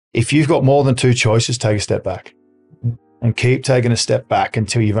if you've got more than two choices, take a step back and keep taking a step back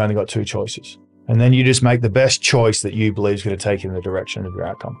until you've only got two choices. And then you just make the best choice that you believe is going to take you in the direction of your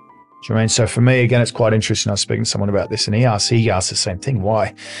outcome. Do you know what I mean? So for me, again, it's quite interesting. I was speaking to someone about this, and he asked the same thing.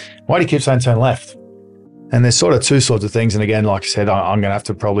 Why do you keep saying turn left? And there's sort of two sorts of things. And again, like I said, I'm going to have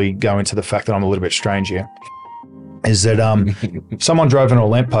to probably go into the fact that I'm a little bit strange here. Is that someone drove into a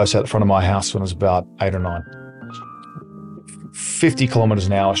lamppost out the front of my house when I was about 8 or 9. 50 kilometers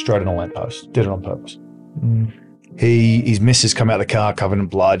an hour straight in a lamppost. Did it on purpose. His missus come out of the car covered in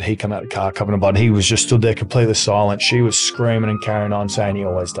blood. He come out of the car covered in blood. He was just stood there completely silent. She was screaming and carrying on, saying he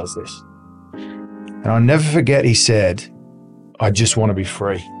always does this. And I'll never forget, he said, I just want to be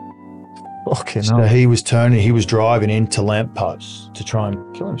free. Okay, so no. he was driving into lampposts to try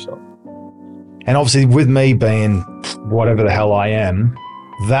and kill himself. And obviously with me being whatever the hell I am,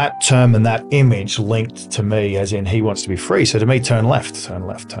 that term and that image linked to me as in he wants to be free. So to me, turn left, turn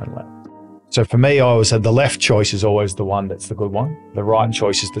left, turn left. So for me, I always said the left choice is always the one that's the good one. The right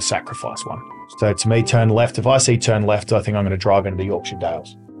choice is the sacrifice one. So to me, turn left. If I see turn left, I think I'm going to drive into the Yorkshire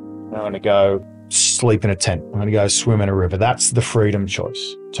Dales. I'm going to go sleep in a tent. I'm going to go swim in a river. That's the freedom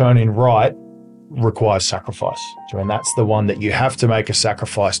choice. Turning right requires sacrifice. And that's the one that you have to make a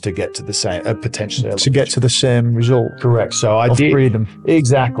sacrifice to get to the same potential. To get to the same result. Correct. So I did freedom.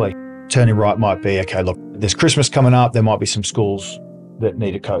 Exactly. Turning right might be, okay, look, there's Christmas coming up. There might be some schools that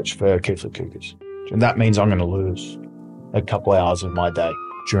need a coach for Keighley Cougars. And that means I'm going to lose a couple of hours of my day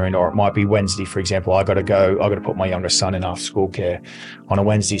during, or it might be Wednesday, for example. I got to put my youngest son in after school care on a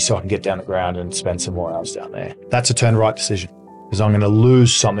Wednesday so I can get down the ground and spend some more hours down there. That's a turn right decision because I'm going to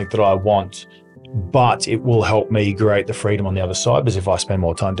lose something that I want, but it will help me create the freedom on the other side because if I spend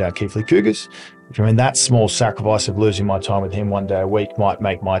more time down at Keighley Cougars, I mean, that small sacrifice of losing my time with him one day a week might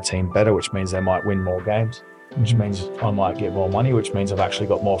make my team better, which means they might win more games, which means I might get more money, which means I've actually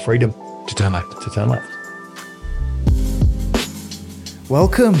got more freedom to turn left.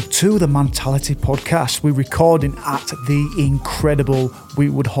 Welcome to the Mentality Podcast. We're recording at the incredible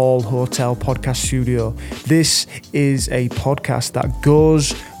Wheatwood Hall Hotel podcast studio. This is a podcast that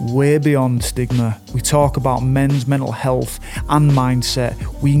goes way beyond stigma. We talk about men's mental health and mindset.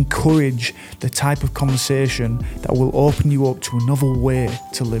 We encourage the type of conversation that will open you up to another way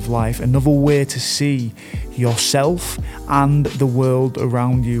to live life, another way to see yourself and the world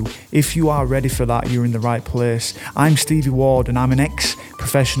around you. If you are ready for that, you're in the right place. I'm Stevie Ward and I'm an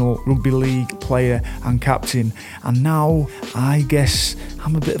ex-professional rugby league player and captain. And now I guess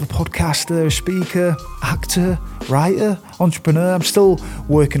I'm a bit of a podcaster, a speaker, actor, writer, entrepreneur. I'm still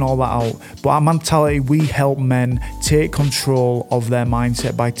working all that out. But at Mentality, we help men take control of their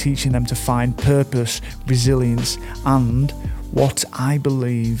mindset by teaching them to find purpose, resilience, and what I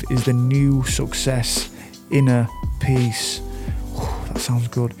believe is the new success, inner peace. That sounds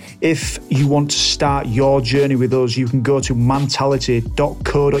good. If you want to start your journey with us, you can go to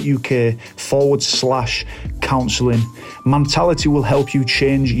mentality.co.uk/counselling. Mentality will help you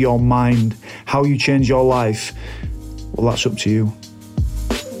change your mind. How you change your life, well, that's up to you.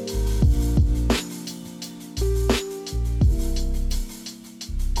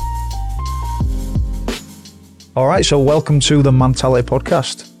 All right, so welcome to the Mentality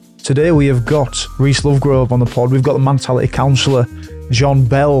Podcast. Today we have got Reese Lovegrove on the pod. We've got the Mentality Counsellor, John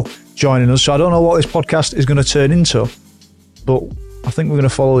Bell, joining us. So I don't know what this podcast is going to turn into, but I think we're going to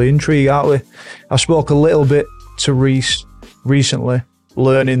follow the intrigue, aren't we? I spoke a little bit to Reese recently,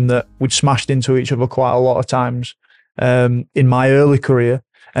 learning that we'd smashed into each other quite a lot of times in my early career.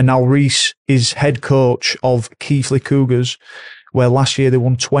 And now Reese is head coach of Keighley Cougars, where last year they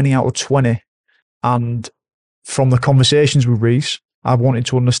won 20 out of 20. And from the conversations with Reese, I wanted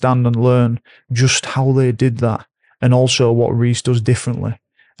to understand and learn just how they did that and also what Reese does differently.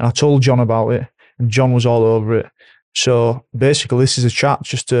 And I told John about it and John was all over it. So basically this is a chat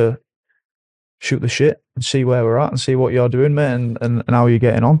just to shoot the shit and see where we're at and see what you're doing, mate, and how you're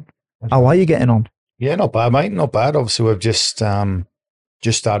getting on. How are you getting on? Yeah, not bad, mate. Not bad. Obviously, we've just started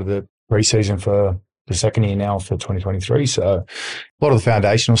the pre-season for the second year now for 2023. So a lot of the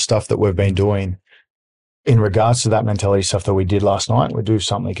foundational stuff that we've been doing in regards to that mentality stuff that we did last night, we do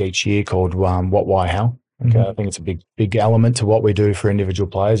something each year called what, why, how. Okay, I think it's a big element to what we do for individual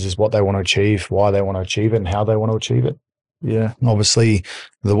players is what they want to achieve, why they want to achieve it, and how they want to achieve it. Yeah. Obviously,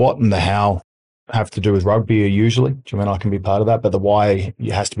 the what and the how have to do with rugby usually. Do you mean I can be part of that? But the why,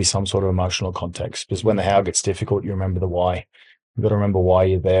 it has to be some sort of emotional context because when the how gets difficult, you remember the why. You've got to remember why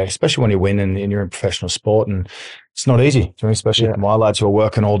you're there, especially when you win and you're in professional sport. And it's not easy, especially for my lads who are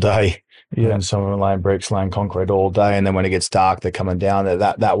working all day. Yeah, and some of them laying bricks, laying concrete all day, and then when it gets dark, they're coming down.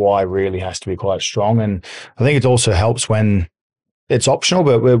 That why really has to be quite strong, and I think it also helps when it's optional,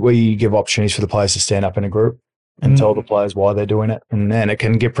 but we give opportunities for the players to stand up in a group and tell the players why they're doing it. And then it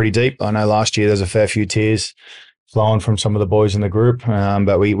can get pretty deep. I know last year there's a fair few tears flowing from some of the boys in the group,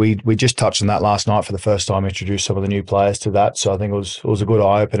 but we just touched on that last night for the first time, introduced some of the new players to that. So I think it was a good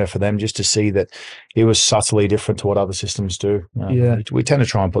eye-opener for them just to see that it was subtly different to what other systems do. We tend to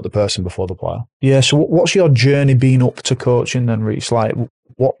try and put the person before the player. Yeah, so what's your journey been up to coaching then, Reece? Like,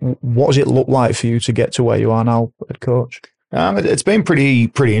 what does it look like for you to get to where you are now, head coach? It's been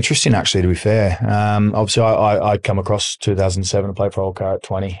pretty interesting, actually, to be fair. Obviously, I come across 2007 and played for Old Car at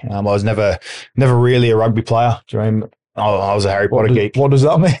 20. I was never really a rugby player. Do you know what I mean? I was a Harry Potter geek. What does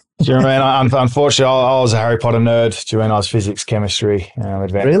that mean? Do you know what I mean? Unfortunately, I was a Harry Potter nerd. Do you know what I mean? I was physics, chemistry,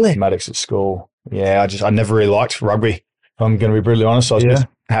 advanced mathematics at school. Yeah, I never really liked rugby. If I'm going to be brutally honest, I just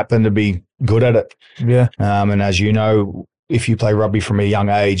happened to be good at it. Yeah. And as you know, if you play rugby from a young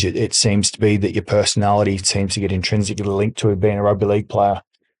age, it seems to be that your personality seems to get intrinsically linked to being a rugby league player.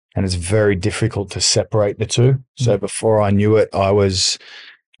 And it's very difficult to separate the two. So before I knew it, I was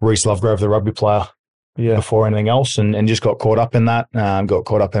Reece Lovegrove, the rugby player, before anything else, and just got caught up in that, got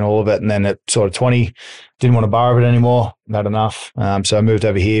caught up in all of it. And then at sort of 20, didn't want to borrow it anymore, had enough. So I moved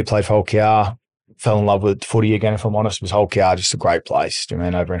over here, played for Hull KR, fell in love with footy again, if I'm honest. It was Hull KR, just a great place. Do you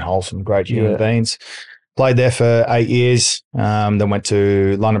mean over in Hull, some great human beings. Played there for 8 years, then went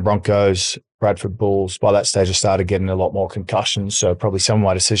to London Broncos, Bradford Bulls. By that stage, I started getting a lot more concussions, so probably some of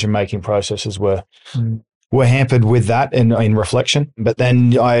my decision-making processes were hampered with that in reflection. But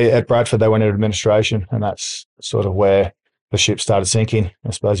then at Bradford, they went into administration, and that's sort of where the ship started sinking,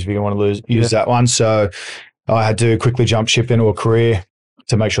 I suppose, if you want to use that one. So I had to quickly jump ship into a career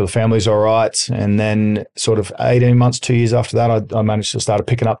to make sure the family's all right. And then sort of 18 months, 2 years after that, I managed to start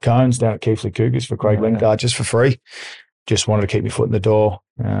picking up cones down at Keighley Cougars for Craig Lingard just for free. Just wanted to keep my foot in the door.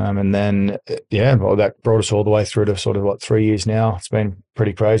 And then, that brought us all the way through to sort of 3 years now. It's been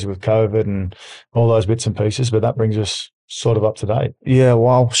pretty crazy with COVID and all those bits and pieces, but that brings us sort of up to date. Yeah,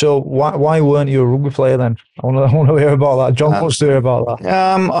 wow. So why weren't you a rugby player then? I want to hear about that. John wants to hear about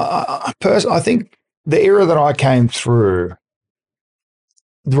that. I think the era that I came through,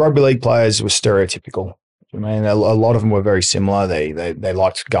 the rugby league players were stereotypical. I mean, a lot of them were very similar. They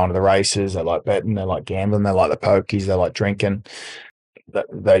liked going to the races. They liked betting. They liked gambling. They liked the pokies. They liked drinking.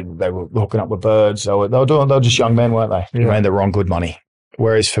 They were hooking up with birds. They were just young men, weren't they? Yeah. I mean, they were on good money.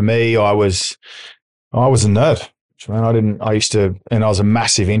 Whereas for me, I was a nerd. I was a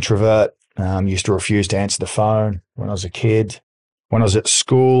massive introvert. Used to refuse to answer the phone when I was a kid. When I was at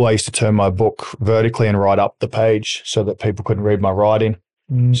school, I used to turn my book vertically and write up the page so that people couldn't read my writing.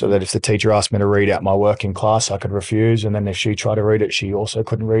 So that if the teacher asked me to read out my work in class, I could refuse. And then if she tried to read it, she also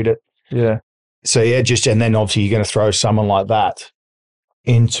couldn't read it. Yeah. So and then obviously you're going to throw someone like that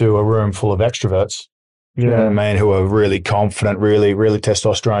into a room full of extroverts. You know what I mean? Who are really confident, really, really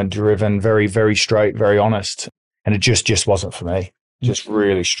testosterone driven, very, very straight, very honest. And it just wasn't for me. Just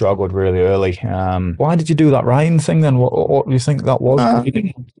really struggled really early. Why did you do that writing thing then? What do you think that was?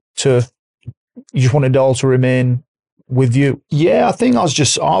 You just wanted it all to remain with you? Yeah, I think I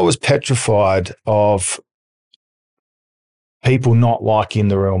was petrified of people not liking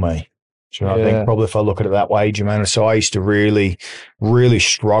the real me. I think probably if I look at it that way, so I used to really, really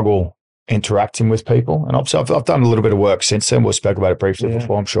struggle interacting with people. And obviously I've done a little bit of work since then. We'll speak about it briefly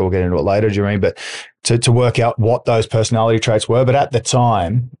before. I'm sure we'll get into it later, but to work out what those personality traits were. But at the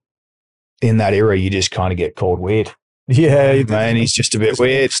time, in that era, you just kind of get called weird. Yeah, man, he's just a bit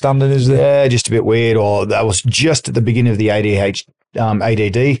weird. Standing is there. Yeah, just a bit weird. Or that was just at the beginning of the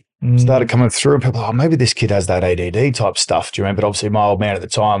ADD started coming through. And people, maybe this kid has that ADD type stuff. Do you remember? But obviously, my old man at the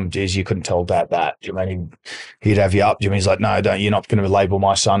time, geez, you couldn't tell that. Do you mean he'd have you up? Do you mean he's like, no, you're not going to label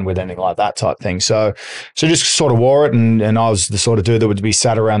my son with anything like that type thing. So just sort of wore it, and I was the sort of dude that would be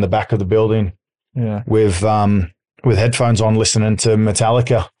sat around the back of the building, with headphones on, listening to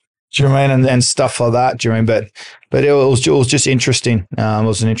Metallica. Do you know what I mean? And stuff like that. Do you know what I mean? But it was just interesting. It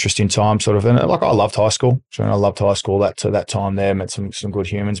was an interesting time, sort of. And like, I loved high school. So I loved high school that time there, met some good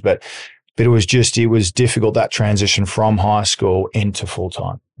humans. But it was difficult, that transition from high school into full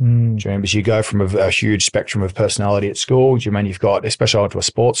time. Do you know what I mean? Because you go from a huge spectrum of personality at school. Do you mean you've got, especially I went to a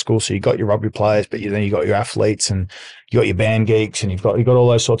sports school, so you got your rugby players, but then you got your athletes, and you got your band geeks, and you've got all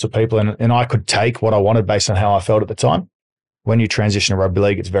those sorts of people. And I could take what I wanted based on how I felt at the time. When you transition to rugby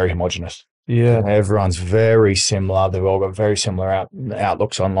league, it's very homogenous. Yeah. Everyone's very similar. They've all got very similar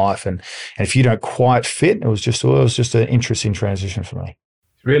outlooks on life. And if you don't quite fit, it was just an interesting transition for me.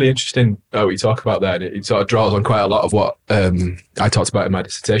 Really interesting what you talk about there. It sort of draws on quite a lot of what I talked about in my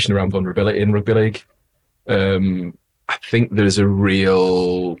dissertation around vulnerability in rugby league. I think there's a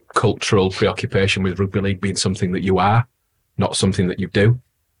real cultural preoccupation with rugby league being something that you are, not something that you do.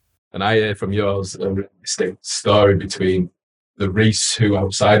 And I hear from yours a really distinct story between the Reese who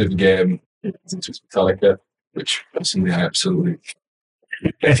outside of the game is into Metallica, which personally I absolutely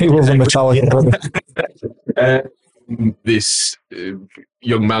He was a Metallica. This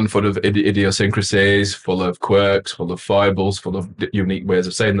young man full of idiosyncrasies, full of quirks, full of foibles, full of unique ways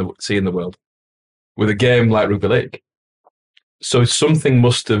of seeing the world, with a game like rugby league. So there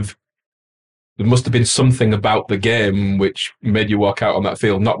must have been something about the game which made you walk out on that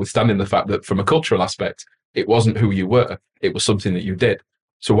field, notwithstanding the fact that from a cultural aspect, it wasn't who you were. It was something that you did.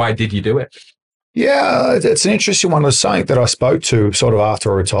 So why did you do it? Yeah, it's an interesting one. It was something that I spoke to sort of after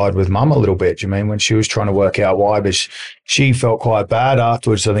I retired with Mum a little bit. Do you mean when she was trying to work out why? But she felt quite bad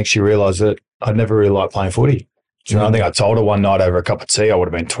afterwards. I think she realised that I'd never really liked playing footy. Do you know, I think I told her one night over a cup of tea, I would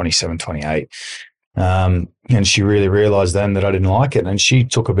have been 27, 28. And she really realised then that I didn't like it. And she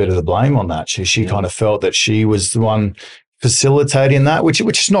took a bit of the blame on that. She kind of felt that she was the one facilitating that, which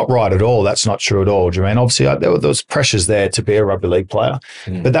is not right at all. That's not true at all. Do you mean? Obviously, there was pressures there to be a rugby league player,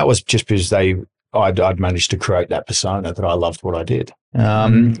 but that was just because I'd managed to create that persona that I loved what I did.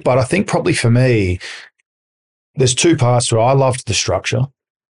 But I think probably for me, there's two parts to it. I loved the structure.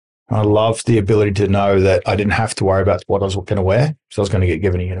 I loved the ability to know that I didn't have to worry about what I was going to wear, so I was going to get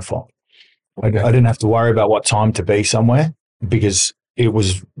given a uniform. I didn't have to worry about what time to be somewhere because it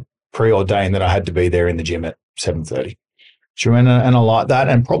was preordained that I had to be there in the gym at 7:30. And I like that.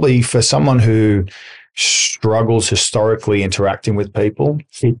 And probably for someone who struggles historically interacting with people,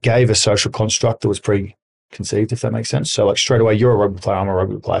 it gave a social construct that was preconceived, if that makes sense. So like straight away, you're a rugby player, I'm a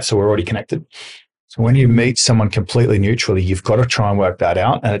rugby player, so we're already connected. So when you meet someone completely neutrally, you've got to try and work that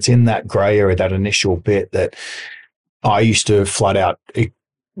out. And it's in that grey area, that initial bit that I used to flat out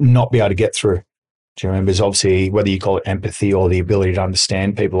not be able to get through. Do you remember? Because obviously, whether you call it empathy or the ability to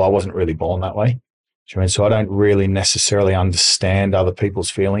understand people, I wasn't really born that way. So I don't really necessarily understand other people's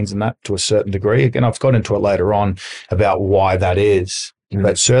feelings and that to a certain degree. Again, I've got into it later on about why that is.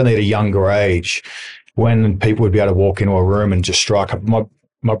 But certainly at a younger age, when people would be able to walk into a room and just strike up.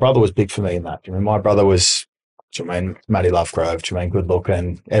 My brother was big for me in that. My brother was, Matty Lovegrove, good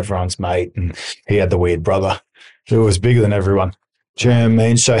looking, everyone's mate, and he had the weird brother who was bigger than everyone. Do you know what I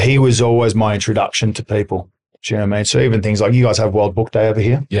mean? So he was always my introduction to people. Do you know what I mean? So even things like you guys have World Book Day over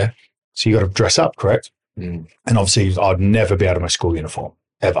here. Yeah. So you got to dress up, correct? And obviously I'd never be out of my school uniform,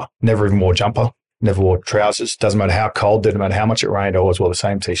 ever. Never even wore a jumper, never wore trousers. Doesn't matter how cold, didn't matter how much it rained, I always wore the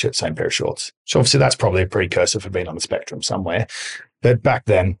same T-shirt, same pair of shorts. So obviously that's probably a precursor for being on the spectrum somewhere. But back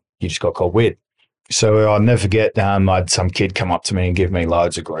then, you just got called weird. So I'll never forget, I had some kid come up to me and give me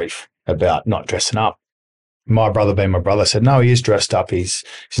loads of grief about not dressing up. My brother being my brother said, no, he is dressed up. He's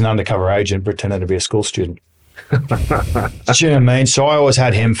an undercover agent pretending to be a school student. Do you know what I mean? So I always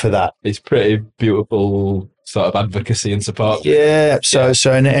had him for that. It's pretty beautiful sort of advocacy and support. Yeah. So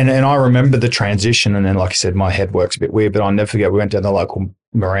and I remember the transition, and then like I said, my head works a bit weird, but I'll never forget. We went down the local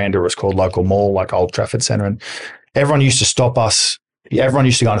Miranda, it was called local mall, like Old Trafford Centre, and everyone used to stop us. Everyone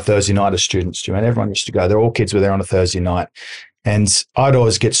used to go on a Thursday night as students. Do you know? Everyone used to go. They're all kids were there on a Thursday night. And I'd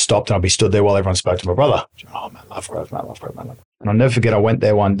always get stopped and I'd be stood there while everyone spoke to my brother. Oh, man, Lovegrove. And I'll never forget, I went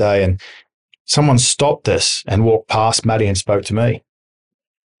there one day and someone stopped us and walked past Matty and spoke to me. It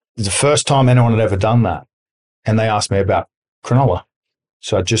was the first time anyone had ever done that. And they asked me about Cronulla.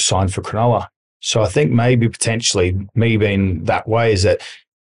 So I just signed for Cronulla. So I think maybe potentially me being that way is that,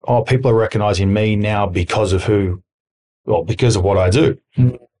 people are recognising me now because of because of what I do.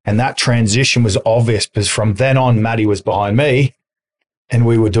 And that transition was obvious because from then on, Matty was behind me and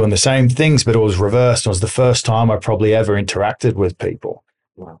we were doing the same things, but it was reversed. It was the first time I probably ever interacted with people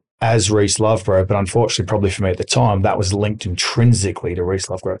as Reese Lovegrove. But unfortunately, probably for me at the time, that was linked intrinsically to Reese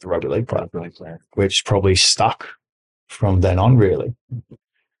Lovegrove, the rugby league player, which probably stuck from then on, really.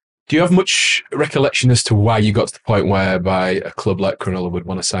 Do you have much recollection as to why you got to the point whereby a club like Cronulla would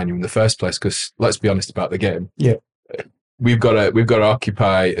want to sign you in the first place? Because let's be honest about the game. Yeah. We've got to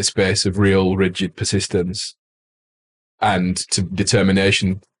occupy a space of real rigid persistence and to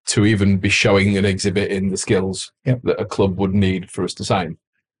determination to even be showing and exhibiting the skills that a club would need for us to sign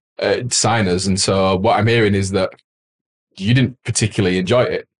us. And so what I'm hearing is that you didn't particularly enjoy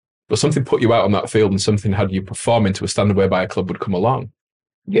it, but something put you out on that field and something had you performing to a standard whereby a club would come along.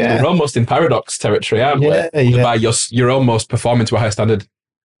 Yeah, we're almost in paradox territory, aren't we? Whereby you're almost performing to a high standard.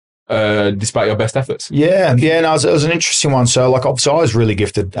 Despite your best efforts. Yeah. No, it was an interesting one. So, obviously, I was really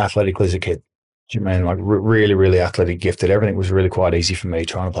gifted athletically as a kid. Do you mean really, really athletic gifted? Everything was really quite easy for me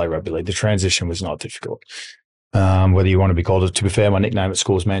trying to play rugby league. The transition was not difficult. Whether you want to be called it, to be fair, my nickname at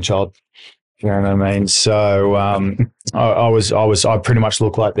school is Manchild. You know what I mean? So, I pretty much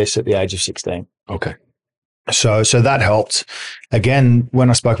looked like this at the age of 16. Okay. So that helped. Again, when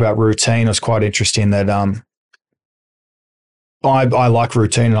I spoke about routine, it was quite interesting that I like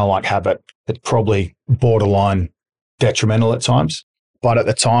routine and I like habit. It's probably borderline detrimental at times. But at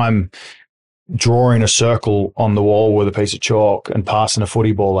the time, drawing a circle on the wall with a piece of chalk and passing a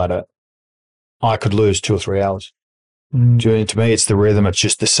footy ball at it, I could lose 2 or 3 hours. To me, it's the rhythm. It's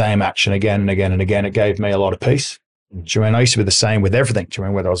just the same action again and again and again. It gave me a lot of peace. I used to be the same with everything.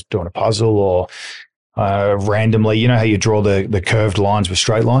 Whether I was doing a puzzle or randomly, you know how you draw the curved lines with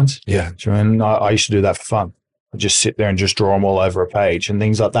straight lines? Yeah. I used to do that for fun. I'd just sit there and just draw them all over a page and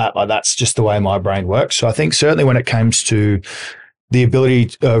things like that. Like that's just the way my brain works. So I think certainly when it comes to the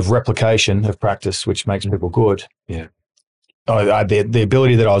ability of replication of practice, which makes people good. Yeah. The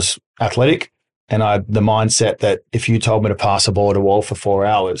ability that I was athletic and the mindset that if you told me to pass a ball at a wall for 4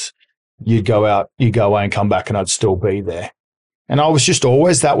 hours, you'd go away and come back and I'd still be there. And I was just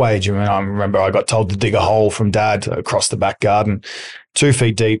always that way. I remember I got told to dig a hole from Dad across the back garden, 2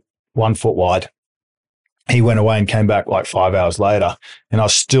 feet deep, 1 foot wide. He went away and came back like 5 hours later and I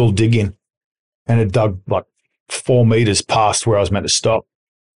was still digging and it dug like 4 meters past where I was meant to stop.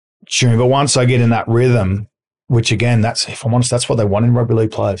 But once I get in that rhythm, which again, if I'm honest, that's what they want in rugby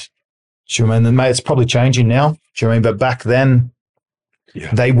league players. And mate, it's probably changing now. But back then,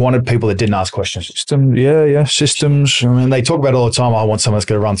 they wanted people that didn't ask questions. Systems. They talk about it all the time. I want someone that's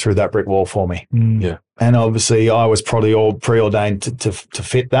going to run through that brick wall for me. Yeah. And obviously, I was probably all preordained to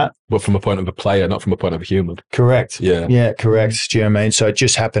fit that. But from a point of a player, not from a point of a human. Correct. Yeah. Yeah, correct. Do you know what I mean? So it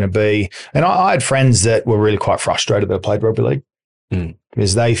just happened to be, and I had friends that were really quite frustrated that I played rugby league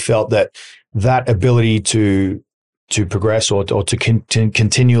because they felt that ability to progress or to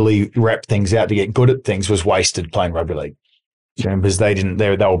continually rep things out to get good at things was wasted playing rugby league. Because they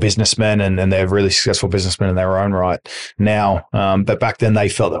were businessmen and they're really successful businessmen in their own right now. But back then they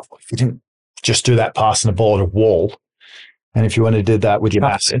felt that if you didn't just do that passing the ball at a wall, and if you went and did that with your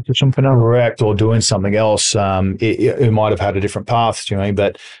maths into something else, correct, or doing something else, it might have had a different path. Do you know what I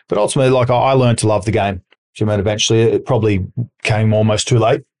mean? But ultimately, like I learned to love the game. Do you know what I mean? Eventually, it probably came almost too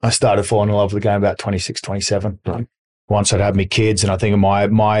late. I started falling in love with the game about 26, 27. Right. Once I'd had my kids, and I think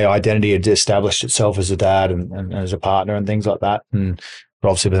my identity had established itself as a dad and as a partner and things like that. But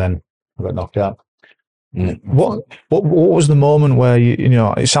obviously, then I got knocked out. What was the moment where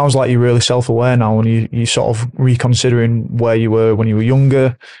it sounds like you're really self-aware now and you sort of reconsidering where you were when you were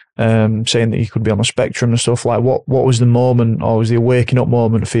younger, saying that you could be on a spectrum and stuff. Like what was the moment, or was the waking up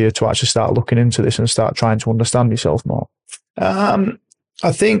moment for you to actually start looking into this and start trying to understand yourself more?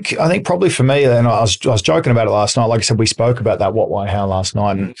 I think probably for me, and I was joking about it last night. Like I said, we spoke about that what, why, how last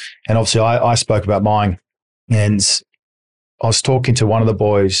night, and obviously I spoke about mine, and I was talking to one of the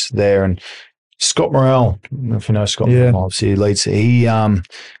boys there, and Scott Morrell, if you know Scott Morrell, obviously he leads.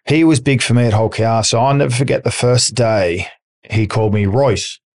 He was big for me at Hull KR, so I'll never forget the first day he called me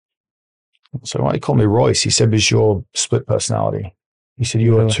Royce. So why he called me Royce? He said, because you're split personality. He said,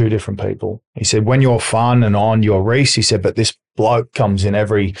 you are two different people. He said, when you're fun and on, you're Reece. He said, but this bloke comes in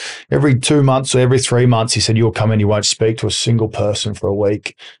every 2 months or every 3 months. He said, you'll come in, you won't speak to a single person for a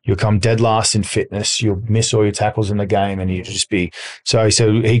week. You'll come dead last in fitness. You'll miss all your tackles in the game and you just be. So he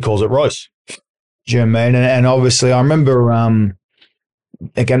said, he calls it Royce. Do you know what I mean? And obviously I remember,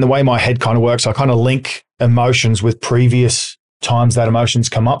 again, the way my head kind of works, I kind of link emotions with previous times that emotions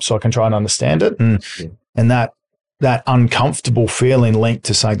come up so I can try and understand it. And that uncomfortable feeling linked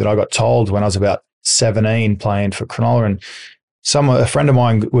to something that I got told when I was about 17 playing for Cronulla. And a friend of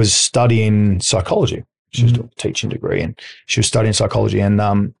mine was studying psychology. She was doing a teaching degree and she was studying psychology.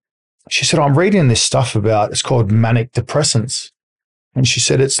 And she said, I'm reading this stuff about, it's called manic depressants. And she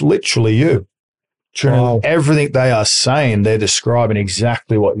said, it's literally you. Wow. Everything they are saying, they're describing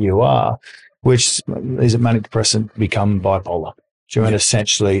exactly what you are, which is a manic depressant become bipolar. And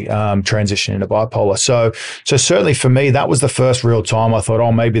essentially transition into bipolar. So certainly for me, that was the first real time I thought,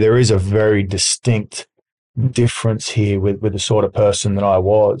 oh, maybe there is a very distinct difference here with the sort of person that I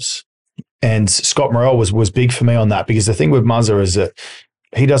was. And Scott Morrell was big for me on that, because the thing with Muzza is that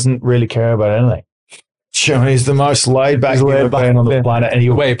he doesn't really care about anything. He's the most laid back man on the planet. And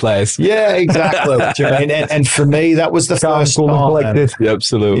the way he plays. Yeah, exactly. And for me, that was the first time. Yeah,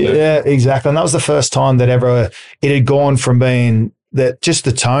 absolutely. Yeah, exactly. And that was the first time that ever it had gone from being that just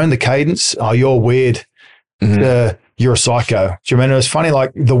the tone, the cadence, oh, you're weird, you're a psycho. Do you remember? It was funny,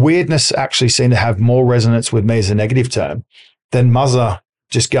 like the weirdness actually seemed to have more resonance with me as a negative term than Muzza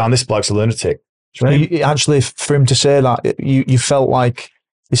just going, this bloke's a lunatic. Actually, for him to say that, you felt like,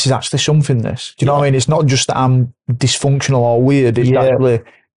 this is actually something, this. Do you know what I mean? It's not just that I'm dysfunctional or weird. It's actually,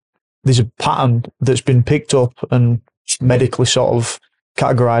 there's a pattern that's been picked up and medically sort of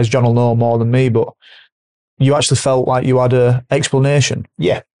categorized. John will know more than me, but you actually felt like you had a explanation.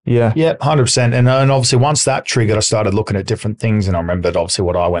 Yeah. Yeah. Yeah, 100%. And obviously once that triggered, I started looking at different things, and I remembered obviously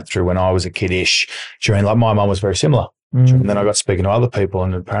what I went through when I was a kid-ish. During, like, my mum was very similar. And then I got speaking to other people,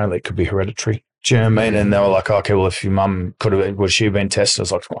 and apparently it could be hereditary. Do you know what I mean? And they were like, okay, well, if your mum would she have been tested? I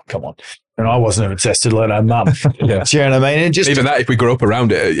was like, oh, come on. And I wasn't even tested, let alone mum. Yeah. Do you know what I mean? And just even that, if we grow up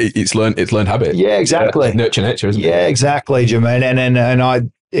around it, it's learned habit. Yeah, exactly. Yeah, nurture nature, isn't it? Yeah, exactly, Jermaine.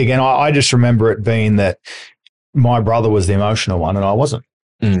 And I just remember it being that my brother was the emotional one and I wasn't.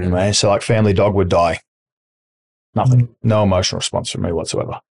 Man. So like family dog would die. Nothing. No emotional response from me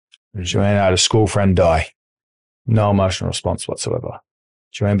whatsoever. I had a school friend die. No emotional response whatsoever.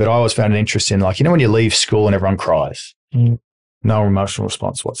 But I always found an interest in, like, when you leave school and everyone cries. No emotional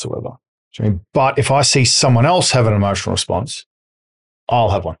response whatsoever. But if I see someone else have an emotional response, I'll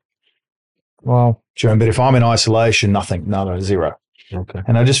have one. Wow. But if I'm in isolation, nothing, zero. Okay.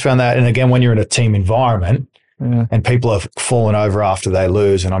 And I just found that, and again, when you're in a team environment, and people have fallen over after they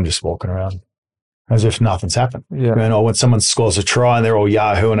lose, and I'm just walking around as if nothing's happened. Yeah. Or when someone scores a try and they're all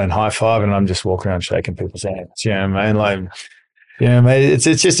yahooing and high-fiving, and I'm just walking around shaking people's hands.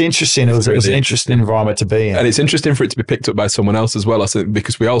 It's just interesting. It was an interesting environment to be in. And it's interesting for it to be picked up by someone else as well, I think,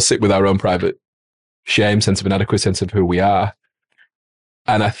 because we all sit with our own private shame, sense of inadequacy, sense of who we are.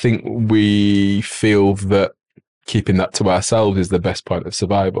 And I think we feel that keeping that to ourselves is the best point of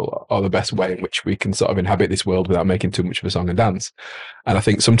survival, or the best way in which we can sort of inhabit this world without making too much of a song and dance. And I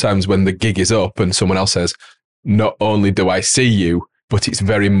think sometimes when the gig is up and someone else says, not only do I see you, but it's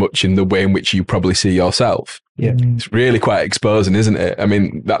very much in the way in which you probably see yourself. Yeah. It's really quite exposing, isn't it? I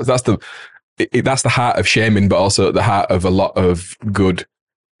mean, that's the heart of shaming, but also the heart of a lot of good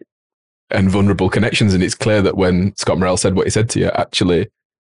and vulnerable connections. And it's clear that when Scott Morrell said what he said to you, actually,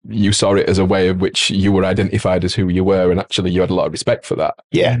 you saw it as a way of which you were identified as who you were, and actually you had a lot of respect for that.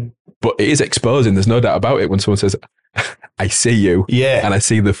 Yeah. But it is exposing, there's no doubt about it, when someone says, I see you, and I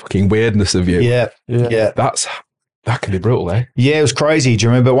see the fucking weirdness of you. Yeah. That can be brutal, eh? Yeah, it was crazy. Do you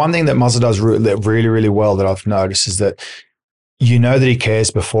remember? One thing that Muzza does really, really well that I've noticed is that you know that he cares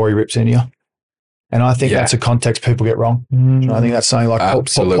before he rips into you. And I think that's a context people get wrong. I think that's something like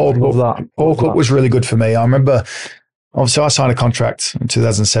Paul Cook was really good for me. I remember, obviously, I signed a contract in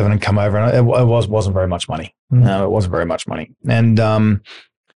 2007 and come over, and it wasn't very much money. No, it wasn't very much money. And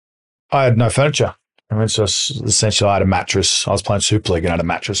I had no furniture. I mean, so essentially I had a mattress. I was playing Super League and had a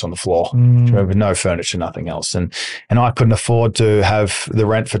mattress on the floor with no furniture, nothing else. And I couldn't afford to have the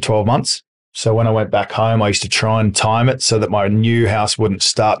rent for 12 months. So when I went back home, I used to try and time it so that my new house wouldn't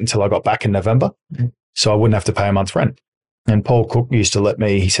start until I got back in November. So I wouldn't have to pay a month's rent. And Paul Cook used to let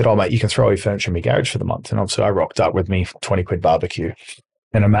me, he said, oh, mate, you can throw your furniture in my garage for the month. And obviously I rocked up with me 20 quid barbecue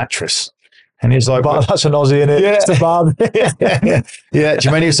and a mattress. And he's like, but that's an Aussie, innit? Yeah. It's a barb. Yeah. Do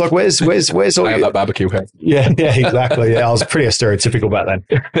you mean, he's like, where's all I have that barbecue head. Yeah, exactly. Yeah, I was pretty stereotypical back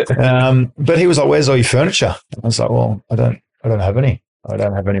then. But he was like, where's all your furniture? I was like, well, I don't have any. I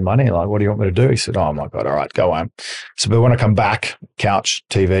don't have any money. Like, what do you want me to do? He said, oh my God, all right, go home. So, but when I come back, couch,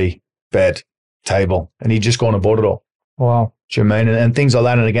 TV, bed, table, and he'd just gone and bought it all. Wow. Do you know what I mean? And things like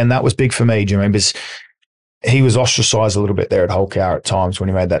that. And again, that was big for me. Do you know what I mean? Because he was ostracized a little bit there at Hull Cow at times when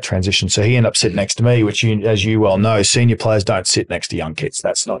he made that transition. So he ended up sitting next to me, which, as you well know, senior players don't sit next to young kids.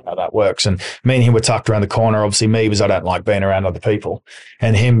 That's not how that works. And me and him were tucked around the corner. Obviously me, because I don't like being around other people,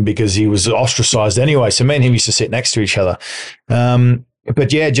 and him because he was ostracized anyway. So me and him used to sit next to each other.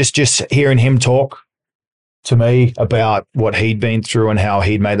 But yeah, just hearing him talk to me about what he'd been through and how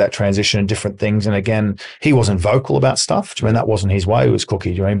he'd made that transition and different things. And again, he wasn't vocal about stuff. Do you mean that wasn't his way? It was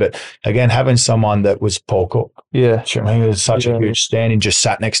Cookie. Do you mean? But again, having someone that was Paul Cook. Yeah. Do you mean? It was such a huge stand, and just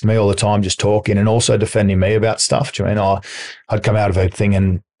sat next to me all the time, just talking and also defending me about stuff. Do you mean? I'd come out of a thing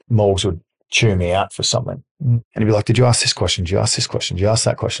and Morgs would chew me out for something. And he'd be like, did you ask this question? Did you ask this question? Did you ask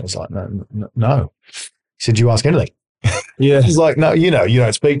that question? It's like, no. He said, did you ask anything? Yeah. He's like, no, you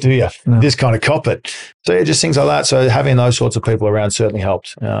don't speak, do you? No. This kind of cop it. So yeah, just things like that. So having those sorts of people around certainly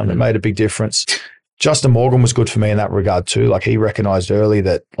helped. It made a big difference. Justin Morgan was good for me in that regard too. Like, he recognized early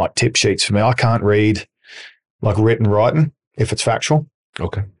that, like, tip sheets for me, I can't read like written writing if it's factual.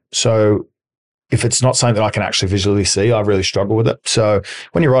 Okay. So if it's not something that I can actually visually see, I really struggle with it. So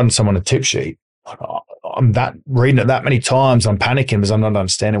when you're writing someone a tip sheet, I'm reading it that many times, I'm panicking because I'm not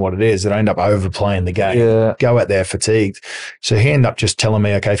understanding what it is, that I end up overplaying the game. Yeah. Go out there fatigued. So he ended up just telling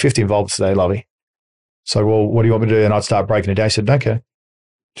me, okay, 50 involved today, lovey. So, well, what do you want me to do? And I'd start breaking it down. He said, okay.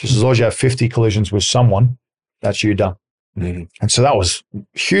 Just as long as you have 50 collisions with someone, that's you done. And so that was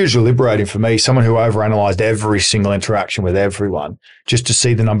hugely liberating for me, someone who overanalyzed every single interaction with everyone, just to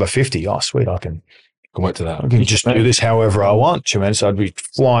see the number 50. Oh, sweet, I can Come back to that. I can just do this however I want. Do you know what I mean? So I'd be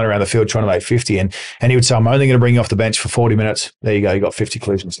flying around the field trying to make 50, and he would say, I'm only going to bring you off the bench for 40 minutes. There you go. You got 50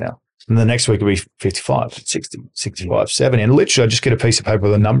 collisions now. And the next week it'll be 55, 60, 65, 70. And literally I just get a piece of paper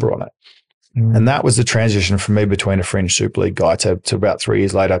with a number on it. And that was the transition for me between a fringe Super League guy to about 3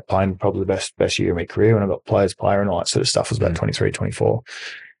 years later playing probably the best year of my career when I got player and all that sort of stuff. I was about 23, 24.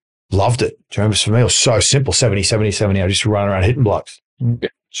 Loved it. Do you remember? For me, it was so simple. 70, 70, 70. I just run around hitting blokes. Yeah.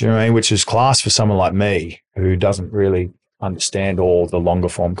 Do you know what I mean? Which is class for someone like me who doesn't really understand all the longer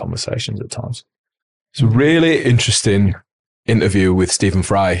form conversations at times. It's a really interesting interview with Stephen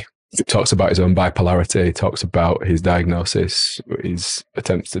Fry. He talks about his own bipolarity. He talks about his diagnosis, his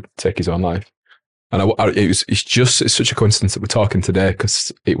attempts to take his own life. And it's such a coincidence that we're talking today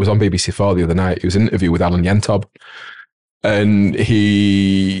because it was on BBC4 the other night. It was an interview with Alan Yentob. And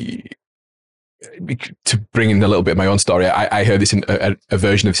to bring in a little bit of my own story, I heard this a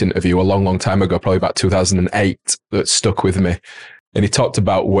version of this interview a long, long time ago, probably about 2008, that stuck with me. And he talked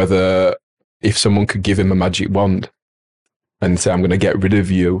about whether if someone could give him a magic wand and say, I'm going to get rid of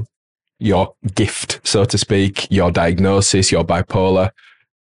you, your gift, so to speak, your diagnosis, your bipolar,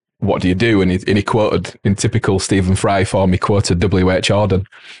 what do you do? And he quoted, in typical Stephen Fry form, he quoted W.H. Auden,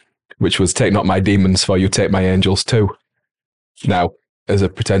 which was, take not my demons, for you take my angels too. Now, as a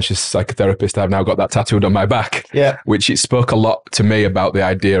pretentious psychotherapist, I've now got that tattooed on my back, which it spoke a lot to me about the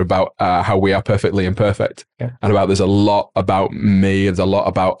idea about how we are perfectly imperfect. And about there's a lot about me, there's a lot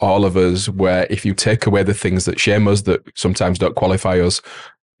about all of us, where if you take away the things that shame us, that sometimes don't qualify us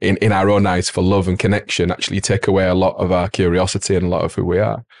in our own eyes for love and connection, actually take away a lot of our curiosity and a lot of who we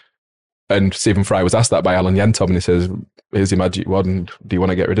are. And Stephen Fry was asked that by Alan Yentob, and he says, here's your magic wand, do you want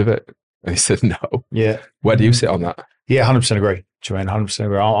to get rid of it? And he said, no. Yeah. Where do you sit on that? Yeah, 100% agree, Jermaine, 100%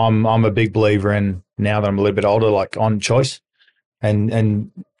 agree. I'm a big believer in, now that I'm a little bit older, like on choice,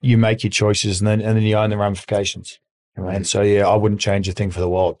 and you make your choices and then you own the ramifications. And so, yeah, I wouldn't change a thing for the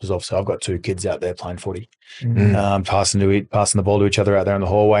world, because obviously I've got two kids out there playing footy, passing the ball to each other out there in the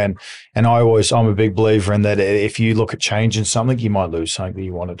hallway. And I'm a big believer in that if you look at changing something, you might lose something that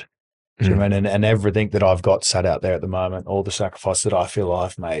you wanted. And everything that I've got sat out there at the moment, all the sacrifice that I feel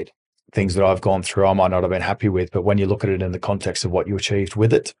I've made, things that I've gone through, I might not have been happy with, but when you look at it in the context of what you achieved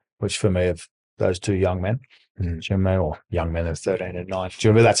with it, which for me of those two young men, or young men of 13 and 9,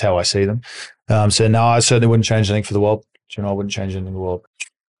 that's how I see them. So no, I certainly wouldn't change anything for the world. I wouldn't change anything in the world.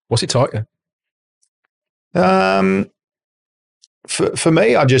 What's he taught you? For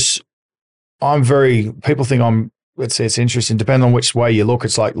me, people think it's interesting, depending on which way you look.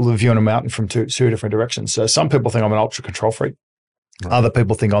 It's like viewing a mountain from two different directions. So some people think I'm an ultra control freak. Right. Other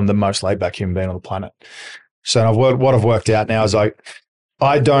people think I'm the most laid back human being on the planet. So what I've worked out now is I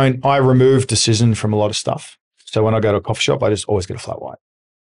remove decision from a lot of stuff. So when I go to a coffee shop, I just always get a flat white.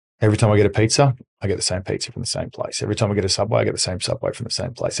 Every time I get a pizza, I get the same pizza from the same place. Every time I get a Subway, I get the same Subway from the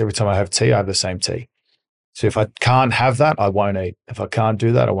same place. Every time I have tea, I have the same tea. So if I can't have that, I won't eat. If I can't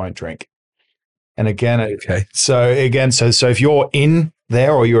do that, I won't drink. And again, so if you're in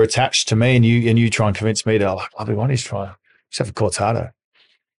there or you're attached to me and you try and convince me to, lovely, why don't you try, just have a cortado.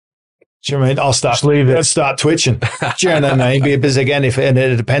 Do you know what I mean? I'll start twitching. Do you know what I mean? Because again, and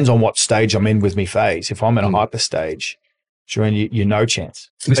it depends on what stage I'm in with me phase. If I'm in a hyper stage, do you mean you no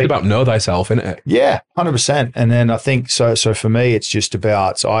chance? It's about know thyself, isn't it? Yeah, 100%. And then I think so for me, it's just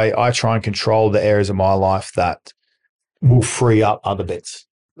about I try and control the areas of my life that will free up other bits.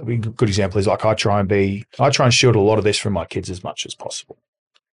 A good example is like I try and shield a lot of this from my kids as much as possible,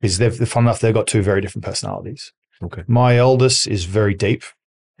 because they're fun enough. They've got two very different personalities. Okay. My eldest is very deep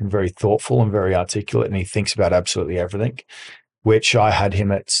and very thoughtful and very articulate, and he thinks about absolutely everything, which I had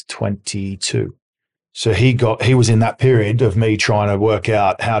him at 22. So he was in that period of me trying to work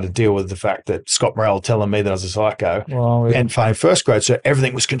out how to deal with the fact that Scott Morrell telling me that I was a psycho and playing first grade. So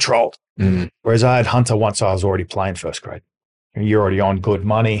everything was controlled. Whereas I had Hunter once I was already playing first grade. You're already on good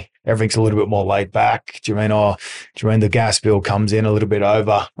money. Everything's a little bit more laid back. Do you mean the gas bill comes in a little bit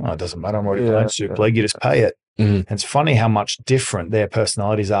over? Oh, it doesn't matter. I'm already playing Super League. You just pay it. And it's funny how much different their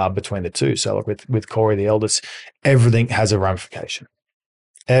personalities are between the two. So like with Corey, the eldest, everything has a ramification.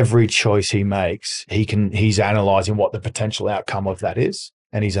 Every choice he makes, he's analysing what the potential outcome of that is,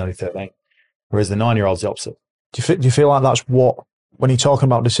 and he's only 13. Whereas the 9-year-old's the opposite. Do you feel like that's what, when you're talking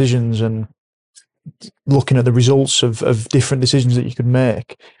about decisions and looking at the results of different decisions that you could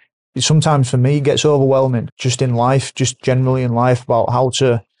make, sometimes for me it gets overwhelming just in life, just generally in life, about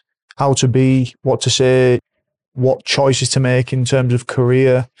how to be, what to say, what choices to make in terms of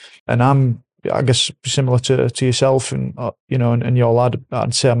career. And I guess similar to yourself and and your lad,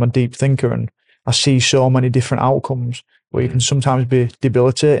 I'd say I'm a deep thinker and I see so many different outcomes. where you can sometimes be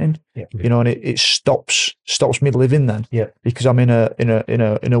debilitating, Yeah. you know, and it stops me living then, Yeah. because I'm in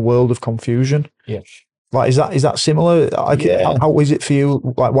a world of confusion. Yeah. Like, is that similar? Like, Yeah. how is it for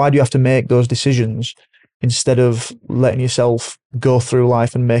you? Like, why do you have to make those decisions instead of letting yourself go through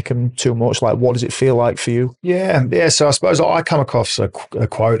life and make them too much? Like, what does it feel like for you? Yeah. So I suppose I come across a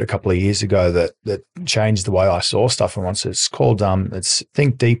quote a couple of years ago that changed the way I saw stuff. And once it's called, it's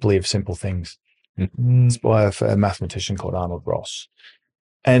Think Deeply of Simple Things. It's by a mathematician called Arnold Ross.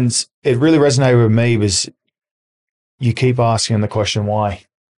 And it really resonated with me was you keep asking the question, why?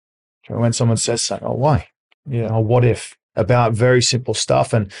 When someone says something, oh, why? Yeah. Oh, what if? About very simple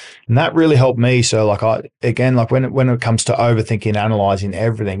stuff. And that really helped me. So like when it comes to overthinking, analyzing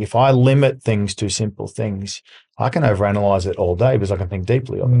everything, if I limit things to simple things, I can overanalyze it all day because I can think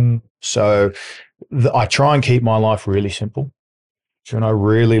deeply of it. So I try and keep my life really simple. Do you know, I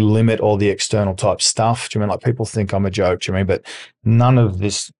really limit all the external type stuff. Do you mean, like, people think I'm a joke? Do you mean, but none of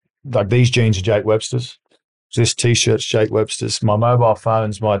this, like, these jeans are Jake Webster's. This t-shirt's Jake Webster's. My mobile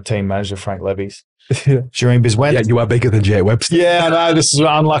phone's my team manager, Frank Levy's. Do you mean, because when... Yeah, you are bigger than Jake Webster. Yeah, I know. This is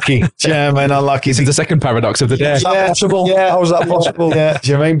unlucky. Yeah, man, unlucky. This is the second paradox of the day. Is that possible? Yeah. How is that possible? Yeah. Do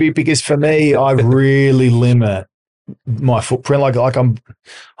you know what I mean? Because for me, I really limit my footprint.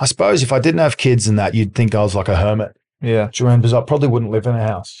 I suppose if I didn't have kids and that, you'd think I was like a hermit. Yeah. Do you remember? Because I probably wouldn't live in a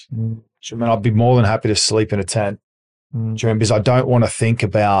house. Do you mean, I'd be more than happy to sleep in a tent. Do you remember? Because I don't want to think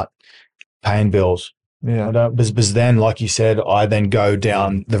about paying bills. Yeah. I don't, because then, like you said, I then go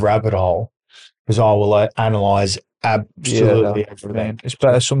down the rabbit hole because I will analyze absolutely everything. It's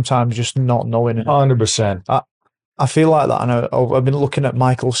better sometimes just not knowing it. 100%. I feel like that. I know I've been looking at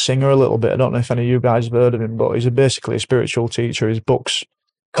Michael Singer a little bit. I don't know if any of you guys have heard of him, but he's basically a spiritual teacher. His book's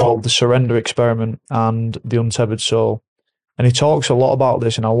called The Surrender Experiment and The Untethered Soul. And he talks a lot about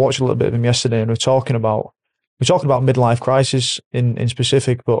this, and I watched a little bit of him yesterday, and we're talking about midlife crisis in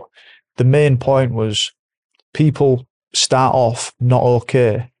specific, but the main point was people start off not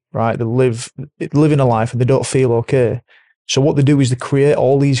okay, right? They living a life and they don't feel okay. So what they do is they create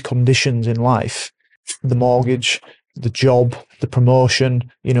all these conditions in life, the mortgage, the job, the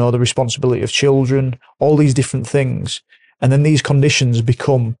promotion, you know, the responsibility of children, all these different things. And then these conditions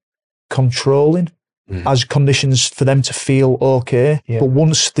become controlling as conditions for them to feel okay. Yeah. But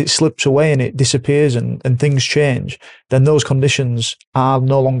once it slips away and it disappears and things change, then those conditions are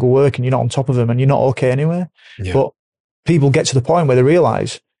no longer working. You're not on top of them and you're not okay anyway. Yeah. But people get to the point where they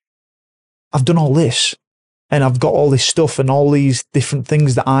realize, I've done all this and I've got all this stuff and all these different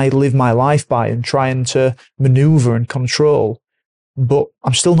things that I live my life by and trying to maneuver and control, but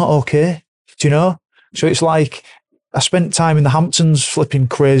I'm still not okay. Do you know? So it's like, I spent time in the Hamptons flipping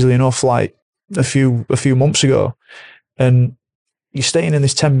crazily enough, like a few months ago, and you're staying in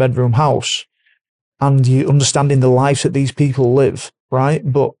this 10-bedroom house and you're understanding the lives that these people live, right?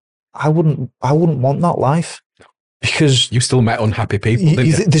 But I wouldn't want that life, because you still met unhappy people,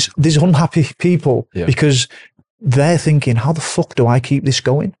 didn't you? There's unhappy people because they're thinking, how the fuck do I keep this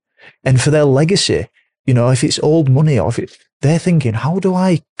going? And for their legacy, you know, if it's old money or they're thinking, how do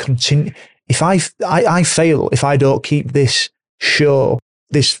I continue? If I fail, if I don't keep this show,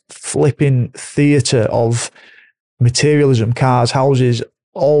 this flipping theatre of materialism, cars, houses,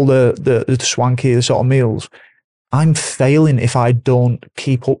 all the swanky, the sort of meals, I'm failing if I don't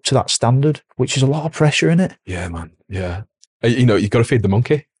keep up to that standard, which is a lot of pressure in it. Yeah, man. Yeah. You know, you've got to feed the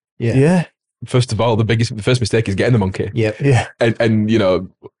monkey. Yeah. Yeah. First of all, the first mistake is getting the monkey. Yeah. Yeah. And you know,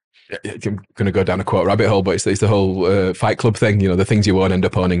 I'm going to go down a quote rabbit hole, but it's the whole Fight Club thing. You know, the things you won't end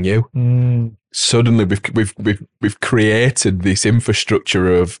up owning you. Suddenly, we've created this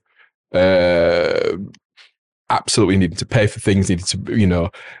infrastructure of absolutely needing to pay for things, needing to, you know,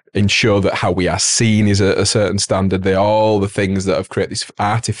 ensure that how we are seen is a certain standard. They're all the things that have created this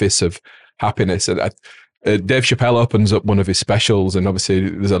artifice of happiness. And Dave Chappelle opens up one of his specials, and obviously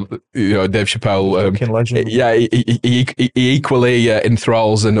there's Dave Chappelle. Legend. Yeah, he equally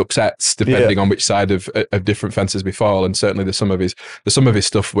enthralls and upsets depending on which side of different fences we fall. And certainly there's some of his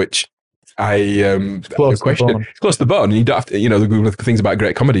stuff which I question. It's close to the bone, and you don't have to. You know, one of the things about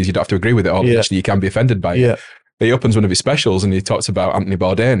great comedies, you don't have to agree with it all. Yeah. Actually, you can be offended by it. Yeah. He opens one of his specials and he talks about Anthony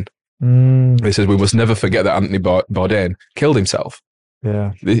Bourdain. He says we must never forget that Anthony Bourdain killed himself.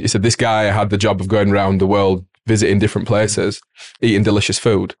 Yeah. He said this guy had the job of going around the world, visiting different places, eating delicious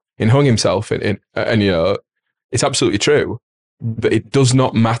food, and hung himself. And you know, it's absolutely true. But it does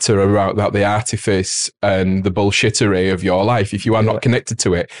not matter about the artifice and the bullshittery of your life if you are not connected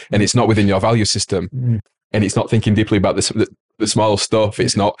to it, and it's not within your value system, and it's not thinking deeply about this, the small stuff.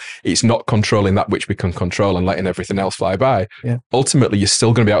 It's not controlling that which we can control and letting everything else fly by. Yeah. Ultimately, you're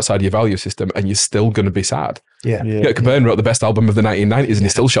still going to be outside your value system and you're still going to be sad. Yeah. Kurt Cobain wrote the best album of the 1990s and he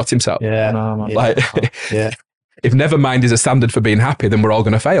still shot himself. Yeah. No, man. Like, Yeah. if Nevermind is a standard for being happy, then we're all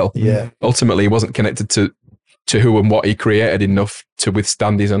going to fail. Yeah. Ultimately, he wasn't connected to who and what he created enough to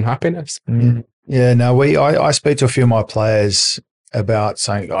withstand his unhappiness. Yeah. No, I speak to a few of my players about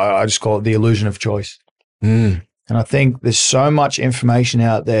saying, I just call it the illusion of choice. Mm. And I think there's so much information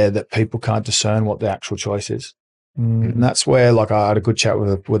out there that people can't discern what the actual choice is. And that's where, like, I had a good chat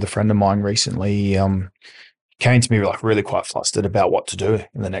with a friend of mine recently. He came to me like really quite flustered about what to do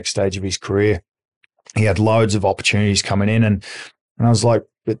in the next stage of his career. He had loads of opportunities coming in, and I was like,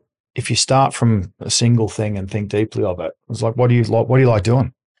 but if you start from a single thing and think deeply of it, I was like, what do you like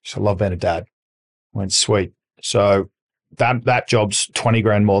doing? He said, I love being a dad. I went, sweet. So that job's 20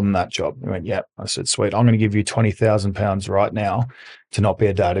 grand more than that job. He went, yeah. I said, sweet. I'm going to give you £20,000 right now to not be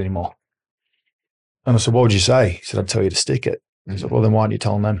a dad anymore. And I said, what would you say? He said, I'd tell you to stick it. I said, well, then why aren't you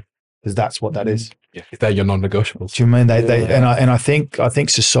telling them? Because that's what that is. Yeah, if they're your non-negotiables. Do you mean and I think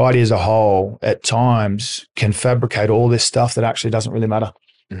society as a whole at times can fabricate all this stuff that actually doesn't really matter.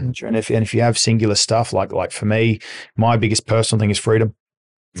 Mm-hmm. And if you have singular stuff, like for me, my biggest personal thing is freedom.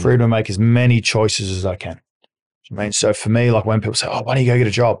 Freedom to make as many choices as I can. I mean, so for me, like when people say, oh, why don't you go get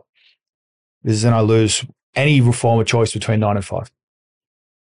a job? Because then I lose any form of choice between 9 and 5.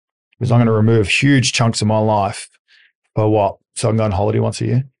 Because I'm going to remove huge chunks of my life for what? So I can go on holiday once a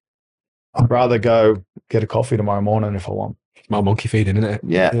year. I'd rather go get a coffee tomorrow morning if I want. It's my monkey feeding, isn't it?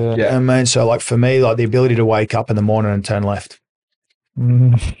 Yeah. I mean, so like for me, like the ability to wake up in the morning and turn left.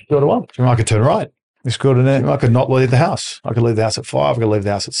 Do what I want. I could turn right. It's good, isn't it? I could not leave the house. I could leave the house at 5. I could leave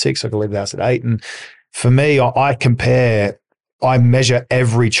the house at 6. I could leave the house at 8. And for me, I measure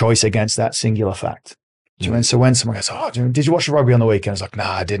every choice against that singular fact. Do you mean? So when someone goes, oh, did you watch the rugby on the weekend? I was like,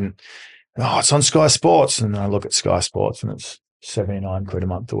 nah, I didn't. Oh, it's on Sky Sports. And then I look at Sky Sports and it's 79 quid a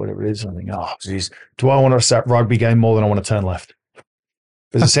month or whatever it is. And I think, oh, geez, do I want to start rugby game more than I want to turn left?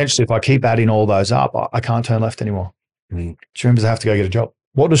 Because essentially, if I keep adding all those up, I can't turn left anymore. Which means I have to go get a job.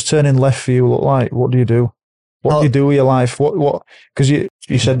 What does turning left for you look like? What do you do? What do you do with your life? What? Because you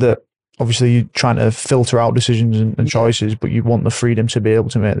said that obviously you're trying to filter out decisions and choices, but you want the freedom to be able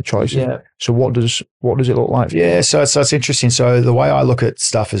to make the choices. Yeah. So what does it look like for you? Yeah, so it's interesting. So the way I look at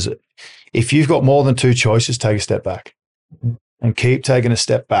stuff is if you've got more than 2 choices, take a step back and keep taking a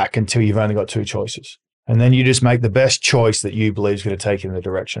step back until you've only got 2 choices. And then you just make the best choice that you believe is going to take you in the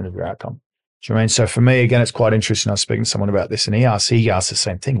direction of your outcome. Do you know what I mean? So for me, again, it's quite interesting. I was speaking to someone about this and he asked the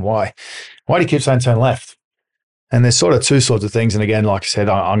same thing. Why do you keep saying turn left? And there's sort of 2 sorts of things. And again, like I said,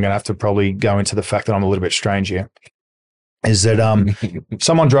 I'm going to have to probably go into the fact that I'm a little bit strange here. Is that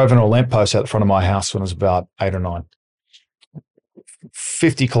someone drove into a lamppost out the front of my house when I was about 8 or 9.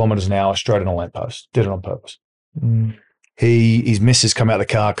 50 kilometers an hour straight on a lamppost. Did it on purpose. His missus come out of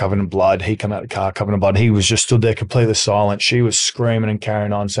the car covered in blood. He come out of the car covered in blood. He was just stood there completely silent. She was screaming and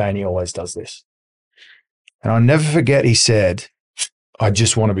carrying on saying he always does this. And I'll never forget he said, I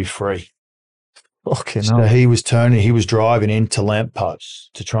just want to be free. Okay, so he was driving into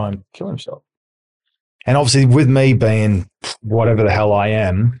lampposts to try and kill himself. And obviously with me being whatever the hell I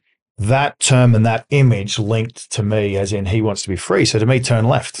am, that term and that image linked to me as in he wants to be free. So to me, turn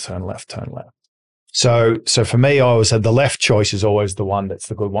left, turn left, turn left. So for me, I always said the left choice is always the one that's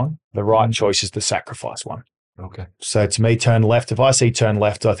the good one. The right choice is the sacrifice one. Okay. So to me, turn left. If I see turn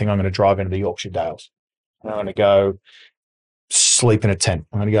left, I think I'm going to drive into the Yorkshire Dales. I'm going to go sleep in a tent.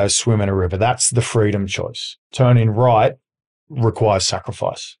 I'm going to go swim in a river. That's the freedom choice. Turning right requires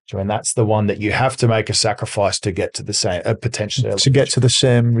sacrifice. I mean, that's the one that you have to make a sacrifice to get to the same potentially to get to the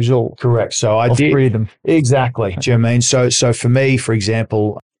same result. Correct. So I did freedom. Exactly. Do you know what I mean? So for me, for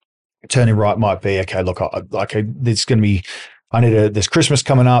example, turning right might be okay. Look, there's going to be. There's Christmas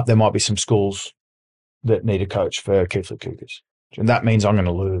coming up. There might be some schools that need a coach for Keighley Cougars, and that means I'm going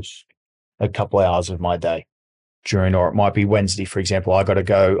to lose a couple of hours of my day during, or it might be Wednesday, for example. I got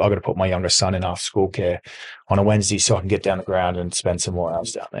to put my youngest son in after school care on a Wednesday so I can get down the ground and spend some more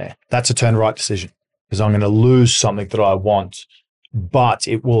hours down there. That's a turn right decision because I'm going to lose something that I want, but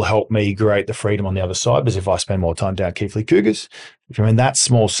it will help me create the freedom on the other side. Because if I spend more time down at Keighley Cougars, I mean, that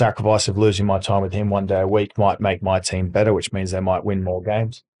small sacrifice of losing my time with him one day a week might make my team better, which means they might win more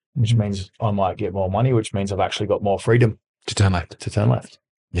games, which means I might get more money, which means I've actually got more freedom to turn left.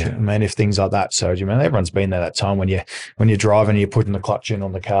 Yeah, I mean, if things like that. So, everyone's been there that time when you're driving and you're putting the clutch in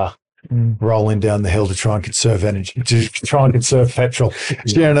on the car, rolling down the hill to try and conserve energy, to try and conserve petrol.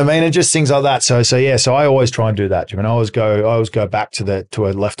 You know what I mean? And just things like that. So I always try and do that. I always go back to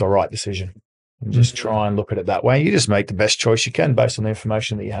a left or right decision. And just try and look at it that way. You just make the best choice you can based on the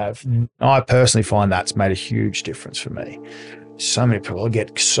information that you have. I personally find that's made a huge difference for me. So many people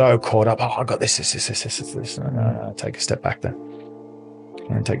get so caught up. Oh, I got this. No, take a step back then.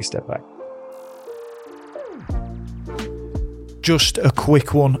 And take a step back. Just a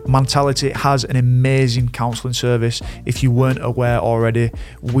quick one. Mentality has an amazing counselling service. If you weren't aware already,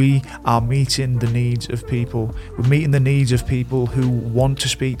 we are meeting the needs of people. We're meeting the needs of people who want to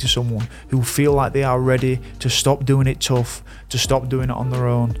speak to someone, who feel like they are ready to stop doing it tough, to stop doing it on their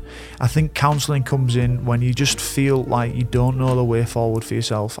own. I think counselling comes in when you just feel like you don't know the way forward for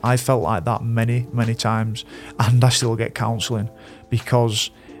yourself. I felt like that many, many times, and I still get counselling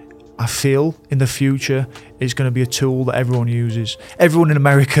because I feel in the future it's going to be a tool that everyone uses. Everyone in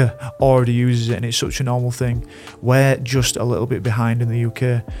America already uses it, and it's such a normal thing. We're just a little bit behind in the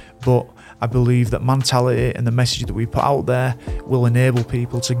UK, but I believe that mentality and the message that we put out there will enable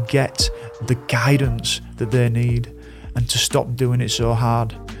people to get the guidance that they need and to stop doing it so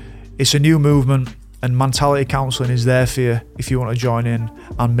hard. It's a new movement, and mentality counselling is there for you if you want to join in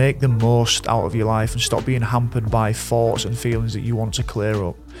and make the most out of your life and stop being hampered by thoughts and feelings that you want to clear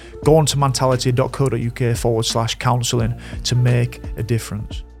up. Go on to mentality.co.uk/counselling to make a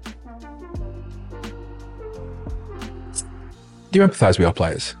difference. Do you empathise with your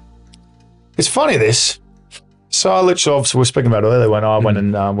players? It's funny this. So I literally, obviously, we were speaking about it earlier when I went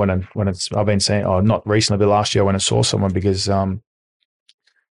and I've been saying, not recently, but last year I went and saw someone because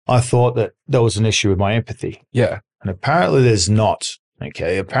I thought that there was an issue with my empathy. Yeah. And apparently there's not.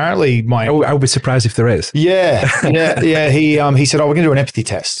 Okay. Apparently I would be surprised if there is. Yeah. He said, we're going to do an empathy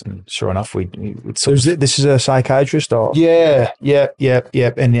test. And sure enough, So this is a psychiatrist or? Yeah.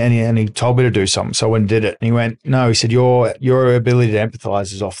 And he told me to do something. So I went and did it. And he went, no, he said, your ability to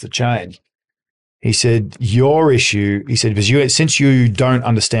empathize is off the chain. He said, your issue, he said, because since you don't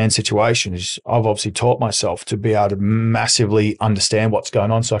understand situations, I've obviously taught myself to be able to massively understand what's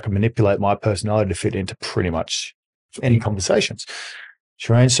going on so I can manipulate my personality to fit into pretty much any conversations.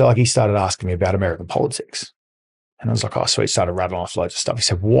 Sure. So he started asking me about American politics. And I was like, oh, sweet. Started rattling off loads of stuff. He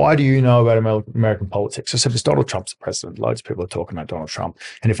said, why do you know about American politics? I said, because Donald Trump's the president. Loads of people are talking about Donald Trump.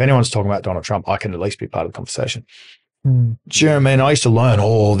 And if anyone's talking about Donald Trump, I can at least be part of the conversation. Do you know what I mean? I used to learn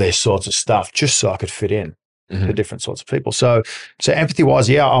all this sorts of stuff just so I could fit in to different sorts of people. So empathy wise,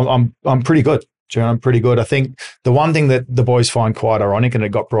 yeah, I'm pretty good. Do you know, I'm pretty good. I think the one thing that the boys find quite ironic, and it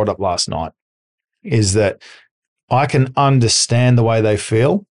got brought up last night, is that I can understand the way they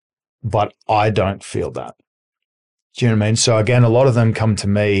feel, but I don't feel that. Do you know what I mean? So again, a lot of them come to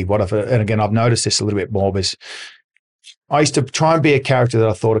me. And again, I've noticed this a little bit more because I used to try and be a character that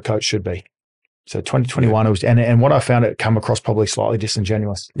I thought a coach should be. So 2021, it was, and what I found, it come across probably slightly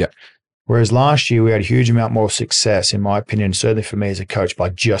disingenuous. Yeah. Whereas last year we had a huge amount more success, in my opinion, certainly for me as a coach, by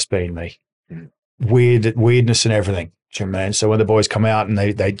just being me. Weirdness and everything. Do you know what I mean? So when the boys come out and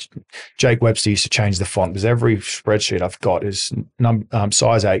they Jake Webster used to change the font because every spreadsheet I've got is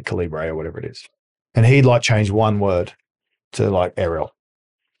size 8 Calibre or whatever it is. And he'd change one word to Arial.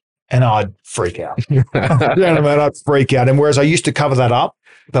 And I'd freak out. You know what I mean? I'd freak out. And whereas I used to cover that up,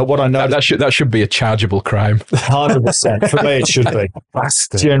 but what I know that should be a chargeable crime. 100%. For me, it should be.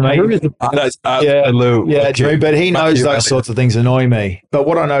 Bastard. Do you know what I mean? That's absolute. Yeah, do you know, but he knows those sorts of things annoy me. But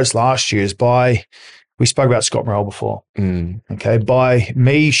what I noticed last year is we spoke about Scott Morrell before. Okay, by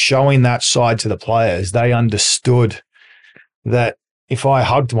me showing that side to the players, they understood that if I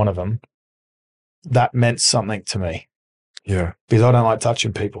hugged one of them, that meant something to me. Yeah, because I don't like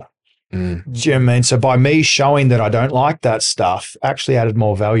touching people. Do you know what I mean? So by me showing that I don't like that stuff actually added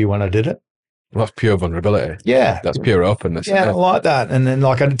more value when I did it. Well, that's pure vulnerability. Yeah. That's pure openness. Yeah, I like that. And then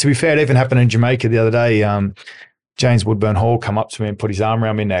to be fair, it even happened in Jamaica the other day. James Woodburn Hall come up to me and put his arm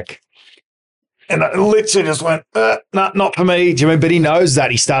around my neck. And I literally just went, no, not for me. Do you mean? But he knows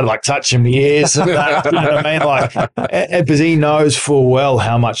that. He started touching my ears and that. You know what I mean? Because he knows full well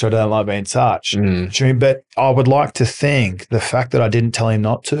how much I don't like being touched. Do you mean? But I would like to think the fact that I didn't tell him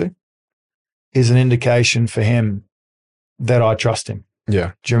not to is an indication for him that I trust him.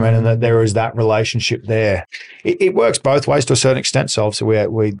 Yeah. Do you mean? And that there is that relationship there. It works both ways to a certain extent. So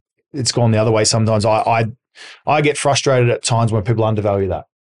obviously it's gone the other way sometimes. I get frustrated at times when people undervalue that.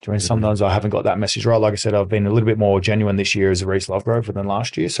 Do you mean? Sometimes I haven't got that message right. Like I said, I've been a little bit more genuine this year as a Reece Lovegrove than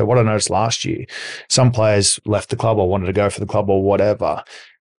last year. So what I noticed last year, some players left the club or wanted to go for the club or whatever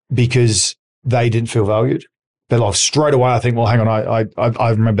because they didn't feel valued. But straight away, I think, well, hang on, I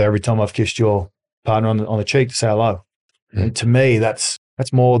remember every time I've kissed your partner on the cheek to say hello. And to me, that's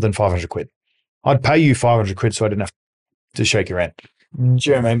more than 500 quid. I'd pay you 500 quid so I didn't have to shake your hand. Do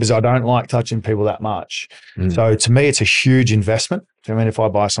you know what I mean? Because I don't like touching people that much. So to me, it's a huge investment. Do you know what I mean? If I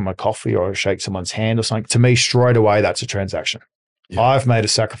buy someone coffee or shake someone's hand or something, to me, straight away, that's a transaction. Yeah. I've made a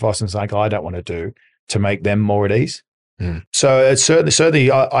sacrifice and something I don't want to do to make them more at ease. So it's certainly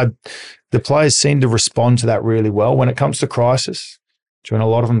the players seem to respond to that really well. When it comes to crisis, a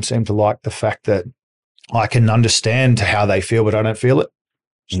lot of them seem to like the fact that I can understand how they feel, but I don't feel it.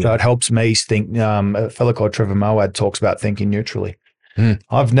 So it helps me think. A fellow called Trevor Moawad talks about thinking neutrally.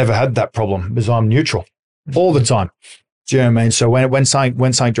 I've never had that problem because I'm neutral all the time. Do you know what I mean? So when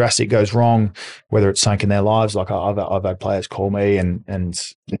something drastic goes wrong, whether it's something in their lives, like I've had players call me and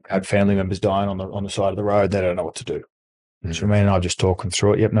had family members dying on the side of the road, they don't know what to do. Do you know what I mean? I just talk them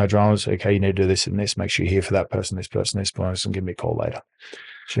through it. Yep, no dramas. Okay, you need to do this and this. Make sure you're here for that person, this person, and give me a call later.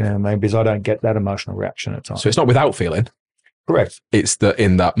 Do you know what I mean? Because I don't get that emotional reaction at times. So it's not without feeling. Correct. It's that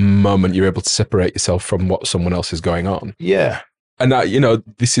in that moment you're able to separate yourself from what someone else is going on. Yeah. And that,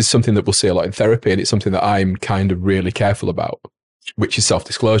 this is something that we'll see a lot in therapy, and it's something that I'm kind of really careful about, which is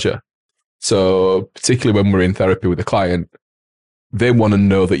self-disclosure. So particularly when we're in therapy with a client, they want to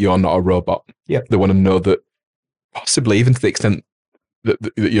know that you're not a robot. Yep. They want to know that, possibly even to the extent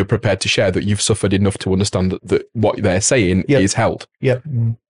that you're prepared to share, that you've suffered enough to understand that what they're saying is held. Yep.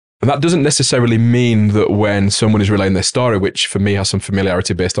 And that doesn't necessarily mean that when someone is relaying their story, which for me has some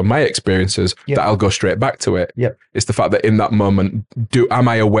familiarity based on my experiences, that I'll go straight back to it. Yep. It's the fact that in that moment, am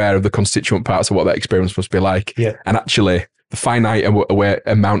I aware of the constituent parts of what that experience must be like? Yep. And actually, the finite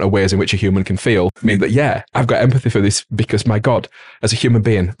amount of ways in which a human can feel mean that, I've got empathy for this because, my God, as a human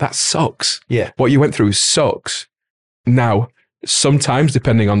being, that sucks. Yeah. What you went through sucks. Now, sometimes,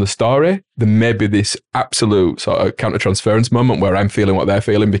 depending on the story, there may be this absolute sort of counter-transference moment where I'm feeling what they're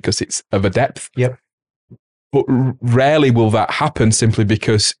feeling because it's of a depth. Yep. But rarely will that happen simply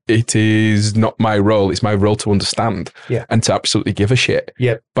because it is not my role. It's my role to understand and to absolutely give a shit.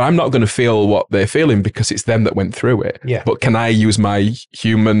 Yep. But I'm not going to feel what they're feeling because it's them that went through it. Yeah. But can I use my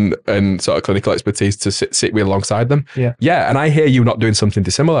human and sort of clinical expertise to sit with alongside them? Yeah. Yeah. And I hear you not doing something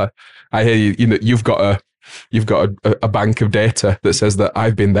dissimilar. I hear you've got a bank of data that says that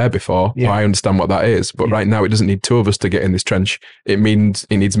I've been there before. Yeah. I understand what that is. But right now, it doesn't need two of us to get in this trench. It means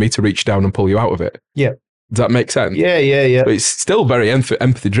it needs me to reach down and pull you out of it. Yeah. Does that make sense? Yeah. But it's still very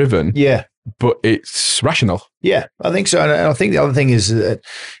empathy driven. Yeah. But it's rational. Yeah, I think so. And I think the other thing is that,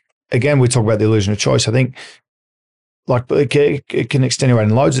 again, we talk about the illusion of choice. I think it can extenuate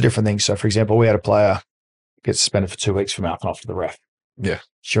in loads of different things. So, for example, we had a player get suspended for 2 weeks for mouthing off to the ref. Yeah.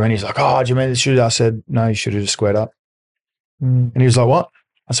 Sure. And he's like, "Oh, do you mean this should?" I said, "No, you should have just squared up." And he was like, "What?"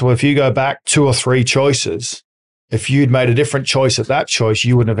 I said, "Well, if you go back 2 or 3 choices, if you'd made a different choice at that choice,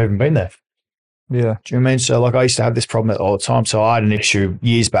 you wouldn't have even been there." Yeah. Do you know what I mean? So I used to have this problem all the time. So I had an issue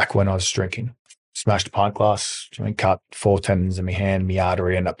years back when I was drinking. Smashed a pint glass, cut 4 tendons in my hand, my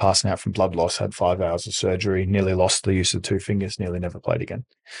artery, ended up passing out from blood loss, had 5 hours of surgery, nearly lost the use of 2 fingers, nearly never played again.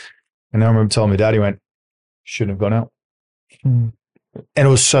 And I remember telling my dad, he went, "Shouldn't have gone out." And it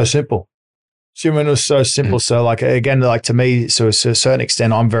was so simple. So, it was so simple. So again, to me, so to a certain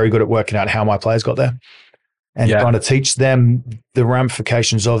extent, I'm very good at working out how my players got there and trying to teach them the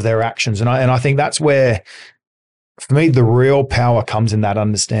ramifications of their actions. And I think that's where, for me, the real power comes in that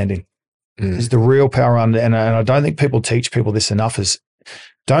understanding. Is the real power and I don't think people teach people this enough, is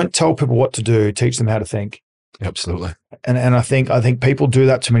don't tell people what to do, teach them how to think. Absolutely. And I think people do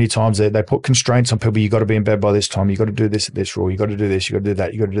that too many times. They put constraints on people. You got to be in bed by this time. You got to do this at this rule. You got to do this. You got to do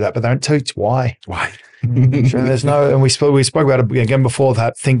that. You got to do that. But they don't teach why. Why? There's no. And we spoke about it again before.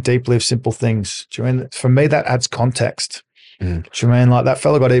 That think deep, live simple things. Do you mean, for me, that adds context. Do you mean, like that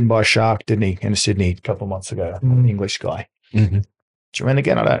fella got eaten by a shark, didn't he, in Sydney a couple of months ago? An English guy. Do you mean,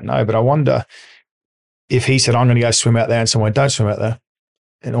 again, I don't know, but I wonder if he said, "I'm going to go swim out there," and someone don't swim out there,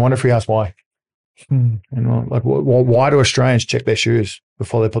 and I wonder if he asked why. And why do Australians check their shoes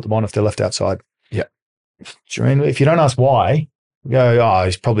before they put them on if they're left outside? Yeah. Do you mean, if you don't ask why, you go, "Oh,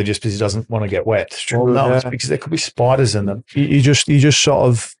 he's probably just because he doesn't want to get wet." Well, no, it's because there could be spiders in them. You just sort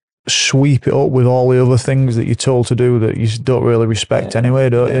of sweep it up with all the other things that you're told to do that you don't really respect anyway,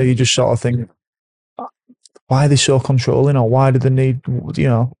 don't you? You just sort of think, why are they so controlling, or why do they need, But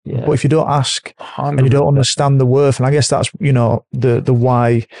if you don't ask 100%. And you don't understand the worth, and I guess that's, the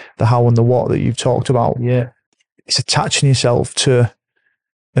why, the how and the what that you've talked about. Yeah. It's attaching yourself to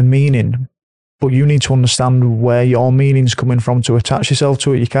a meaning, but you need to understand where your meaning's coming from to attach yourself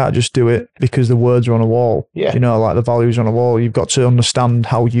to it. You can't just do it because the words are on a wall. Yeah. Like the values on a wall. You've got to understand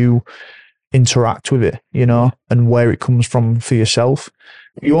how you interact with it, and where it comes from for yourself.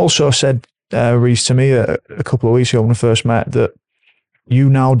 You also said, Reece, to me a couple of weeks ago when we first met, that you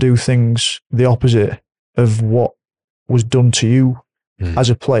now do things the opposite of what was done to you as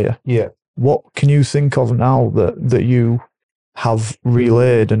a player. Yeah. What can you think of now that you have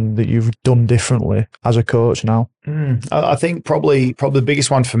relayed and that you've done differently as a coach now? I think probably the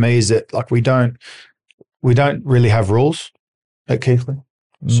biggest one for me is that like we don't really have rules at Keighley.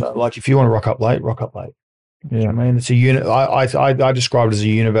 So like if you want to rock up late, rock up late. Yeah. I mean, it's a unit. I describe it as a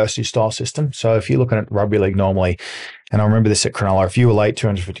university style system. So if you're looking at rugby league normally, and I remember this at Cronulla, if you were late,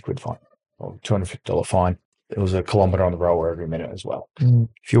 £250 fine or $250 fine. It was a kilometre on the rower every minute as well.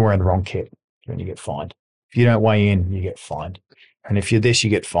 If you're wearing the wrong kit, then you get fined. If you don't weigh in, you get fined. And if you're this, you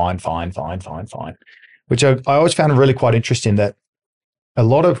get fined. Which I always found really quite interesting that a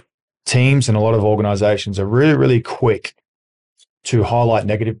lot of teams and a lot of organisations are really, really quick to highlight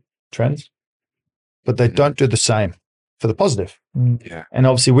negative trends, but they don't do the same for the positive. Yeah. And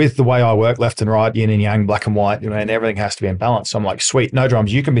obviously with the way I work, left and right, yin and yang, black and white, and everything has to be in balance. So I'm like, sweet, no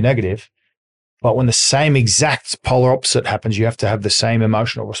drums, you can be negative, but when the same exact polar opposite happens, you have to have the same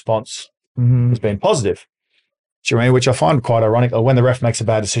emotional response as being positive. Do you know what I mean? Which I find quite ironic. When the ref makes a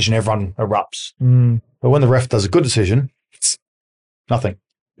bad decision, everyone erupts. But when the ref does a good decision, it's nothing.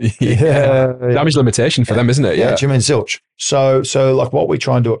 Damage limitation for them, isn't it? Yeah. Do you mean zilch? So like what we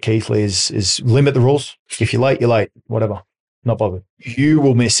try and do at Keighley is limit the rules. If you're late, you're late. Whatever. Not bothered. You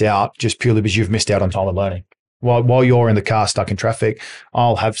will miss out just purely because you've missed out on time of learning. While you're in the car stuck in traffic,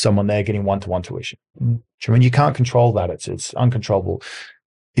 I'll have someone there getting one-to-one tuition. Do you know what I mean? You can't control that. It's uncontrollable.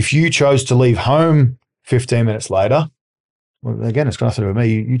 If you chose to leave home 15 minutes later, well, again, it's got nothing to do with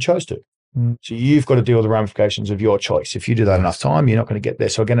me. You chose to. So you've got to deal with the ramifications of your choice. If you do that enough time, you're not going to get there.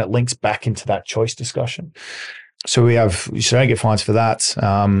 So again, it links back into that choice discussion. So you don't get fines for that.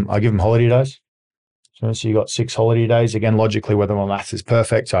 I give them holiday days. So you got 6 holiday days. Again, logically, whether my maths is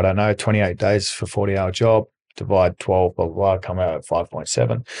perfect, I don't know. 28 days for a 40-hour job, divide 12, blah, blah, blah, come out at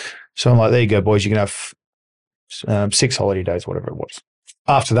 5.7. So I'm like, there you go, boys. You can have 6 holiday days, whatever it was.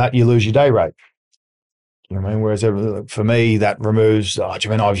 After that, you lose your day rate. You know what I mean? Whereas for me, that removes,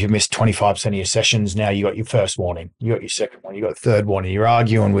 you've missed 25% of your sessions. Now you got your first warning, you got your second one, you got the third warning. You're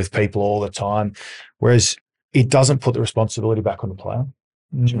arguing with people all the time. Whereas it doesn't put the responsibility back on the player.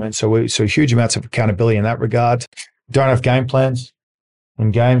 You know what I mean? So huge amounts of accountability in that regard. Don't have game plans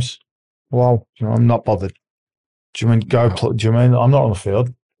in games. Well, I'm not bothered. Do you mean I'm not on the field?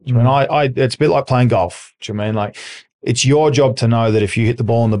 Do you mean it's a bit like playing golf. Do you mean like it's your job to know that if you hit the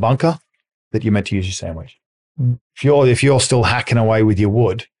ball in the bunker, that you're meant to use your sandwich. If you're still hacking away with your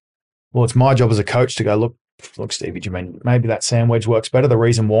wood, well, it's my job as a coach to go, look, Stevie, do you mean maybe that sandwich works better? The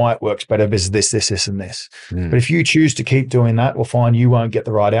reason why it works better is this, and this. But if you choose to keep doing that, well, fine, you won't get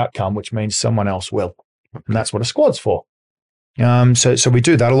the right outcome, which means someone else will. And that's what a squad's for. So we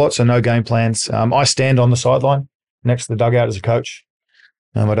do that a lot. So no game plans. I stand on the sideline next to the dugout as a coach.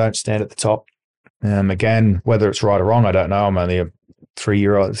 I don't stand at the top. Again, whether it's right or wrong, I don't know. I'm only a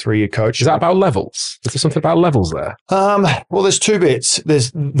 3-year coach. Is that about levels? Is there something about levels there? Well, there's 2 bits.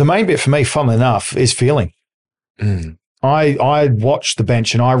 There's the main bit for me, funnily enough, is feeling. I watched the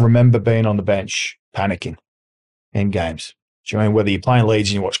bench and I remember being on the bench panicking in games. Do you mean whether you're playing Leeds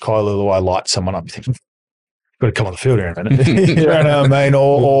and you watch Kyle Luluai light someone up, you think, got to come on the field here in a minute. You know what I mean?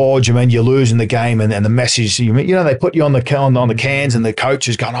 Or do you mean you're losing the game and the message, they put you on the cans and the coach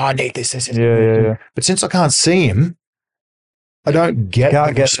is going, I need this. Yeah. But since I can't see him, I don't get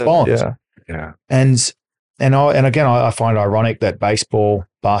the response. Yeah. And again, I find it ironic that baseball,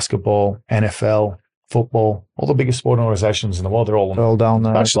 basketball, NFL, football, all the biggest sporting organizations in the world, they're all down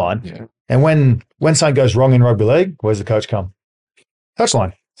there. Touchline. Yeah. And when something goes wrong in rugby league, where's the coach come?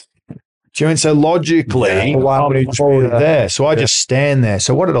 Touchline. Do you mean so logically, I'm already there. So I just stand there.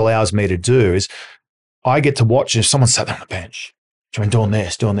 So what it allows me to do is I get to watch if someone sat there on the bench, do you mean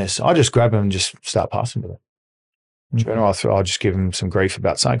doing this. I just grab them and just start passing with them. I'll just give them some grief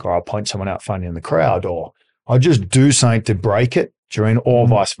about something, or I'll point someone out funny in the crowd, or I'll just do something to break it, or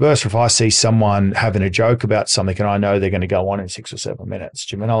vice versa. If I see someone having a joke about something and I know they're going to go on in 6 or 7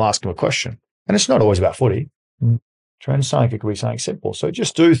 minutes, I'll ask them a question. And it's not always about footy. Something, it could be something simple. So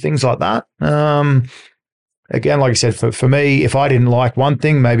just do things like that. Again, like I said, for me, if I didn't like one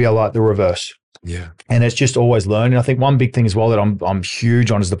thing, maybe I like the reverse. Yeah. And it's just always learning. I think one big thing as well that I'm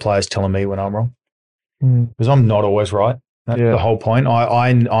huge on is the players telling me when I'm wrong. Because I'm not always right. That's the whole point.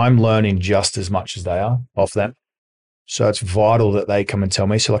 I'm learning just as much as they are off them. So it's vital that they come and tell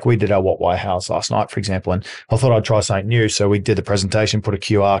me. So like we did our What Why Hows last night, for example, and I thought I'd try something new. So we did the presentation, put a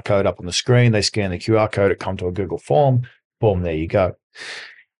QR code up on the screen. They scan the QR code, it come to a Google form. Boom, there you go.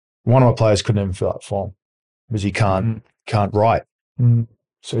 One of my players couldn't even fill out the form because he can't write.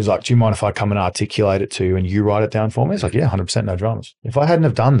 So he's like, do you mind if I come and articulate it to you and you write it down for me? It's like, yeah, 100%, no dramas. If I hadn't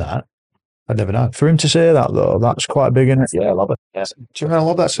have done that, I'd never know. For him to say that, though, that's quite big, isn't it? Yeah, I love it. Yeah. Do you know, I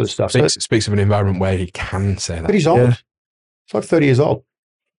love that sort of stuff. So, Speaks of an environment where he can say that. but he's old. Yeah. He's like 30 years old.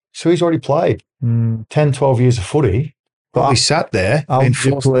 So he's already played 10, 12 years of footy. But he sat there. How long's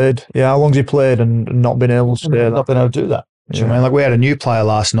he played? Yeah, how long's he played and not been able to say that? Not been able to do that. Do you know what I mean? Like we had a new player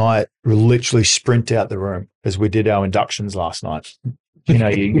last night who literally sprint out the room as we did our inductions last night. You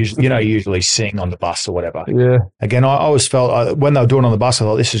usually sing on the bus or whatever. Yeah. Again, I always felt when they were doing it on the bus, I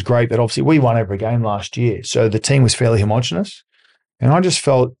thought this is great, but obviously we won every game last year, so the team was fairly homogenous, and I just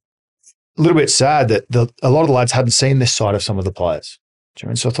felt a little bit sad that a lot of the lads hadn't seen this side of some of the players. Do you know what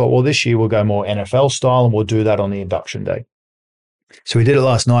I mean? So I thought, well, this year we'll go more NFL style, and we'll do that on the induction day. So we did it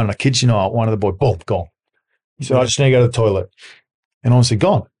last night, and I kid you not, one of the boys, boom, gone. So I just need to go to the toilet, and honestly,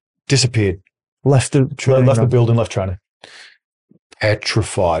 gone, disappeared, Left the building, left training.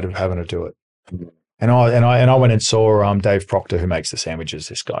 Petrified of having to do it. And I went and saw Dave Proctor, who makes the sandwiches.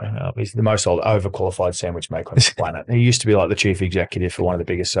 This guy, he's the most overqualified sandwich maker on the planet. He used to be like the chief executive for one of the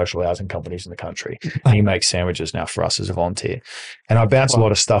biggest social housing companies in the country. And he makes sandwiches now for us as a volunteer. And I bounce a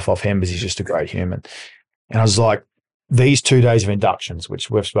lot of stuff off him because he's just a great human. And I was like, these 2 days of inductions, which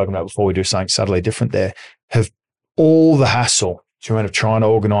we've spoken about before, we do something subtly different there, have all the hassle of trying to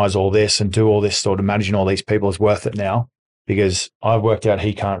organise all this and do all this sort of managing all these people is worth it now. Because I've worked out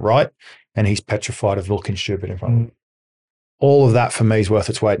he can't write and he's petrified of looking stupid in front of him. All of that for me is worth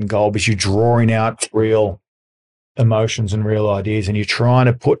its weight in gold because you're drawing out real emotions and real ideas and you're trying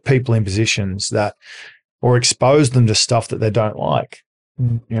to put people in positions that or expose them to stuff that they don't like. You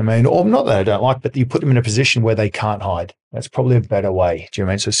know what I mean? Or not that they don't like, but you put them in a position where they can't hide. That's probably a better way. Do you know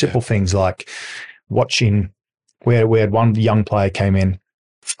what I mean? So simple things like watching where we had one young player came in.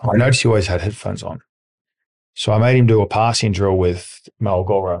 I noticed he always had headphones on. So I made him do a passing drill with Mel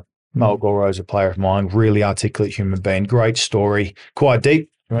Goro. Mel Goro is a player of mine, really articulate human being, great story, quite deep,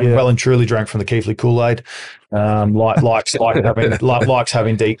 well and truly drank from the Keithley Kool-Aid, likes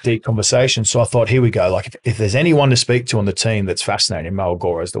having deep conversations. So I thought, here we go. Like if there's anyone to speak to on the team that's fascinating, Mel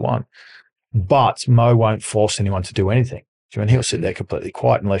Goro is the one. But Mo won't force anyone to do anything. And he'll sit there completely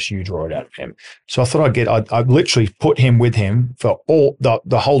quiet unless you draw it out of him. So I thought I'd literally put him with him for all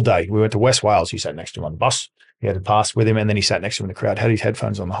the whole day. We went to West Wales. He sat next to him on the bus. He had a pass with him, and then he sat next to him in the crowd, had his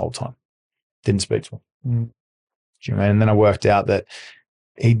headphones on the whole time. Didn't speak to him. Do you know? And then I worked out that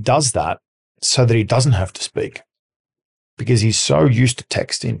he does that so that he doesn't have to speak because he's so used to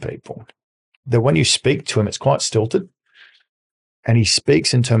texting people that when you speak to him, it's quite stilted. And he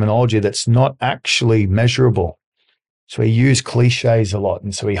speaks in terminology that's not actually measurable. So he used cliches a lot.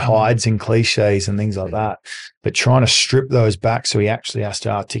 And so he hides in cliches and things like that. But trying to strip those back so he actually has to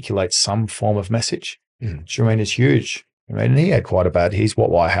articulate some form of message. Do you know what I mean? It's huge. I mean, and he had quite a bad, his what,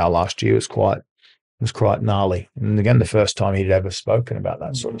 why, how last year was quite gnarly. And again, the first time he'd ever spoken about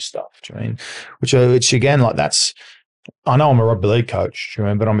that sort of stuff. Do you know what I mean? Which again, like that's, I know I'm a rugby league coach, do you know what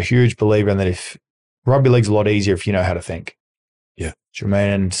I mean? But I'm a huge believer in that if rugby league's a lot easier if you know how to think. Yeah. Do you know what I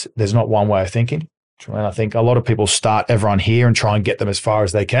mean? And there's not one way of thinking. Do you know what I mean? I think a lot of people start everyone here and try and get them as far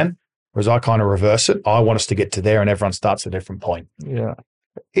as they can. Whereas I kind of reverse it. I want us to get to there and everyone starts at a different point. Yeah.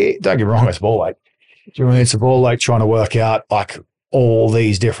 Don't get me wrong, it's ball ache. Do you know what I mean? It's a ball ache trying to work out like all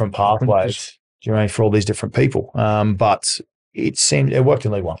these different pathways. Do you know what I mean? For all these different people. But it worked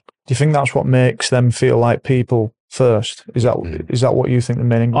in League One. Do you think that's what makes them feel like people first? Is that what you think the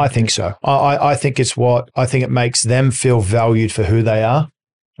main? I think so. I think it makes them feel valued for who they are.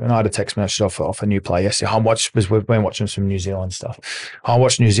 And I had a text message off a new player yesterday. We've been watching some New Zealand stuff. I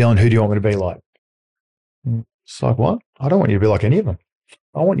watched New Zealand. Who do you want me to be like? It's like, what? I don't want you to be like any of them.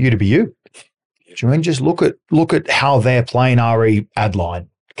 I want you to be you. Do you mean just look at how they're playing RE ad line,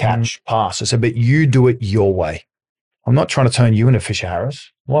 catch, pass. I said, but you do it your way. I'm not trying to turn you into Fisher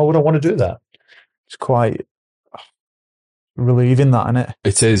Harris. Why would I want to do that? It's quite relieving, that, isn't it?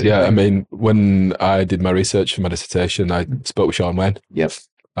 It is, yeah. I mean, when I did my research for my dissertation, I spoke with Sean Wayne. Yep.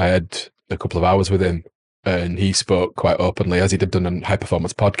 I had a couple of hours with him and he spoke quite openly, as he'd done on High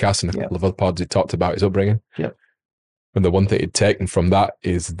Performance Podcast and a couple of other pods. He talked about his upbringing. Yep. And the one thing he'd taken from that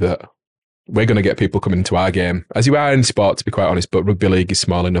is that we're going to get people coming into our game, as you are in sport, to be quite honest, but rugby league is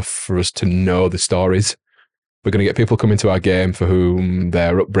small enough for us to know the stories. We're going to get people coming to our game for whom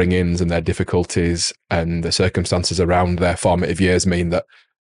their upbringings and their difficulties and the circumstances around their formative years mean that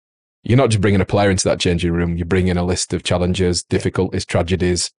you're not just bringing a player into that changing room, you're bringing a list of challenges, difficulties,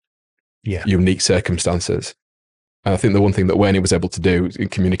 tragedies, unique circumstances. And I think the one thing that Wayne was able to do is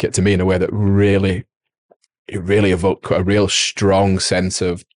communicate to me in a way that really evoked a real strong sense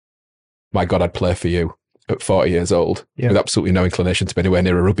of, my God, I'd play for you at 40 years old with absolutely no inclination to be anywhere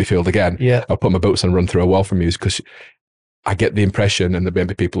near a rugby field again. Yeah. I'll put my boots and run through a wall from you because I get the impression, and there may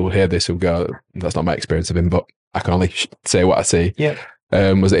be people who hear this who go, that's not my experience of him, but I can only say what I see,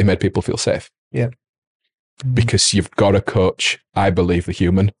 was that he made people feel safe. Yeah. Because you've got to coach, I believe, the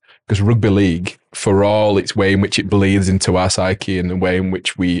human. Because rugby league, for all its way in which it bleeds into our psyche and the way in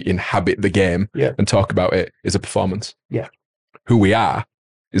which we inhabit the game and talk about it, is a performance. Yeah. Who we are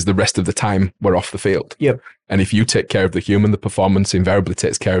is the rest of the time we're off the field. Yep. And if you take care of the human, the performance invariably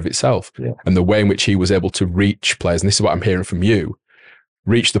takes care of itself. Yeah. And the way in which he was able to reach players, and this is what I'm hearing from you,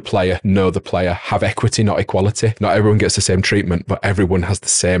 reach the player, know the player, have equity, not equality. Not everyone gets the same treatment, but everyone has the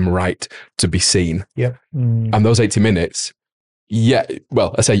same right to be seen. Yep. And those 80 minutes,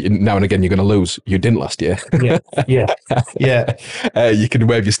 well, I say now and again you're going to lose. You didn't last year. You can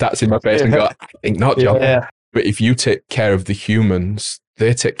wave your stats in my face and go, I think not, John. Yeah. But if you take care of the humans,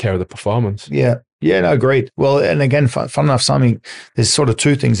 they take care of the performance. Yeah. Yeah, no, agreed. Well, and again, fun enough, there's sort of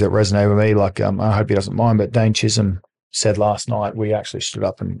two things that resonate with me. Like, I hope he doesn't mind, but Dane Chisholm said last night, we actually stood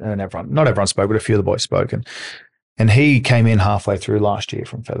up and not everyone spoke, but a few of the boys spoke. And he came in halfway through last year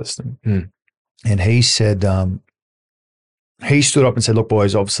from Featherstone. And he said, he stood up and said, look,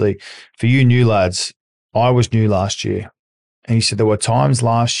 boys, obviously for you new lads, I was new last year. And he said, there were times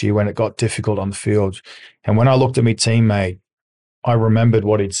last year when it got difficult on the field. And when I looked at my teammate, I remembered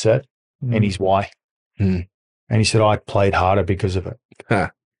what he'd said and his why. And he said, I played harder because of it. Huh.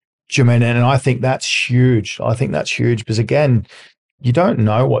 Do you mean? And I think that's huge. I think that's huge because, again, you don't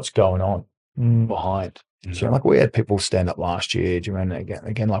know what's going on behind. So, like, we had people stand up last year. Do you mean?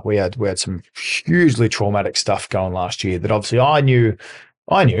 Again, like we had some hugely traumatic stuff going last year that obviously I knew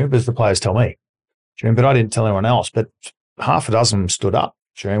because the players tell me. Do you mean? But I didn't tell anyone else. But half a dozen stood up.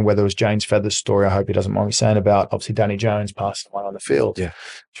 Do you mean? Whether it was James Feather's story, I hope he doesn't mind me saying about, obviously Danny Jones passed away on the field. Yeah.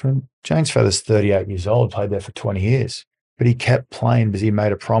 Do you mean? James Feather's 38 years old, played there for 20 years. But he kept playing because he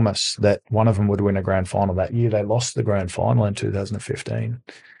made a promise that one of them would win a grand final that year. They lost the grand final in 2015.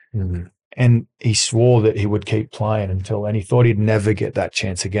 And he swore that he would keep playing and he thought he'd never get that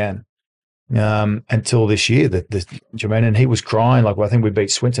chance again. Until this year, and he was crying. Like, well, I think we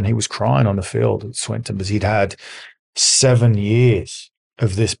beat Swinton. He was crying on the field at Swinton because he'd had 7 years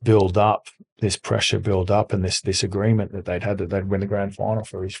of this build up, this pressure build up, and this agreement that they'd had that they'd win the grand final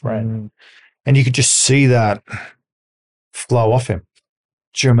for his friend. And you could just see that flow off him.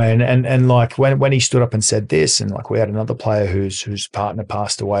 Do you know what I mean? And like when he stood up and said this, and like we had another player whose partner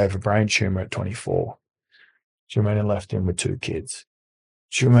passed away of a brain tumor at 24. Do you know what I mean? And left him with 2 kids.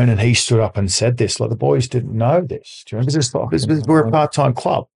 Do you know what I mean? And he stood up and said this. Like, the boys didn't know this. Do you know? Because we're a part-time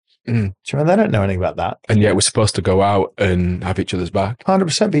club. Do you know? They don't know anything about that. And yet we're supposed to go out and have each other's back.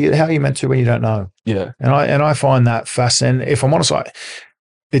 100%. But how are you meant to when you don't know? Yeah. And I find that fascinating. If I'm honest,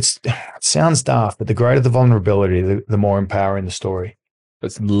 it sounds daft, but the greater the vulnerability, the more empowering the story.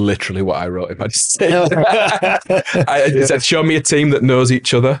 That's literally what I wrote in my decision. I said, show me a team that knows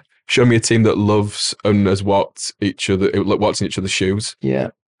each other. Show me a team that loves and has walked in each other's shoes. Yeah.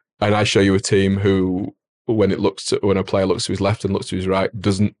 And I show you a team who, when a player looks to his left and looks to his right,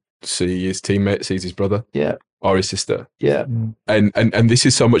 doesn't see his teammate, sees his brother. Yeah. Or his sister. Yeah. And this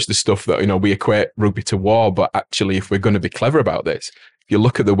is so much the stuff that, we equate rugby to war, but actually, if we're going to be clever about this, if you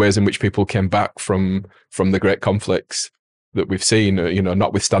look at the ways in which people came back from the great conflicts that we've seen,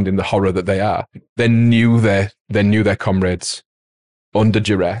 notwithstanding the horror that they are, they knew their comrades under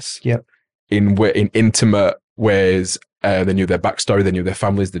duress. Yep. In intimate ways. They knew their backstory. They knew their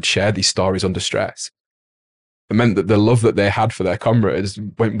families. They'd shared these stories under stress. It meant that the love that they had for their comrades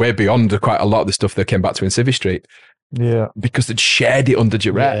went way beyond quite a lot of the stuff they came back to in Civvy Street. Yeah. Because they'd shared it under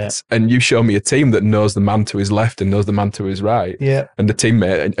duress. Yeah. And you show me a team that knows the man to his left and knows the man to his right. Yeah. And the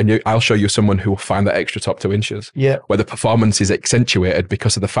teammate, I'll show you someone who will find that extra top 2 inches. Yeah. Where the performance is accentuated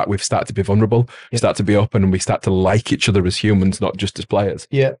because of the fact we've started to be vulnerable, we start to be open, and we start to like each other as humans, not just as players.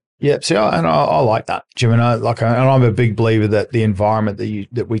 Yeah. Yeah. See, I like that, Jim. And I'm a big believer that the environment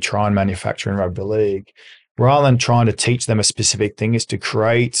that we try and manufacture in rugby league, rather than trying to teach them a specific thing, is to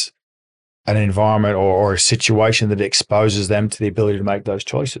create an environment or a situation that exposes them to the ability to make those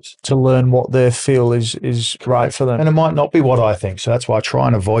choices. To learn what they feel is right for them. And it might not be what I think. So that's why I try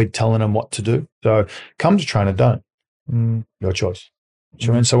and avoid telling them what to do. So come to train or don't. Your choice.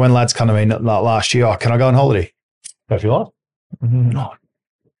 And so when lads come to me last year, can I go on holiday? Go if you like. No.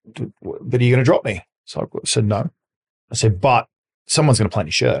 But are you going to drop me? So I said, no. I said, but someone's going to plant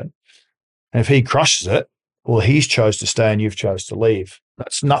your shirt. And if he crushes it, well, he's chose to stay and you've chose to leave.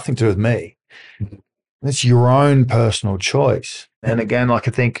 That's nothing to do with me. It's your own personal choice. And again, like,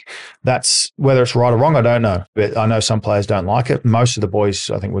 I think that's, whether it's right or wrong, I don't know. But I know some players don't like it. Most of the boys,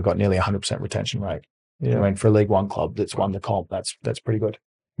 I think we've got nearly 100% retention rate. Yeah. I mean, for a League One club that's won the comp, that's pretty good.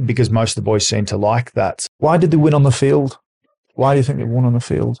 Because most of the boys seem to like that. Why did they win on the field? Why do you think they won on the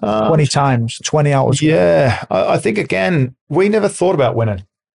field? Uh, 20 times, 20 out of 20. Yeah, I think, again, we never thought about winning.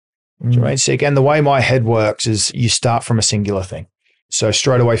 Do you know what I mean? See, again, the way my head works is you start from a singular thing. So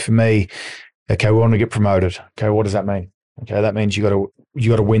straight away for me, okay, we want to get promoted. Okay, what does that mean? Okay, that means you got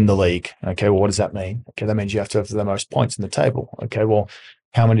to win the league. Okay, well, what does that mean? Okay, that means you have to have the most points in the table. Okay, well,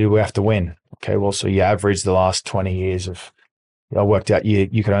 how many do we have to win? Okay, well, so you average the last 20 years of, I worked out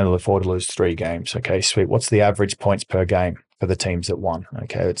you could only afford to lose 3 games. Okay, sweet. What's the average points per game for the teams that won?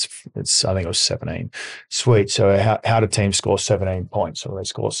 Okay, it's I think it was 17. Sweet. So how do teams score 17 points? Well, they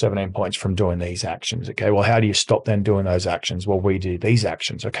score 17 points from doing these actions. Okay, well, how do you stop them doing those actions? Well, we do these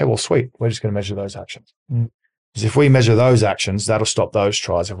actions. Okay, well, sweet. We're just going to measure those actions. Because if we measure those actions, that'll stop those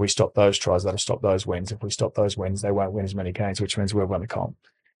tries. If we stop those tries, that'll stop those wins. If we stop those wins, they won't win as many games, which means we'll win the comp.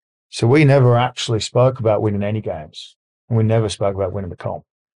 So we never actually spoke about winning any games. And we never spoke about winning the comp.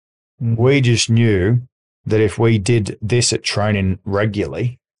 We just knew that if we did this at training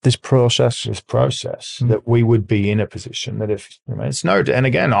regularly, This process. that we would be in a position that if, it's no, and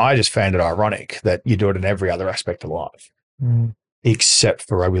again, I just found it ironic that you do it in every other aspect of life, except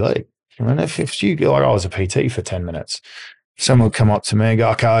for rugby league. I mean, if you, like I was a PT for 10 minutes, someone would come up to me and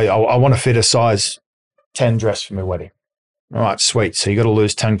go, okay, I want to fit a size 10 dress for my wedding. All right, sweet. So you got to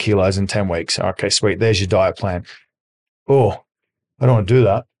lose 10 kilos in 10 weeks. Okay, sweet. There's your diet plan. Oh, I don't want to do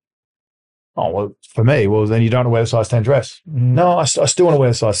that. Oh, well, for me, well, then you don't want to wear a size 10 dress. No, I still want to wear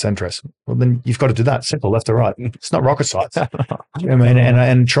a size 10 dress. Well, then you've got to do that. Simple, left or right. It's not rocket science. You know what I mean?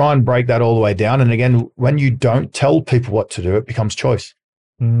 And try and break that all the way down. And again, when you don't tell people what to do, it becomes choice.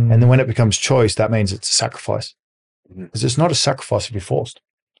 And then when it becomes choice, that means it's a sacrifice. Because it's not a sacrifice if you're forced.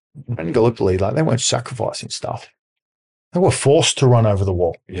 In Gallipoli, like, they weren't sacrificing stuff. They were forced to run over the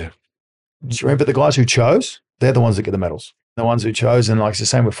wall. Yeah. Do you remember the guys who chose? They're the ones that get the medals. The ones who chose, and like it's the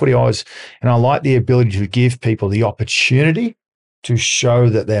same with footy, I like the ability to give people the opportunity to show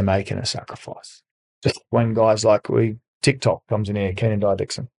that they're making a sacrifice. Just when guys like TikTok comes in here, Keenan Dye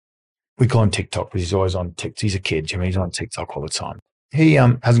Dixon, we call him TikTok because he's always on TikTok. He's a kid, Jimmy. He's on TikTok all the time. He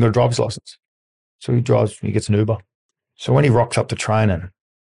hasn't got a driver's license, so he gets an Uber. So when he rocks up to training,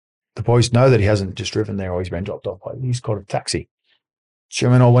 the boys know that he hasn't just driven there or he's been dropped off. He's called a taxi.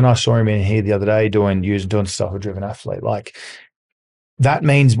 Or when I saw him in here the other day doing stuff with Driven Athlete, like, that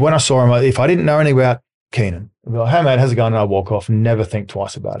means when I saw him, if I didn't know anything about Keenan, I'd be like, hey, mate, how's it going? And I'd walk off and never think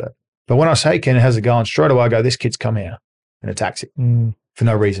twice about it. But when I say, Keenan, how's it going? Straight away I go, this kid's come here in a taxi for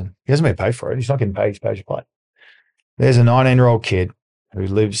no reason. He hasn't been paid for it. He's not getting paid. He's paid to play. There's a 19-year-old kid who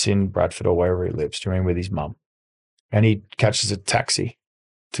lives in Bradford or wherever he lives, with his mum. And he catches a taxi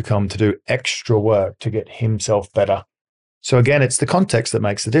to come to do extra work to get himself better. So again, it's the context that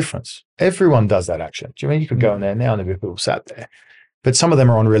makes the difference. Everyone does that action. Do you mean you could go in there now and there'd be people sat there, but some of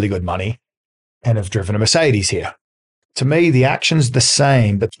them are on really good money and have driven a Mercedes here. To me, the action's the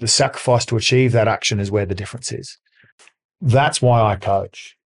same, but the sacrifice to achieve that action is where the difference is. That's why I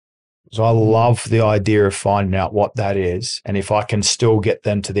coach. So I love the idea of finding out what that is, and if I can still get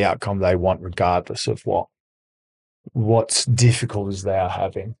them to the outcome they want, regardless of what's difficult as they are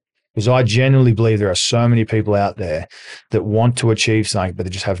having. Because I genuinely believe there are so many people out there that want to achieve something, but they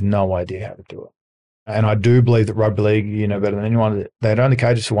just have no idea how to do it. And I do believe that rugby league, better than anyone, that only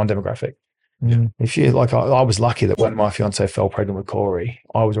caters for one demographic. If you like, I was lucky that when my fiance fell pregnant with Corey,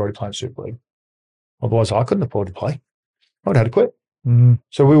 I was already playing Super League. Otherwise, I couldn't afford to play. I would have had to quit.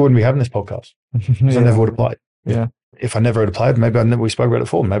 So we wouldn't be having this podcast. Because I never would have played. Yeah. If I never would have played, maybe we spoke about it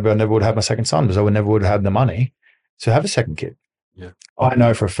before. Maybe I never would have had my second son because I never would have had the money to have a second kid. Yeah. I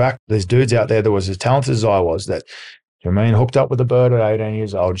know for a fact there's dudes out there that was as talented as I was that, hooked up with a bird at 18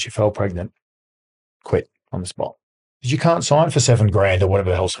 years old. She fell pregnant, quit on the spot. Because you can't sign for $7,000 or whatever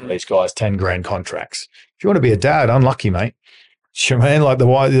the hell some of these guys, 10 grand contracts. If you want to be a dad, unlucky, mate. Like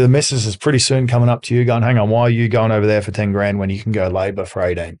the missus is pretty soon coming up to you going, hang on, why are you going over there for 10 grand when you can go labor for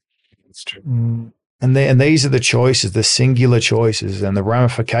 18? That's true. And these are the choices, the singular choices and the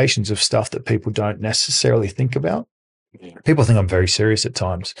ramifications of stuff that people don't necessarily think about. Yeah. People think I'm very serious at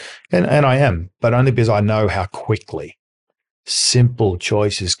times, and I am, but only because I know how quickly simple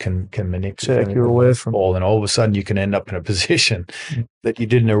choices can manipulate Take you away from all, and all of a sudden you can end up in a position that you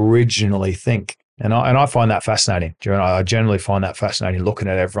didn't originally think. And I find that fascinating. I generally find that fascinating looking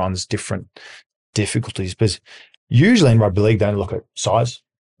at everyone's different difficulties, because usually in rugby league they don't look at size,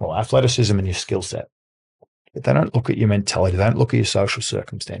 athleticism and your skill set. But they don't look at your mentality. They don't look at your social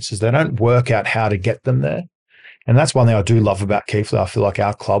circumstances. They don't work out how to get them there. And that's one thing I do love about Keighley. I feel like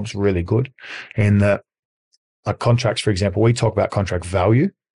our club's really good in that, like contracts, for example, we talk about contract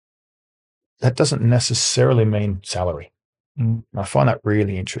value. That doesn't necessarily mean salary. Mm. And I find that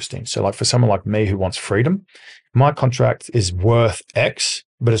really interesting. So like for someone like me who wants freedom, my contract is worth X,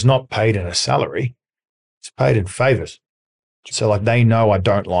 but it's not paid in a salary. It's paid in favors. So like they know I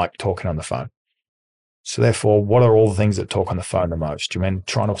don't like talking on the phone. So therefore, what are all the things that talk on the phone the most? Do you mean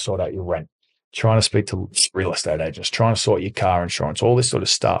trying to sort out your rent, trying to speak to real estate agents, trying to sort your car insurance, all this sort of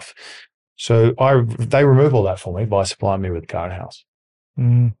stuff. So they remove all that for me by supplying me with a car and house.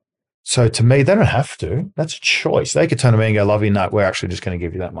 Mm. So to me, they don't have to. That's a choice. They could turn to me and go, love you, no, we're actually just going to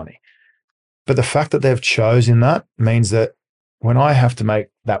give you that money. But the fact that they've chosen that means that when I have to make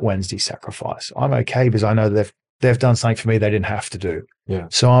that Wednesday sacrifice, I'm okay because I know they've done something for me they didn't have to do. Yeah.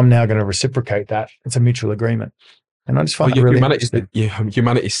 So I'm now going to reciprocate that. It's a mutual agreement. And I just find that really interesting.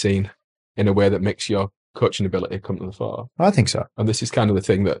 Humanity's seen in a way that makes your coaching ability come to the fore. I think so. And this is kind of the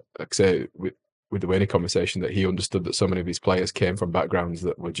thing that, like I say, with the Wayne conversation, that he understood that so many of his players came from backgrounds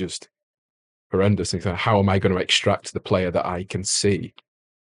that were just horrendous. And how am I going to extract the player that I can see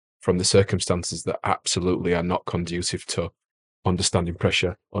from the circumstances that absolutely are not conducive to understanding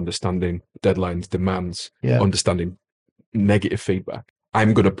pressure, understanding deadlines, demands, understanding negative feedback?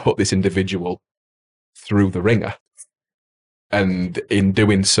 I'm going to put this individual through the ringer. And in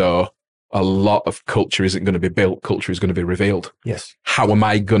doing so, a lot of culture isn't going to be built. Culture is going to be revealed. Yes. How am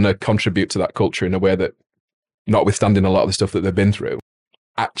I going to contribute to that culture in a way that, notwithstanding a lot of the stuff that they've been through,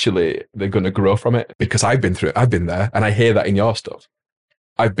 actually they're going to grow from it? Because I've been through it. I've been there. And I hear that in your stuff.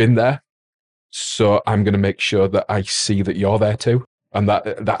 I've been there. So I'm going to make sure that I see that you're there too. And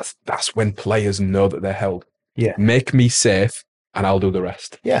that's when players know that they're held. Yeah. Make me safe and I'll do the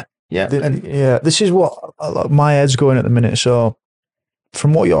rest. Yeah. Yeah. This is what my head's going at the minute. So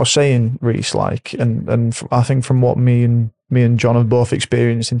from what you're saying, Reese, like, and I think from what me and John have both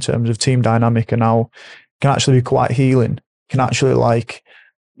experienced in terms of team dynamic and how it can actually be quite healing, can actually like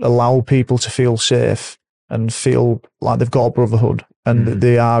allow people to feel safe and feel like they've got a brotherhood and that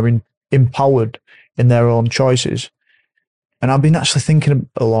they are empowered in their own choices. And I've been actually thinking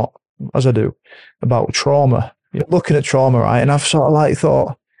a lot, as I do, about trauma. Looking at trauma, right? And I've sort of like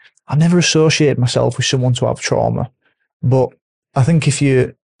thought, I've never associated myself with someone to have trauma. But I think if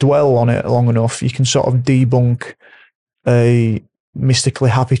you dwell on it long enough, you can sort of debunk a mystically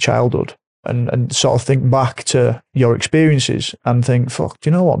happy childhood and sort of think back to your experiences and think, fuck, do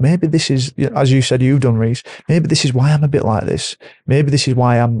you know what? Maybe this is, as you said, you've done, Reese, maybe this is why I'm a bit like this. Maybe this is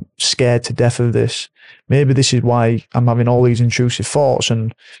why I'm scared to death of this. Maybe this is why I'm having all these intrusive thoughts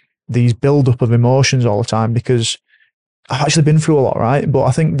and these build-up of emotions all the time, because I've actually been through a lot, right? But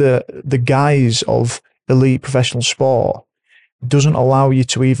I think the guise of elite professional sport doesn't allow you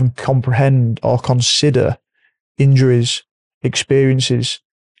to even comprehend or consider injuries, experiences,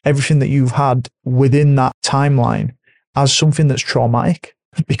 everything that you've had within that timeline as something that's traumatic,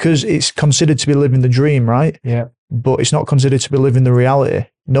 because it's considered to be living the dream, right? Yeah. But it's not considered to be living the reality.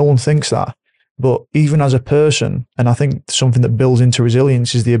 No one thinks that. But even as a person, and I think something that builds into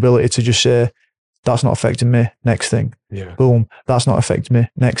resilience is the ability to just say, that's not affecting me, next thing. Yeah. Boom, that's not affecting me,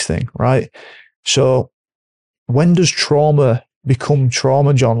 next thing, right? So when does trauma become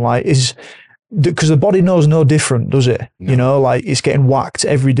trauma, John? Like, because the body knows no different, does it? No. You know, like it's getting whacked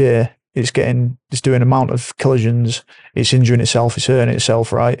every day. It's doing amount of collisions. It's injuring itself. It's hurting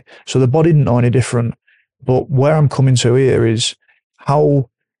itself, right? So the body didn't know any different. But where I'm coming to here is how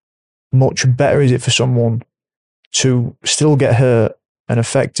much better is it for someone to still get hurt and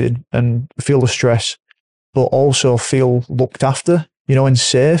affected and feel the stress, but also feel looked after, you know, and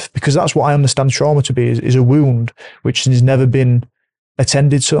safe? Because that's what I understand trauma to be, is a wound which has never been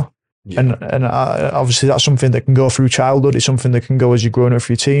attended to. Yeah. And obviously that's something that can go through childhood. It's something that can go as you're growing up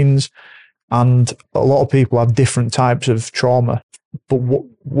through teens. And a lot of people have different types of trauma. But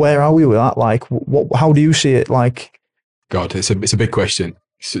where are we with that? Like, how do you see it? Like, God, it's a big question.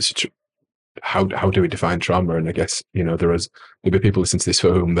 How do we define trauma? And I guess, you know, there'll be people listening to this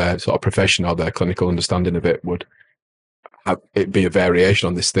for whom their sort of profession or their clinical understanding of it would it be a variation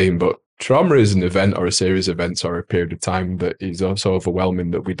on this theme. But trauma is an event or a series of events or a period of time that is so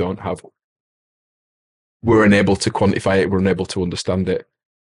overwhelming that we're unable to quantify it, we're unable to understand it.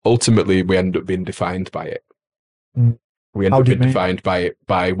 Ultimately, we end up being defined by it. We end up being defined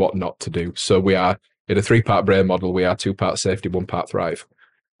by what not to do. So we are in a 3-part brain model. We are 2 parts safety, 1 part thrive.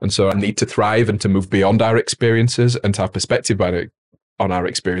 And so I need to thrive and to move beyond our experiences and to have perspective on our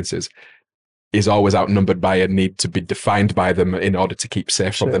experiences is always outnumbered by a need to be defined by them in order to keep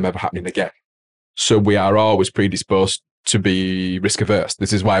safe from them ever happening again. So we are always predisposed to be risk averse.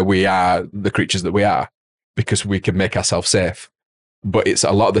 This is why we are the creatures that we are, because we can make ourselves safe. But it's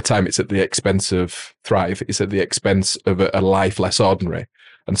a lot of the time it's at the expense of thrive. It's at the expense of a life less ordinary.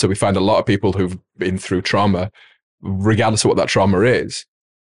 And so we find a lot of people who've been through trauma regardless of what that trauma is,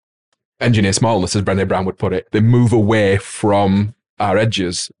 engineer smallness, as Brené Brown would put it. They move away from our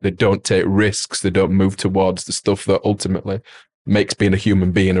edges. They don't take risks. They don't move towards the stuff that ultimately makes being a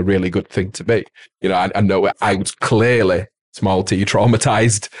human being a really good thing to be. You know, I know I was clearly, small t,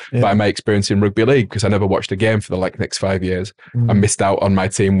 traumatized by my experience in rugby league because I never watched a game for the next 5 years. I missed out on my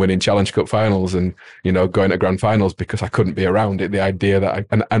team winning Challenge Cup finals and, you know, going to grand finals because I couldn't be around it. The idea that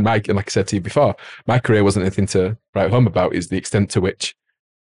and like I said to you before, my career wasn't anything to write home about, is the extent to which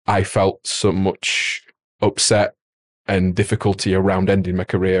I felt so much upset and difficulty around ending my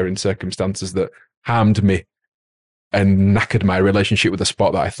career in circumstances that harmed me and knackered my relationship with the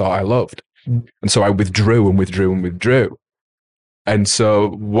sport that I thought I loved. And so I withdrew and withdrew and withdrew. And so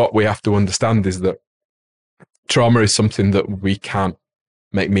what we have to understand is that trauma is something that we can't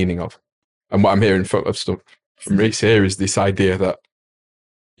make meaning of. And what I'm hearing from Reece here is this idea that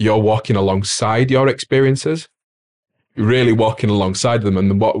you're walking alongside your experiences, you're really walking alongside them.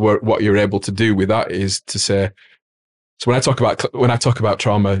 And what you're able to do with that is to say, so when I talk about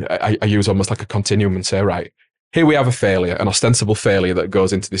trauma, I use almost like a continuum and say, right, here we have a failure, an ostensible failure that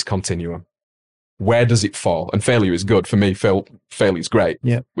goes into this continuum. Where does it fall? And failure is good. For me, failure is great,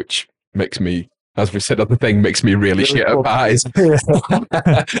 which makes me, as we said on the thing, makes me really shit at parties.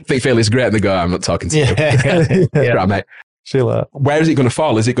 I think failure is great, and they go, I'm not talking to you. Right, mate. See you later. Where is it going to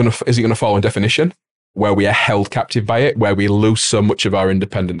fall? Is it going to fall in definition, where we are held captive by it, where we lose so much of our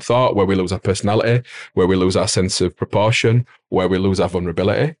independent thought, where we lose our personality, where we lose our sense of proportion, where we lose our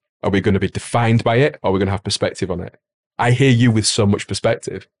vulnerability? Are we going to be defined by it, or are we going to have perspective on it? I hear you with so much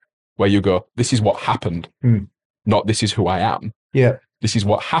perspective, where you go, this is what happened, not this is who I am. Yeah. This is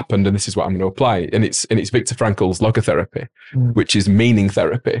what happened and this is what I'm going to apply. And it's Viktor Frankl's logotherapy, which is meaning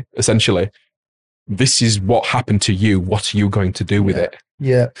therapy. Essentially, this is what happened to you. What are you going to do with it?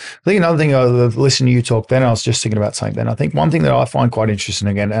 Yeah. I think another thing, listening to you talk then, I was just thinking about something then. I think one thing that I find quite interesting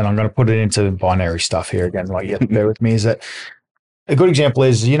again, and I'm going to put it into binary stuff here again, like you have to bear with me, is that a good example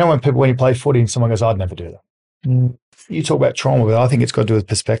is, you know, when you play footy and someone goes, I'd never do that. You talk about trauma, but I think it's got to do with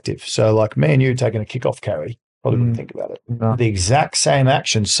perspective. So like me and you taking a kickoff carry, probably wouldn't think about it. No. The exact same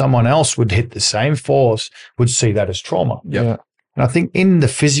action, someone else would hit the same force, would see that as trauma. Yeah. And I think in the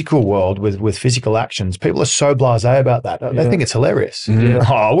physical world with physical actions, people are so blasé about that. They think it's hilarious. Yeah.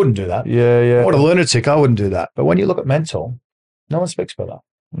 Oh, I wouldn't do that. Yeah. What a lunatic, I wouldn't do that. But when you look at mental, no one speaks about that.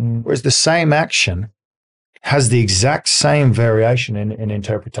 Whereas the same action has the exact same variation in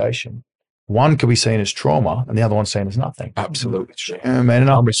interpretation. One could be seen as trauma and the other one seen as nothing. Absolutely true. Man,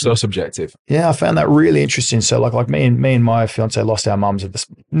 Trauma is so subjective. Yeah, I found that really interesting. So like me and my fiance lost our mums at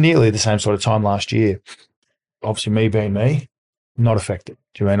nearly the same sort of time last year. Obviously me being me, not affected.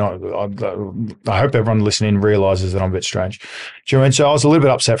 Do you mean I hope everyone listening realizes that I'm a bit strange. Do you mean? So I was a little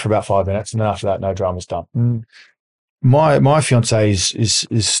bit upset for about 5 minutes, and then after that, no drama's done. My fiance is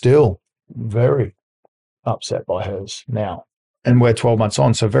still very upset by hers now. And we're 12 months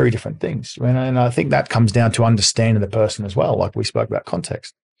on, so very different things. And I think that comes down to understanding the person as well, like we spoke about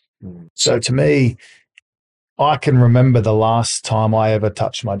context. So to me, I can remember the last time I ever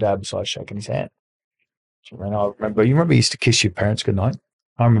touched my dad besides shaking his hand. And I remember, you used to kiss your parents goodnight?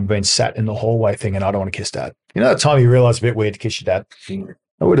 I remember being sat in the hallway thinking, I don't want to kiss dad. You know that time you realize it's a bit weird to kiss your dad? It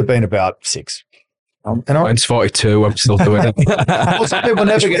would have been about 6. And Mine's 42. I'm still doing it. Well, some people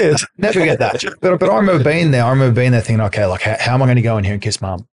never get that. But I remember being there. I remember being there thinking, okay, like how am I going to go in here and kiss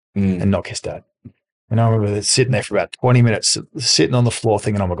mum and not kiss dad? And I remember sitting there for about 20 minutes, sitting on the floor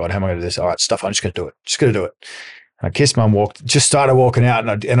thinking, oh my God, how am I going to do this? All right, stuff, I'm just going to do it. Just going to do it. And I kissed mum, started walking out, and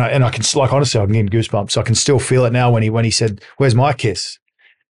I can, like, honestly, I can get goosebumps. I can still feel it now when he said, where's my kiss?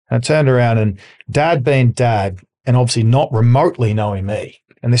 And I turned around, and dad being dad, and obviously not remotely knowing me.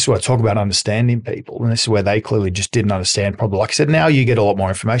 And this is what I talk about understanding people. And this is where they clearly just didn't understand probably. Like I said, now you get a lot more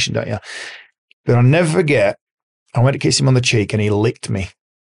information, don't you? But I'll never forget, I went to kiss him on the cheek and he licked me.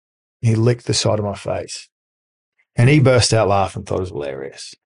 He licked the side of my face. And he burst out laughing, thought it was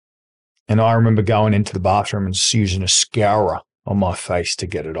hilarious. And I remember going into the bathroom and using a scourer on my face to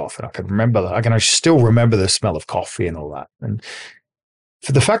get it off. And I could remember that. I can still remember the smell of coffee and all that. And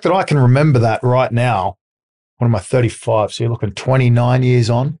for the fact that I can remember that right now, what am I, 35? So you're looking 29 years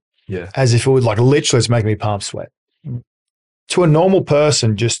on? Yeah. As if it would, like, literally it's making me palm sweat. To a normal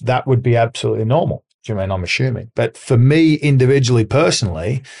person, just that would be absolutely normal. Do you mean I'm assuming? But for me individually,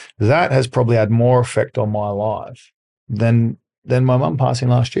 personally, that has probably had more effect on my life than my mum passing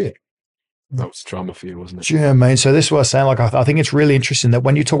last year. That was trauma for you, wasn't it? Do you know what I mean? So this is what I was saying. Like, I think it's really interesting that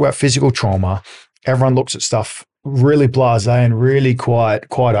when you talk about physical trauma, everyone looks at stuff really blasé and really quite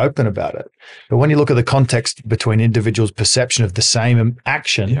open about it. But when you look at the context between individuals' perception of the same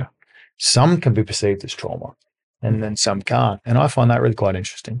action, some can be perceived as trauma. and then some can't. And I find that really quite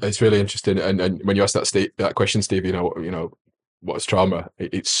interesting. It's really interesting. And when you ask that question, Steve, what's trauma?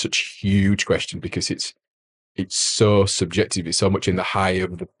 It's such a huge question because it's so subjective. It's so much in the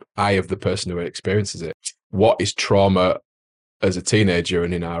eye of the person who experiences it. What is trauma as a teenager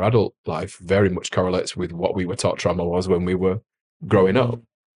and in our adult life very much correlates with what we were taught trauma was when we were growing up,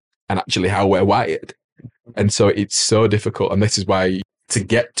 and actually how we're wired. And so it's so difficult. And this is why to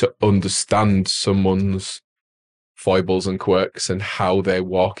get to understand someone's foibles and quirks and how they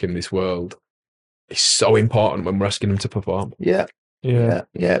walk in this world is so important when we're asking them to perform. Yeah. And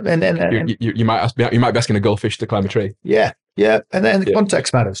You might be asking a goldfish to climb a tree. Yeah. And then the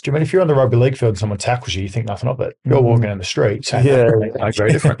context matters. Do you mean if you're on the rugby league field and someone tackles you, you think nothing of it? You're walking in the street. Saying,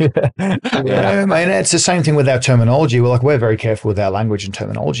 very different. I mean, it's the same thing with our terminology. We're very careful with our language and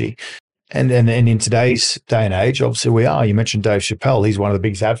terminology. And in today's day and age, obviously we are. You mentioned Dave Chappelle. He's one of the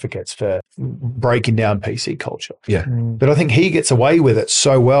biggest advocates for breaking down PC culture. Yeah. But I think he gets away with it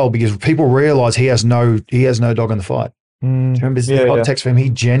so well because people realize he has no dog in the fight. Do you remember the context for him?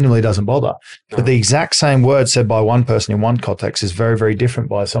 He genuinely doesn't bother. No. But the exact same word said by one person in one context is very, very different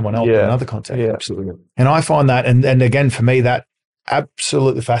by someone else in another context. Yeah, absolutely. And I find that, and again, for me, that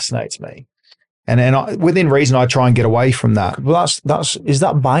absolutely fascinates me. And within reason, I try and get away from that. Well, is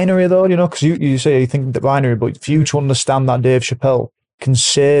that binary though? Because you say you think the binary, but for you to understand that Dave Chappelle can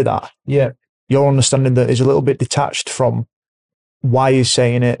say that, your understanding that is a little bit detached from why he's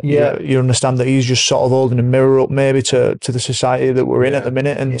saying it. Yeah. You understand that he's just sort of holding a mirror up maybe to the society that we're in at the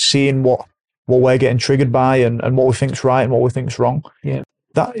minute and seeing what we're getting triggered by and what we think's right and what we think's wrong. Yeah.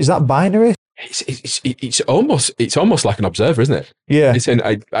 Is that binary? It's almost like an observer, isn't it? Yeah. It's saying,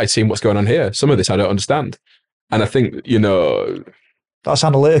 I seen what's going on here. Some of this I don't understand. And I think, that's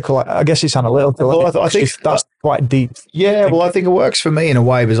analytical. I guess it's analytical. Well, I think that's quite deep. Yeah, well, I think it works for me in a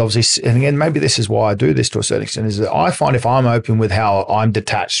way because obviously, and again, maybe this is why I do this to a certain extent, is that I find if I'm open with how I'm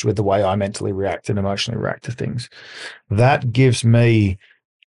detached with the way I mentally react and emotionally react to things, that gives me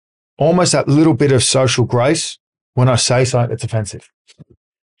almost that little bit of social grace when I say something that's offensive. Do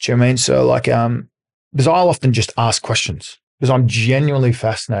you know what I mean? So because I'll often just ask questions because I'm genuinely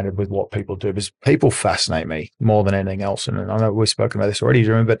fascinated with what people do because people fascinate me more than anything else. And I know we've spoken about this already,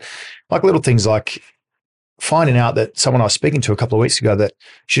 Jeremy, but like little things like finding out that someone I was speaking to a couple of weeks ago that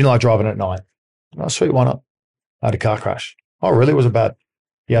she didn't like driving at night. Oh, sweet, why not? I had a car crash. Oh, really? Was it bad?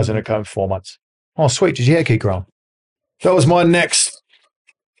 Yeah, I was in a coma for 4 months. Oh, sweet. Did your hair keep growing? That was my next,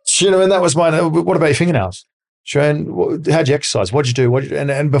 that was my, what about your fingernails? Shane, how'd you exercise? What'd you do?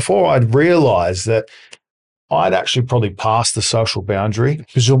 And before I'd realized that I'd actually probably passed the social boundary.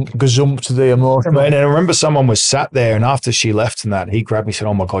 Gazumped the emotion. And I remember someone was sat there and after she left and that, he grabbed me and said,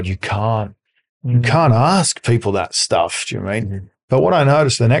 oh my God, you can't ask people that stuff. Do you know what I mean? Mm-hmm. But what I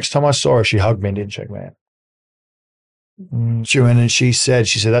noticed the next time I saw her, she hugged me and didn't shake my hand. And she said,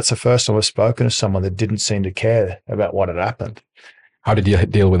 that's the first time I've spoken to someone that didn't seem to care about what had happened. How did you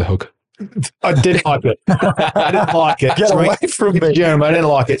deal with a hug? I didn't like it. Get away from me. Jeremy, I didn't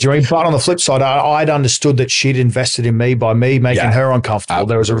like it, Jeremy. But on the flip side, I'd understood that she'd invested in me by me making her uncomfortable.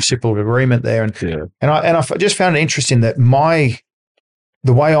 There was a reciprocal agreement there. And I just found it interesting that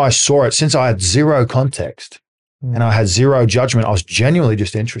the way I saw it, since I had zero context and I had zero judgment, I was genuinely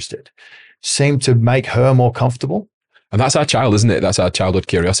just interested, seemed to make her more comfortable. And that's our child, isn't it? That's our childhood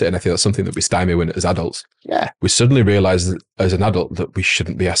curiosity. And I think that's something that we stymie when as adults. Yeah. We suddenly realize as an adult that we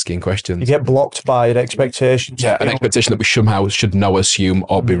shouldn't be asking questions. You get blocked by an expectation. Yeah, an expectation that we somehow should know, assume,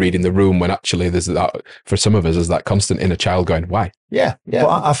 or be reading the room when actually there's that, for some of us, there's that constant inner child going, why? Yeah. But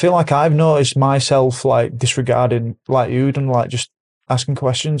I feel like I've noticed myself disregarding you and just asking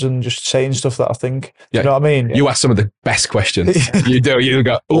questions and just saying stuff that I think, you know what I mean? You ask some of the best questions. You do. You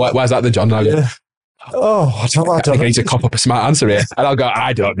go, why's that the John? And I go, I don't I need to cop up a smart answer here. And I'll go,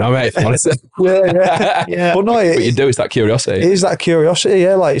 I don't know, mate. Honestly. Yeah. But no, but you do, it's that curiosity. It is that curiosity,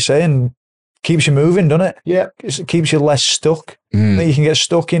 like you're saying. Keeps you moving, doesn't it? Yeah. It keeps you less stuck. You can get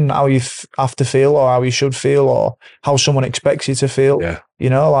stuck in how you have to feel or how you should feel or how someone expects you to feel. Yeah.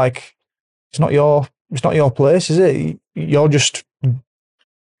 It's not your place, is it? You're just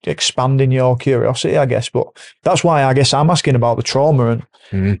expanding your curiosity, I guess. But that's why I guess I'm asking about the trauma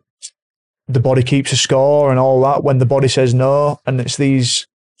and the body keeps a score and all that when the body says no. And it's these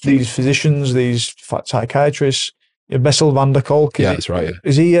physicians, these psychiatrists, Bessel van der Kolk. That's right. Yeah.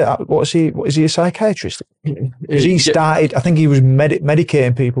 Is he? What is he a psychiatrist? Because he started. I think he was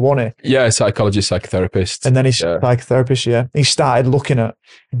medicating people, wasn't he? Yeah, psychologist, psychotherapist, and then he's psychotherapist. Yeah, he started looking at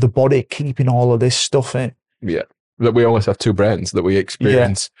the body keeping all of this stuff in. Yeah, that we almost have two brains. That we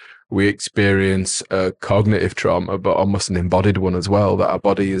experience. Yeah. We experience a cognitive trauma, but almost an embodied one as well. That our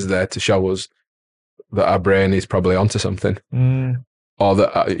body is there to show us that our brain is probably onto something, or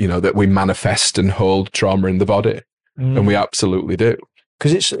that that we manifest and hold trauma in the body, and we absolutely do.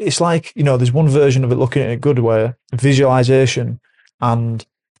 Because it's like, there's one version of it, looking at it good, where visualization and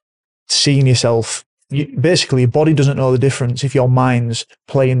seeing yourself, basically your body doesn't know the difference if your mind's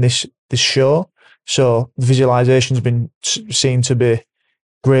playing this show. So visualization's been seen to be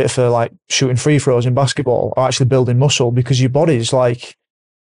great for like shooting free throws in basketball, or actually building muscle, because your body's like,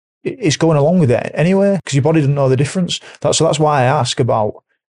 it's going along with it anyway, because your body doesn't know the difference. So that's why I ask about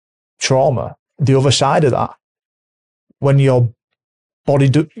trauma, the other side of that. When your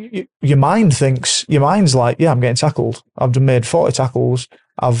body, your mind's like, yeah, I'm getting tackled. I've made 40 tackles.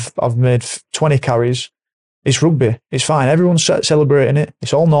 I've made 20 carries. It's rugby. It's fine. Everyone's celebrating it.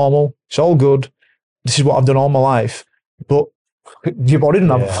 It's all normal. It's all good. This is what I've done all my life. But your body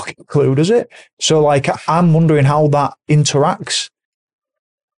doesn't have a fucking clue, does it? So like, I'm wondering how that interacts,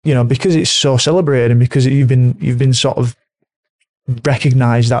 because it's so celebrated, and because you've been sort of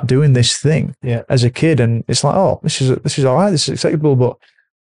recognized at doing this thing as a kid, and it's like, oh, this is all right, this is acceptable, but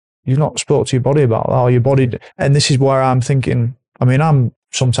you've not spoke to your body about that, or your body. And this is where I'm thinking, I'm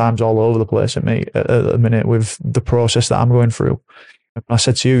sometimes all over the place at the minute with the process that I'm going through. I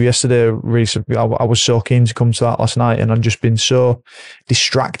said to you yesterday, Reese, I was so keen to come to that last night, and I've just been so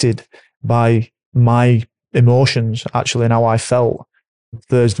distracted by my emotions, actually, and how I felt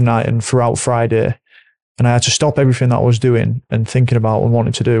Thursday night and throughout Friday. And I had to stop everything that I was doing and thinking about and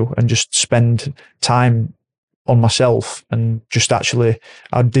wanting to do, and just spend time on myself. And just actually,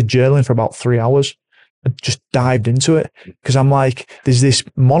 I did journaling for about 3 hours. I just dived into it, because I'm like, there's this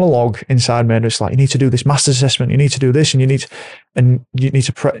monologue inside me, and it's like, you need to do this master's assessment, you need to do this, and you need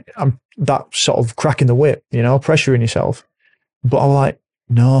to I'm that sort of cracking the whip, pressuring yourself. But I'm like,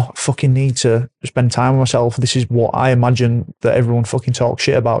 no, I fucking need to spend time with myself. This is what I imagine that everyone fucking talks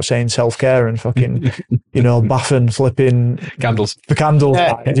shit about, saying self-care and fucking, bathing, flipping Candles. The candles.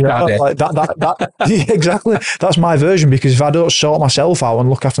 Like that. Yeah, exactly. That's my version, because if I don't sort myself out and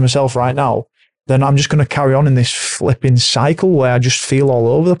look after myself right now, then I'm just going to carry on in this flipping cycle where I just feel all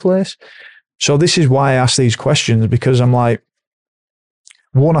over the place. So this is why I ask these questions, because I'm like,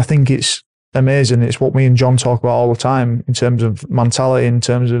 one, I think it's amazing. It's what me and John talk about all the time in terms of mentality, in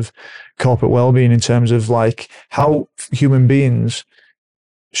terms of corporate well-being, in terms of like how human beings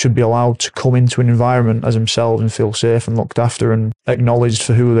should be allowed to come into an environment as themselves and feel safe and looked after and acknowledged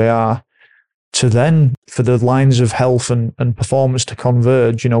for who they are, to then for the lines of health and performance to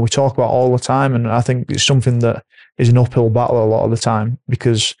converge. We talk about all the time, and I think it's something that is an uphill battle a lot of the time,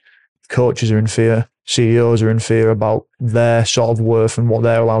 because coaches are in fear, CEOs are in fear about their sort of worth and what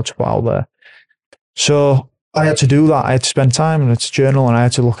they're allowed to put out there. So I had to do that. I had to spend time, and I had to journal, and I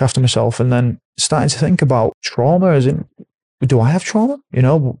had to look after myself, and then starting to think about trauma, as in, do I have trauma?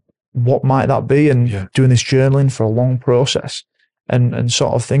 What might that be? And doing this journaling for a long process, and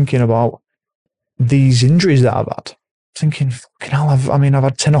sort of thinking about these injuries that I've had. Thinking, fucking hell, I've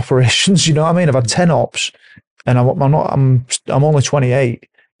had 10 operations, I've had 10 ops, and I'm only 28,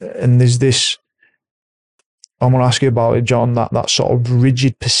 and there's this, I want to ask you about it, John, that sort of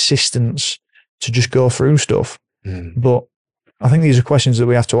rigid persistence to just go through stuff. But I think these are questions that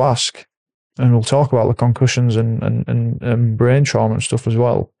we have to ask, and we'll talk about the concussions and brain trauma and stuff as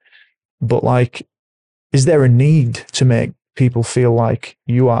well. But like, is there a need to make people feel like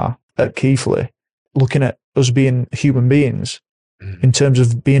you are at Keighley, looking at us being human beings, in terms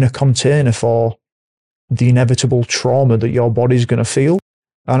of being a container for the inevitable trauma that your body's going to feel?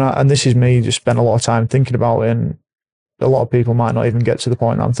 And this is me just spent a lot of time thinking about it, and a lot of people might not even get to the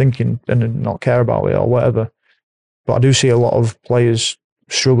point that I'm thinking and not care about it or whatever. But I do see a lot of players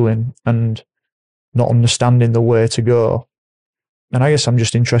struggling and not understanding the way to go. And I guess I'm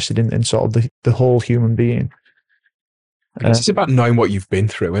just interested in sort of the whole human being. It's about knowing what you've been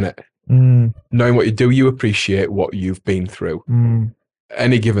through, isn't it? Knowing what you do, you appreciate what you've been through.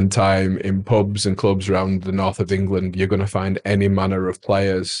 Any given time in pubs and clubs around the north of England, you're going to find any manner of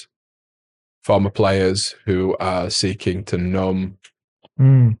players, former players, who are seeking to numb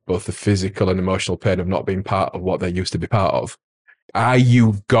both the physical and emotional pain of not being part of what they used to be part of. Are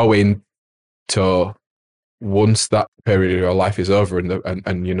you going to, once that period of your life is over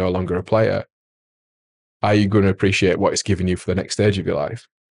and you're no longer a player, are you going to appreciate what it's given you for the next stage of your life?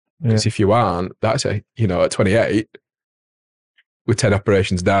 Because if you aren't, that's at 28, with 10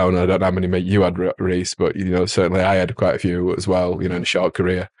 operations down, I don't know how many you had, Reese, but certainly I had quite a few as well, in a short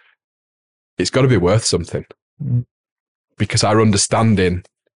career. It's got to be worth something, because our understanding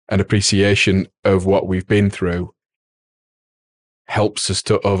and appreciation of what we've been through helps us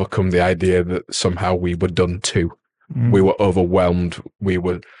to overcome the idea that somehow we were done too. We were overwhelmed. We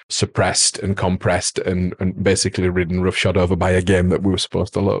were suppressed and compressed and basically ridden roughshod over by a game that we were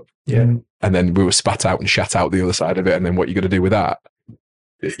supposed to love. Yeah. And then we were spat out and shat out the other side of it. And then what are you going to do with that?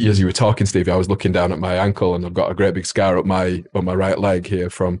 As you were talking, Stevie, I was looking down at my ankle and I've got a great big scar up my right leg here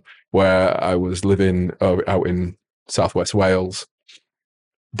from where I was living out in Southwest Wales,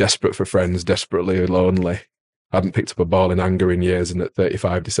 desperate for friends, desperately lonely. I hadn't picked up a ball in anger in years, and at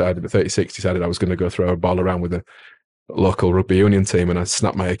 36 decided I was going to go throw a ball around with a local rugby union team, and I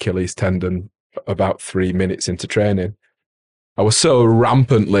snapped my Achilles tendon about 3 minutes into training. I was so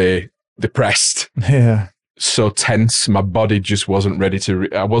rampantly depressed, so tense. My body just wasn't ready to.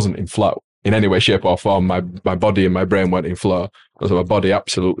 I wasn't in flow in any way, shape, or form. My body and my brain weren't in flow. So my body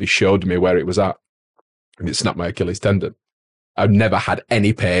absolutely showed me where it was at, and it snapped my Achilles tendon. I've never had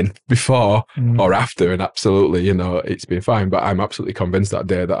any pain before or after, and absolutely, it's been fine. But I'm absolutely convinced that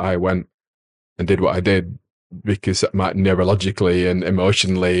day that I went and did what I did because neurologically and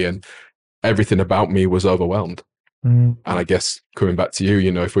emotionally and everything about me was overwhelmed. And I guess coming back to you,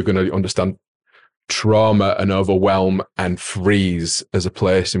 if we're going to understand trauma and overwhelm and freeze as a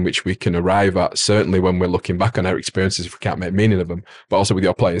place in which we can arrive at, certainly when we're looking back on our experiences, if we can't make meaning of them, but also with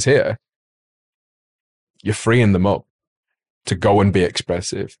your players here, you're freeing them up to go and be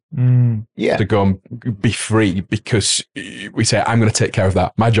expressive, to go and be free, because we say, I'm going to take care of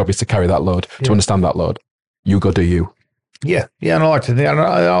that. My job is to carry that load, to understand that load. You go do you. Yeah. And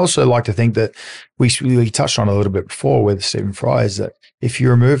I also like to think that we touched on a little bit before with Stephen Fry, is that if you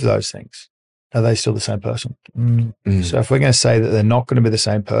remove those things, are they still the same person? So if we're going to say that they're not going to be the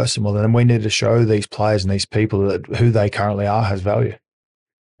same person, well, then we need to show these players and these people that who they currently are has value,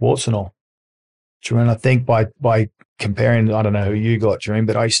 warts and all. And I think by comparing, I don't know who you got, Jermaine,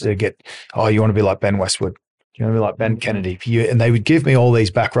 but I used to get, you want to be like Ben Westwood. You want to be like Ben Kennedy. And they would give me all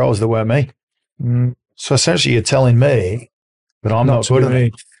these back rows that weren't me. So essentially you're telling me that I'm not good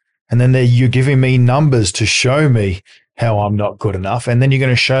enough. And then you're giving me numbers to show me how I'm not good enough. And then you're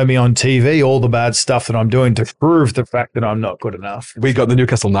going to show me on TV all the bad stuff that I'm doing to prove the fact that I'm not good enough. We got the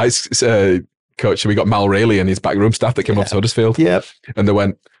Newcastle Knights coach. We got Mal Rayleigh and his backroom staff that came off to Huddersfield. Yep. And they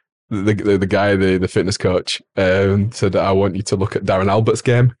went, the guy, the fitness coach, said, I want you to look at Darren Albert's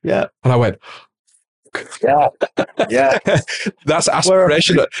game. Yeah. And I went, yeah. That's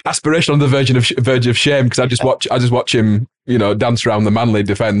aspiration on the verge of shame, because I just watch him, dance around the Manly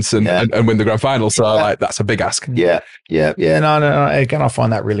defence and win the grand final. So that's a big ask. Yeah. No. Again, I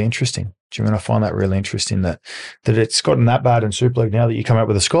find that really interesting. Do you mean I find that really interesting that it's gotten that bad in Super League now that you come out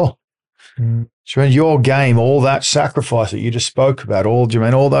with a score? So in your game, all that sacrifice that you just spoke about, all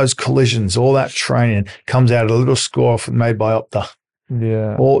those collisions, all that training comes out of a little score made by Opta.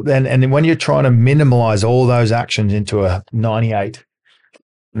 Yeah. And when you're trying to minimize all those actions into a 98,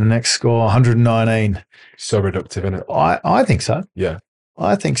 the next score 119. So reductive, isn't it? I think so. Yeah.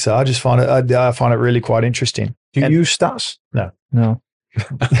 I think so. I just find it really quite interesting. Do you use stats? No.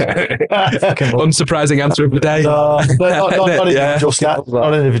 Unsurprising answer of the day. Not individual stats.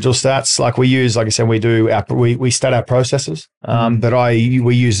 Not individual stats. Like we use, like I said, we stat our processes, but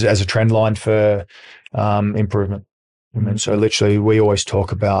we use it as a trend line for improvement. And so literally we always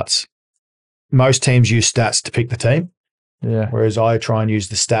talk about, most teams use stats to pick the team. Yeah. Whereas I try and use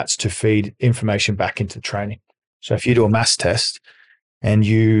the stats to feed information back into the training. So if you do a maths test and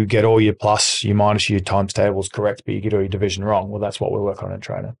you get all your plus, your minus, your times tables correct, but you get all your division wrong, well, that's what we work on in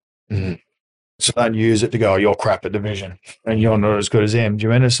training. So don't use it to go, you're crap at division and you're not as good as him. Do you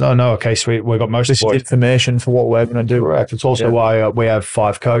mean it's no, okay, sweet. We've got most of the information for what we're going to do. Correct. It's also why we have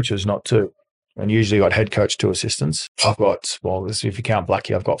 5 coaches, not 2. And usually got head coach, 2 assistants. I've got, if you count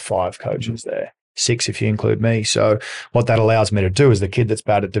Blackie, I've got 5 coaches there. 6 if you include me. So what that allows me to do is the kid that's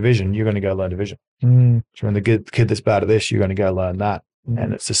bad at division, you're going to go learn division. So when the kid that's bad at this, you're going to go learn that.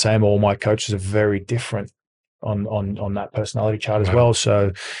 And it's the same. All my coaches are very different on that personality chart as well.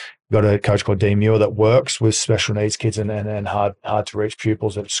 So we've got a coach called Dean Muir that works with special needs kids and hard to reach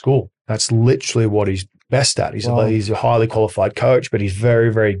pupils at school. That's literally what he's best at. He's a highly qualified coach, but he's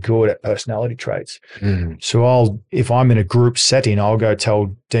very, very good at personality traits. So if I'm in a group setting, I'll go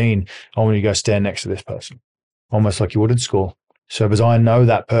tell Dean, I want you to go stand next to this person, almost like you would in school. So because I know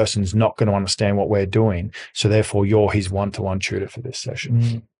that person's not going to understand what we're doing, so therefore you're his one-to-one tutor for this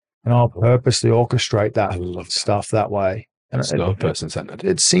session. And I'll purposely orchestrate that stuff that way. And it's not person-centered.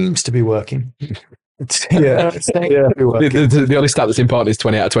 It seems to be working. The only stat that's important is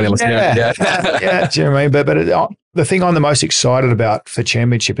 20 out of 20. Do you know what I mean? But the thing I'm the most excited about for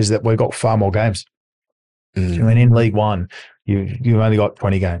championship is that we've got far more games. Do you know what I mean? In League One, you've only got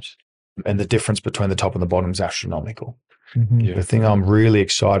 20 games, and the difference between the top and the bottom is astronomical. The thing I'm really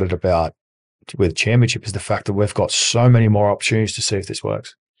excited about with Championship is the fact that we've got so many more opportunities to see if this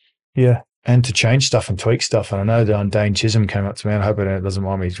works Yeah. and to change stuff and tweak stuff. And I know Dane Chisholm came up to me, and I hope it doesn't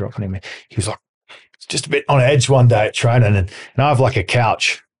mind me dropping him. He was like, just a bit on edge one day at training, and I have like a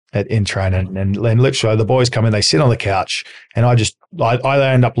couch in training, and literally the boys come in, they sit on the couch, and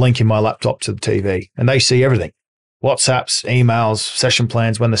I end up linking my laptop to the TV, and they see everything. WhatsApps, emails, session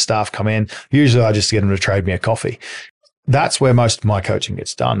plans when the staff come in. Usually I just get them to trade me a coffee. That's where most of my coaching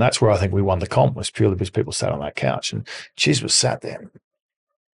gets done. That's where I think we won the comp, was purely because people sat on that couch, and Chiz was sat there.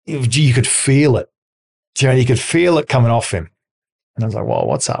 You could feel it. You could feel it coming off him. And I was like, well,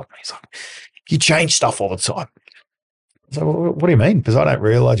 what's up? He's like, you change stuff all the time. I was like, well, what do you mean? Because I don't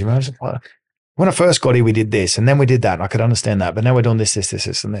realize you. I was like, well, when I first got here, we did this, and then we did that, and I could understand that. But now we're doing this,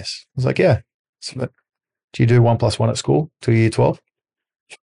 and this. I was like, yeah. So, but do you do 1 + 1 at school till year 12?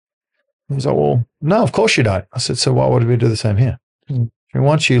 He was like, well, no, of course you don't. I said, so why would we do the same here? And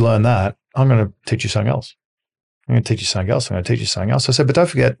once you learn that, I'm going to teach you something else. I'm going to teach you something else. I'm going to teach you something else. I said, but don't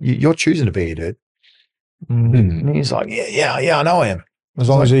forget, you're choosing to be here, dude. And he's like, yeah, I know I am. As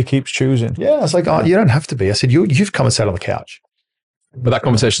long as he keeps choosing. Yeah, I was like, oh, you don't have to be. I said, you've come and sat on the couch. But that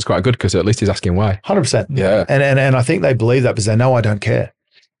conversation's quite good because at least he's asking why. 100%. Yeah. And I think they believe that because they know I don't care.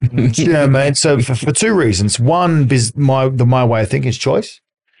 You know, man. So for two reasons. One, because my way of thinking is choice.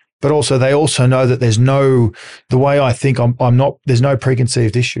 But also, they also know that the way I think, there's no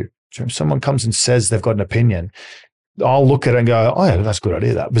preconceived issue. So if someone comes and says they've got an opinion, I'll look at it and go, oh, yeah, that's a good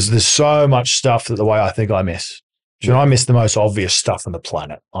idea. That because there's so much stuff that the way I think I miss. So I miss the most obvious stuff on the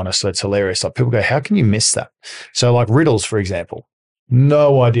planet. Honestly, it's hilarious. Like people go, how can you miss that? So like riddles, for example,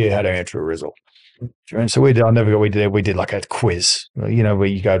 no idea how to answer a riddle. And so we did like a quiz, you know, where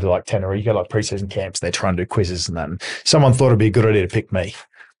you go to like 10 or you go like preseason camps, they're trying to do quizzes and that. And someone thought it'd be a good idea to pick me.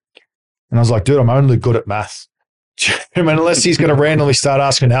 And I was like, dude, I'm only good at maths. I mean, unless he's going to randomly start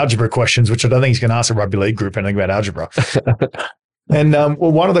asking algebra questions, which I don't think he's going to ask a rugby league group anything about algebra. And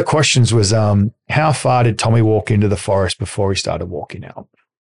well, one of the questions was, how far did Tommy walk into the forest before he started walking out?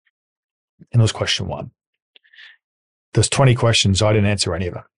 And it was question 1. There's 20 questions. I didn't answer any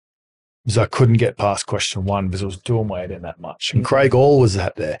of them because I couldn't get past question 1 because it was doing my head in that much. And Craig All was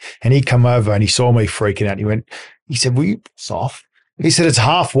out there, and he come over and he saw me freaking out. And he said, will you soft? He said, it's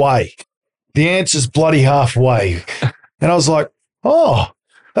halfway. The answer's bloody halfway. And I was like, oh,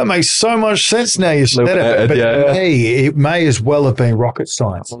 that makes so much sense now you said it. But hey, it may as well have been rocket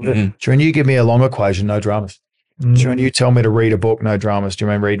science. When you give me a long equation, no dramas. When you tell me to read a book, no dramas. Do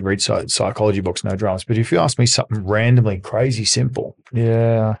you mean read psychology books, no dramas? But if you ask me something randomly crazy simple,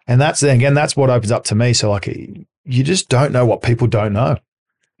 yeah. And that's what opens up to me. So like, you just don't know what people don't know.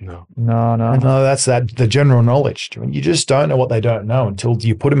 No. That's the general knowledge. You just don't know what they don't know until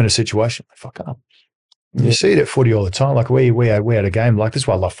you put them in a situation. They fuck up. Yeah. You see it at footy all the time. Like we had a game like this. Is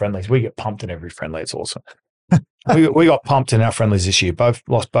why I love friendlies. We get pumped in every friendly. It's awesome. we got pumped in our friendlies this year.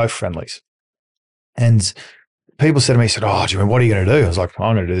 Lost both friendlies, and people said to me, "Oh, Jimmy, what are you going to do?" I was like,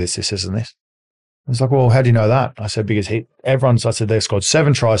 "I'm going to do this, and this." I was like, "Well, how do you know that?" I said, "Because I said they scored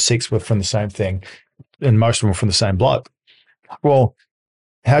 7 tries, 6 were from the same thing, and most of them were from the same bloke." Well,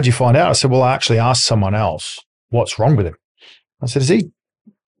 how'd you find out? I said, well, I actually asked someone else what's wrong with him. I said,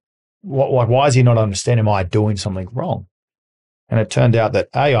 why is he not understanding? Am I doing something wrong? And it turned out that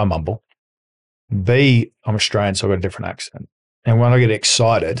A, I mumble. B, I'm Australian, so I've got a different accent. And when I get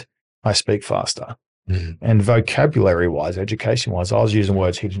excited, I speak faster. And vocabulary-wise, education-wise, I was using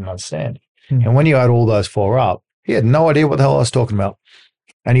words he didn't understand. And when you add all those 4 up, he had no idea what the hell I was talking about.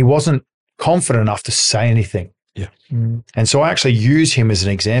 And he wasn't confident enough to say anything. Yeah. And so I actually use him as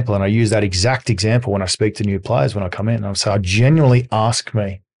an example, and I use that exact example when I speak to new players when I come in. And I say, I genuinely ask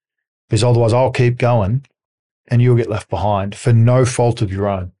me, because otherwise I'll keep going and you'll get left behind for no fault of your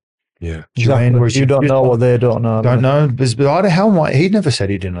own. Yeah. Exactly. You don't know what they don't know. Don't know. But he never said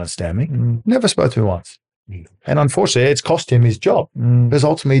he didn't understand me. Never spoke to me once. And unfortunately, it's cost him his job because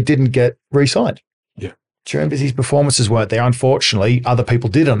ultimately he didn't get re-signed. Yeah. Because his performances weren't there. Unfortunately, other people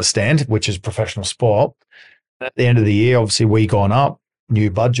did understand, which is professional sport. At the end of the year, obviously, we gone up,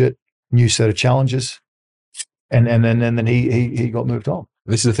 new budget, new set of challenges, and then he got moved on.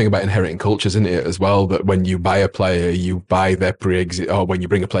 This is the thing about inheriting cultures, isn't it, as well, that when you buy a player, you buy their or when you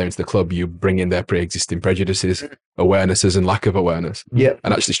bring a player into the club, you bring in their pre-existing prejudices, awarenesses, and lack of awareness. Yeah.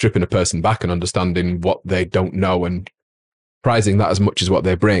 And actually stripping a person back and understanding what they don't know and prizing that as much as what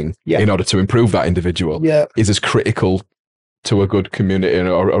they bring in order to improve that individual is as critical to a good community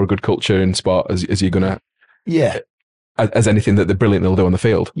or a good culture in sport as you're going to. Yeah. As anything that they're brilliant they'll do on the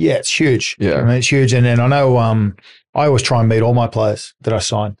field. Yeah, it's huge. Yeah. I mean, it's huge. And I know I always try and meet all my players that I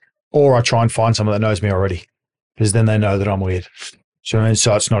sign, or I try and find someone that knows me already, because then they know that I'm weird. So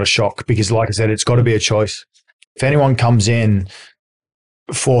it's not a shock because, like I said, it's got to be a choice. If anyone comes in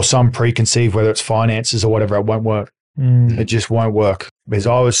for some preconceived, whether it's finances or whatever, it won't work. It just won't work. Because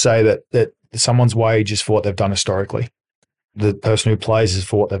I always say that someone's wage is for what they've done historically. The person who plays is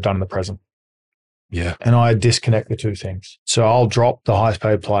for what they've done in the present. Yeah. And I disconnect the two things. So I'll drop the highest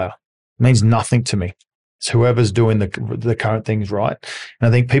paid player. It means nothing to me. It's whoever's doing the current things right. And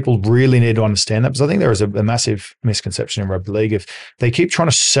I think people really need to understand that, because I think there is a massive misconception in rugby league if they keep trying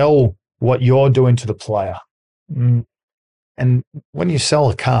to sell what you're doing to the player. And when you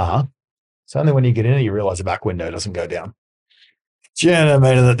sell a car, it's only when you get in it you realize the back window doesn't go down. Do you know what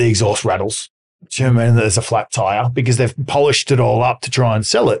I mean? That the exhaust rattles. Do you know what I mean? That there's a flat tire because they've polished it all up to try and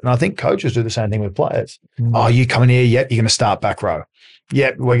sell it. And I think coaches do the same thing with players. Oh, you coming here? Yep, you're going to start back row.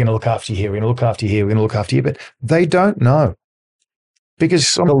 Yep, we're going to look after you here. We're going to look after you here. We're going to look after you. But they don't know.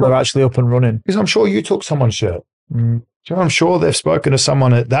 Because they're actually up and running. Because I'm sure you took someone's shirt. So I'm sure they've spoken to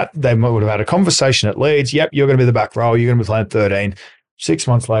someone at that. They would have had a conversation at Leeds. Yep, you're going to be the back row. You're going to be playing 13. 6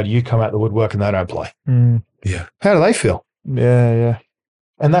 months later, you come out the woodwork and they don't play. Yeah. How do they feel? Yeah.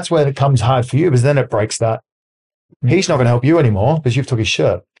 And that's where it comes hard for you, because then it breaks that. He's not going to help you anymore because you've took his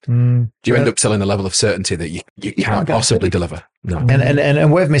shirt. Do you end up selling a level of certainty that you can't possibly deliver? No.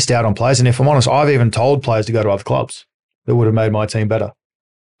 And we've missed out on players. And if I'm honest, I've even told players to go to other clubs that would have made my team better.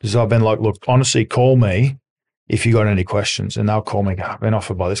 Because I've been like, look, honestly, call me if you got any questions. And they'll call me, I've been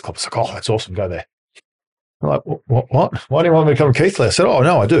offered by this club. It's like, oh, that's awesome. Go there. I'm like, what? Why do you want me to come to Keighley? I said, oh,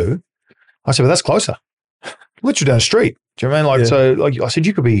 no, I do. I said, but that's closer. Literally down the street. Do you know what I mean? So like I said,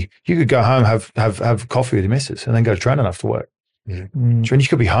 you could go home, have coffee with your missus and then go to training after work. You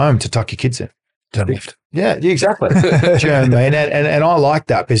could be home to tuck your kids in. Don't lift. Yeah, exactly. Do you know what I mean? And I like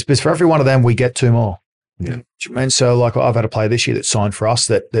that because for every one of them, we get two more. Yeah. Do you know what I mean? So like I've had a player this year that signed for us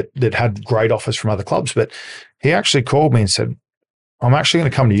that had great offers from other clubs, but he actually called me and said, I'm actually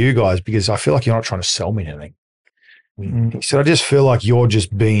going to come to you guys because I feel like you're not trying to sell me anything. He said, I just feel like you're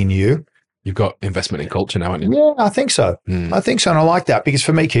just being you. You've got investment in culture now, haven't you? Yeah, I think so. I think so. And I like that because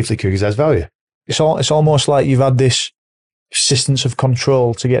for me, Keighley Cougars has value. It's almost like you've had this persistence of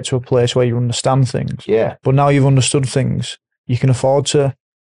control to get to a place where you understand things. Yeah. But now you've understood things, you can afford to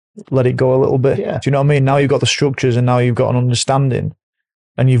let it go a little bit. Yeah. Do you know what I mean? Now you've got the structures and now you've got an understanding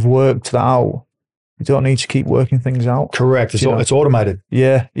and you've worked that out. You don't need to keep working things out. Correct. It's automated.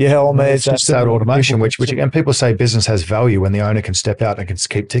 Yeah, automated. It's just that automation, which again, people say business has value when the owner can step out and can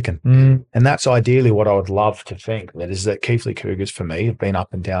keep ticking. And that's ideally what I would love to think. That is that Keighley Cougars for me have been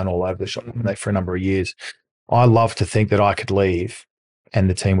up and down all over the shop for a number of years. I love to think that I could leave and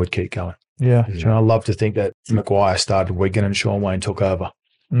the team would keep going. Yeah. I love to think that Maguire started Wigan and Sean Wayne took over.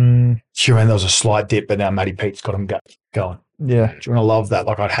 Sure, and there was a slight dip, but now Matty Pete's got him going. Yeah. Do you want to love that?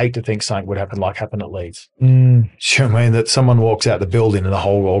 Like, I'd hate to think something would happen like happened at Leeds. Sure, I mean, that someone walks out the building and the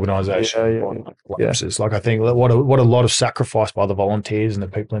whole organisation collapses. Like, I think what a lot of sacrifice by the volunteers and the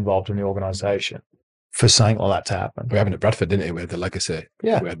people involved in the organisation for something like that to happen. We happened at Bradford, didn't it? We had the legacy.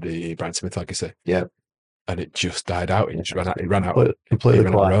 Yeah. We had the Brian Smith legacy. Yeah. And it just died out. It just ran out. It ran out. Completely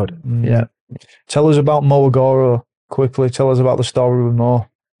ran out the road. Yeah. Tell us about Mo Agoro quickly. Tell us about the story with Mo.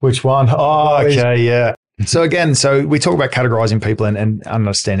 Which one? Oh, okay, yeah. So again, we talk about categorizing people and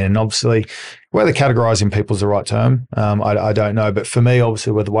understanding, and obviously whether categorizing people is the right term, I don't know. But for me,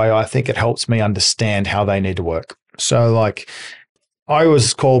 obviously, with the way I think it helps me understand how they need to work. So like I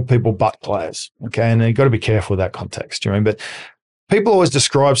always call people butt players, okay? And you've got to be careful with that context, do you know what I mean? But people always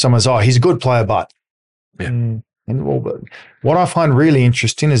describe someone as, oh, he's a good player, but. Yeah. And what I find really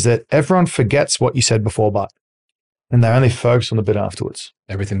interesting is that everyone forgets what you said before, but. And they only focus on the bit afterwards.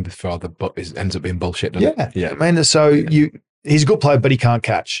 Everything before the but ends up being bullshit, doesn't it? Yeah. I mean, so he's a good player, but he can't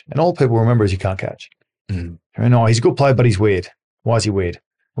catch. And all people remember is he can't catch. No, he's a good player, but he's weird. Why is he weird?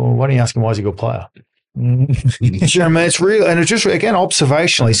 Well, why don't you ask him why is he a good player? You know what I mean? It's real. And it's just, again,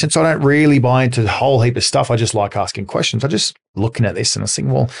 observationally, since I don't really buy into a whole heap of stuff, I just like asking questions. I just looking at this and I think,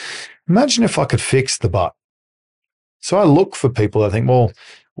 well, imagine if I could fix the but. So I look for people that think, well,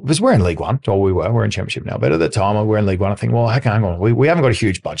 because we're in League One, or we're in Championship now, but at the time we're in League One, I think, well, hang on, we haven't got a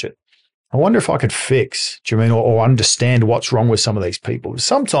huge budget. I wonder if I could fix, do you mean, or understand what's wrong with some of these people.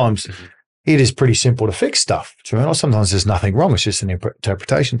 Sometimes it is pretty simple to fix stuff, do you mean, or sometimes there's nothing wrong, it's just an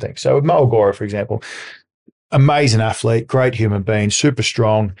interpretation thing. So with Mo Agoro, for example, amazing athlete, great human being, super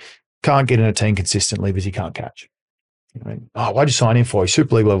strong, can't get in a team consistently because he can't catch. I mean, why'd you sign him for? He's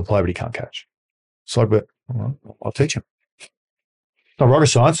Super League level player, but he can't catch. It's like, but I'll teach him. Not rocket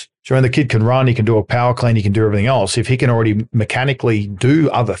science. So the kid can run, he can do a power clean, he can do everything else. If he can already mechanically do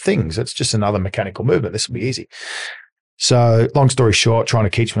other things, it's just another mechanical movement. This will be easy. So long story short, trying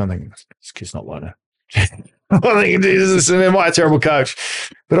to teach me, I think this kid's not learning. I think this am I a terrible coach?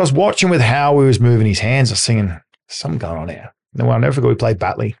 But I was watching with how he was moving his hands. I was thinking, something going on here. No, I'll never forget we played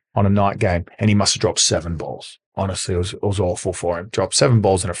Batley on a night game, and he must have dropped 7 balls. Honestly, it was awful for him. Dropped 7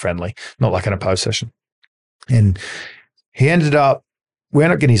 balls in a friendly, not like in a post session. And we ended up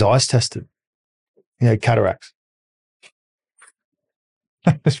getting his eyes tested. He had cataracts.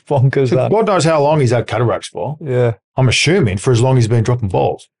 It's bonkers, So that. God knows how long he's had cataracts for. Yeah. I'm assuming for as long as he's been dropping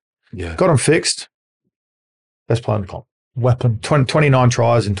balls. Yeah. Got him fixed. Best player in the comp. Weapon. 29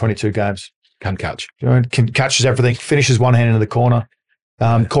 tries in 22 games. Can catch. You know, catches everything, finishes one hand into the corner,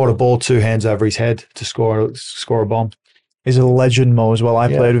 caught a ball 2 hands over his head to score a bomb. He's a legend, Mo, as well. I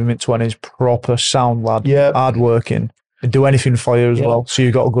Yeah. played with him in 20s. Proper sound lad. Yeah. Hard working. He'd do anything for you as Yeah. well. So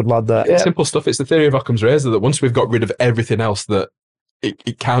you got a good lad there. Yeah. Simple stuff. It's the theory of Occam's razor that once we've got rid of everything else that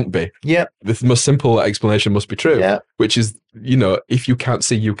it can't be, Yeah. the most simple explanation must be true, Yeah. which is, if you can't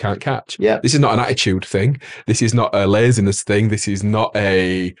see, you can't catch. Yeah. This is not an attitude thing. This is not a laziness thing. This is not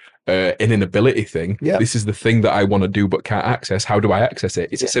an inability thing. Yeah. This is the thing that I want to do but can't access. How do I access it?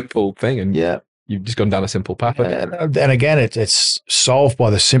 It's a simple thing, and Yeah. you've just gone down a simple path. And again, it's solved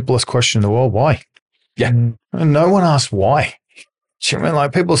by the simplest question in the world: why? Yeah. Mm. And no one asks why. Do you know what I mean?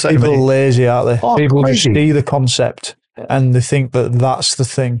 Like people say, to People are me, lazy, aren't they? Oh, People just crazy. see the concept and they think that that's the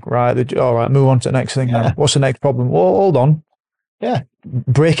thing, right? All right, move on to the next thing. Yeah. Now. What's the next problem? Well, hold on. Yeah.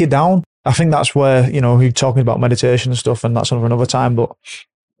 Break it down. I think that's where, you're talking about meditation and stuff, and that's for another time, but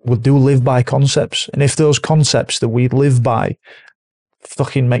we do live by concepts. And if those concepts that we live by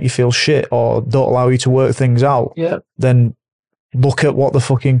fucking make you feel shit or don't allow you to work things out, yeah, then look at what the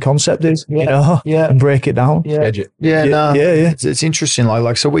fucking concept is, Yeah. yeah, and break it down. yeah, Edge it. yeah, no, yeah. It's interesting.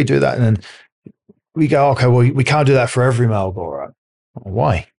 Like so we do that, and then we go, okay, well, we can't do that for every male goal, right?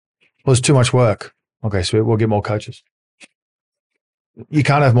 Why? Well, it's too much work. Okay, so we'll get more coaches. You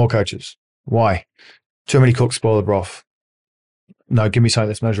can't have more coaches. Why? Too many cooks spoil the broth. No, give me something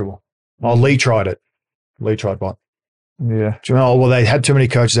that's measurable. Oh, Lee tried it. Lee tried what? Yeah. Do you know? Well, they had too many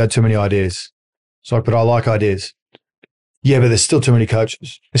coaches, had too many ideas. So, but I like ideas. Yeah, but there's still too many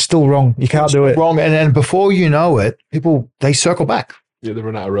coaches. It's still wrong. You can't do it. Wrong. And before you know it, people, they circle back. Yeah, they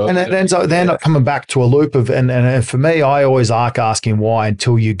run out of road. And it ends up, they end up coming back to a loop of, and for me, I always like asking why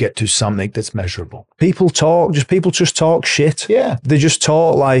until you get to something that's measurable. People just talk shit. Yeah. They just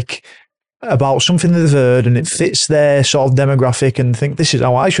talk like about something that they've heard and it fits their sort of demographic and think this is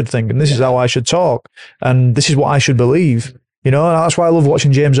how I should think and this is how I should talk and this is what I should believe. And that's why I love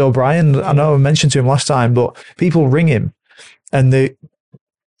watching James O'Brien. I know I mentioned to him last time, but people ring him and they,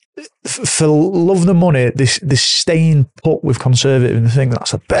 for love the money, this staying put with conservative and think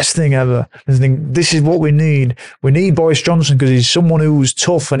that's the best thing ever. And think this is what we need. We need Boris Johnson because he's someone who's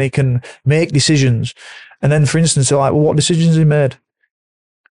tough and he can make decisions. And then, for instance, they're like, well, what decisions has he made?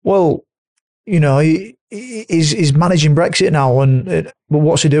 Well, he's managing Brexit now, but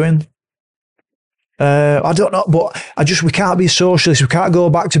what's he doing? I don't know, but we can't be socialist. We can't go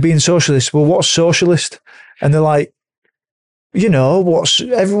back to being socialist. Well, what's socialist? And they're like,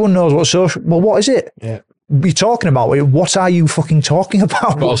 everyone knows what social, well, what is it? Yeah. You're talking about, what are you fucking talking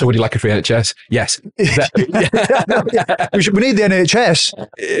about? But also, would you like a free NHS? Yes. We need the NHS.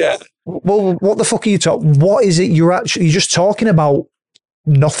 Yeah. Well, what the fuck are you talking? What is it you're just talking about?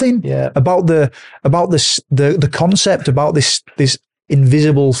 Nothing. Yeah. About the concept, about this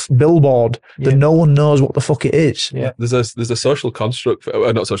invisible billboard that no one knows what the fuck it is. Yeah. There's a social construct,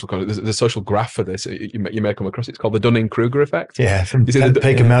 not social construct, there's a social graph for this. You may come across it. It's called the Dunning-Kruger effect. Yeah. From You see the-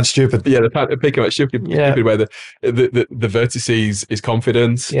 Peak and Mount Stupid. Yeah, the peak of stupid, Yeah. where the vertices is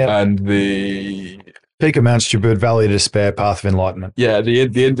confidence Yeah. and the Peak of Mount Stupid, Valley of Despair, Path of Enlightenment.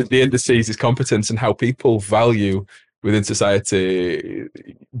 the indices is competence and how people value within society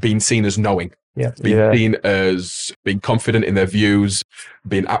being seen as knowing. Yeah. Being seen as being confident in their views,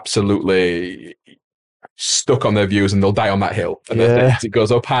 being absolutely stuck on their views, and they'll die on that hill. And then it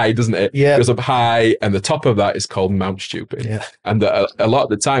goes up high, doesn't it? Yeah. It goes up high, and the top of that is called Mount Stupid. Yeah. And a lot of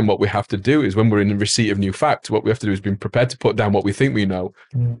the time, what we have to do is when we're in the receipt of new facts, what we have to do is be prepared to put down what we think we know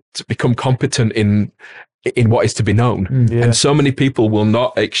to become competent in what is to be known. Yeah. And so many people will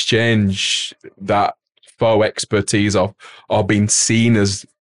not exchange that faux expertise or being seen as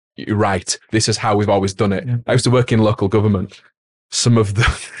right. This is how we've always done it. Yeah. I used to work in local government. Some of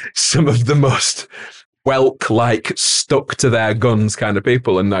the most Welk-like, stuck to their guns kind of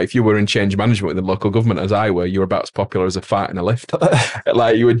people. And if you were in change management within local government as I were, you were about as popular as a fart in a lift.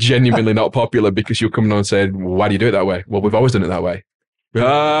 Like you were genuinely not popular because you were coming on and saying, why do you do it that way? Well, we've always done it that way.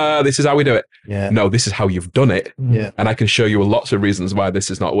 This is how we do it. Yeah. No, this is how you've done it. Yeah. And I can show you lots of reasons why this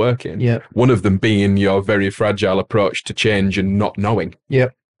is not working. Yeah. One of them being your very fragile approach to change and not knowing.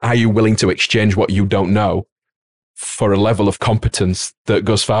 Yep. are you willing to exchange what you don't know for a level of competence that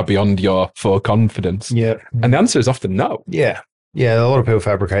goes far beyond your full confidence? Yeah. And the answer is often no. Yeah. Yeah. A lot of people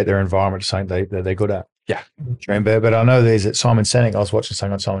fabricate their environment to something they're good at. Yeah. But I know there's at Simon Sinek. I was watching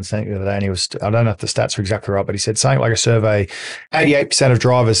something on Simon Sinek the other day, and he was, I don't know if the stats are exactly right, but he said something like a survey, 88% of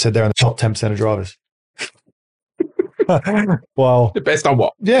drivers said they're in the top 10% of drivers. Well, Based on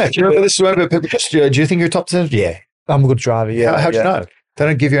what? Yeah. Do you remember this? People just, do you think you're top 10? Yeah. I'm a good driver. Yeah. How'd you know? They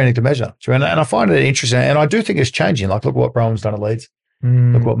don't give you anything to measure. And I find it interesting. And I do think it's changing. Like, look what Brown's done at Leeds.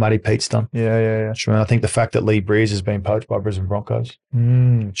 Look what Matty Pete's done. Yeah. True. And I think the fact that Lee Breeze has been poached by Brisbane Broncos.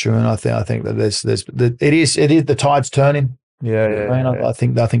 True. And I think that it is the tide's turning. I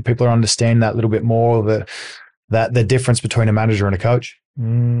think people are understanding that a little bit more of the difference between a manager and a coach.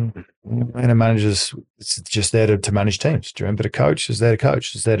 And a manager's it's just there to manage teams. But a coach is there to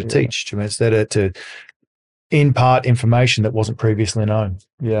coach. It's there to teach. It's there to impart information that wasn't previously known.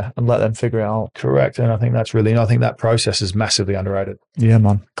 Yeah, and let them figure it out. Correct. And I think that's really, I think that process is massively underrated. Yeah,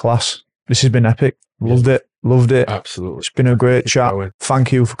 man. Class. This has been epic. Loved it. Absolutely. It's been a great chat.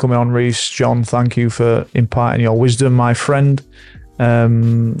 Thank you for coming on, Reece. John, thank you for imparting your wisdom, my friend.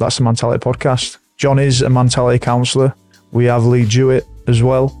 That's the Mentality Podcast. John is a mentality counsellor. We have Lee Jewett as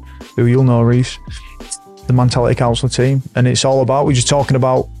well, who you'll know, Reece. The Mentality Counsellor team. And it's all about, we're just talking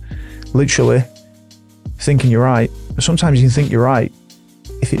about literally thinking you're right. But sometimes you can think you're right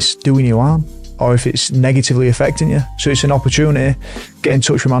if it's doing you harm or if it's negatively affecting you. So it's an opportunity. Get in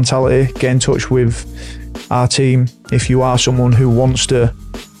touch with Mentality, get in touch with our team if you are someone who wants to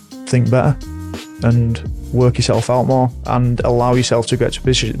think better and work yourself out more and allow yourself to get to a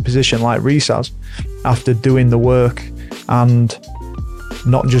position like Reece has after doing the work and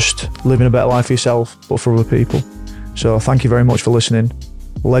not just living a better life for yourself but for other people. So thank you very much for listening.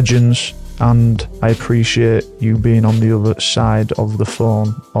 Legends. And I appreciate you being on the other side of the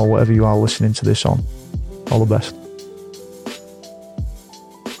phone or whatever you are listening to this on. All the best.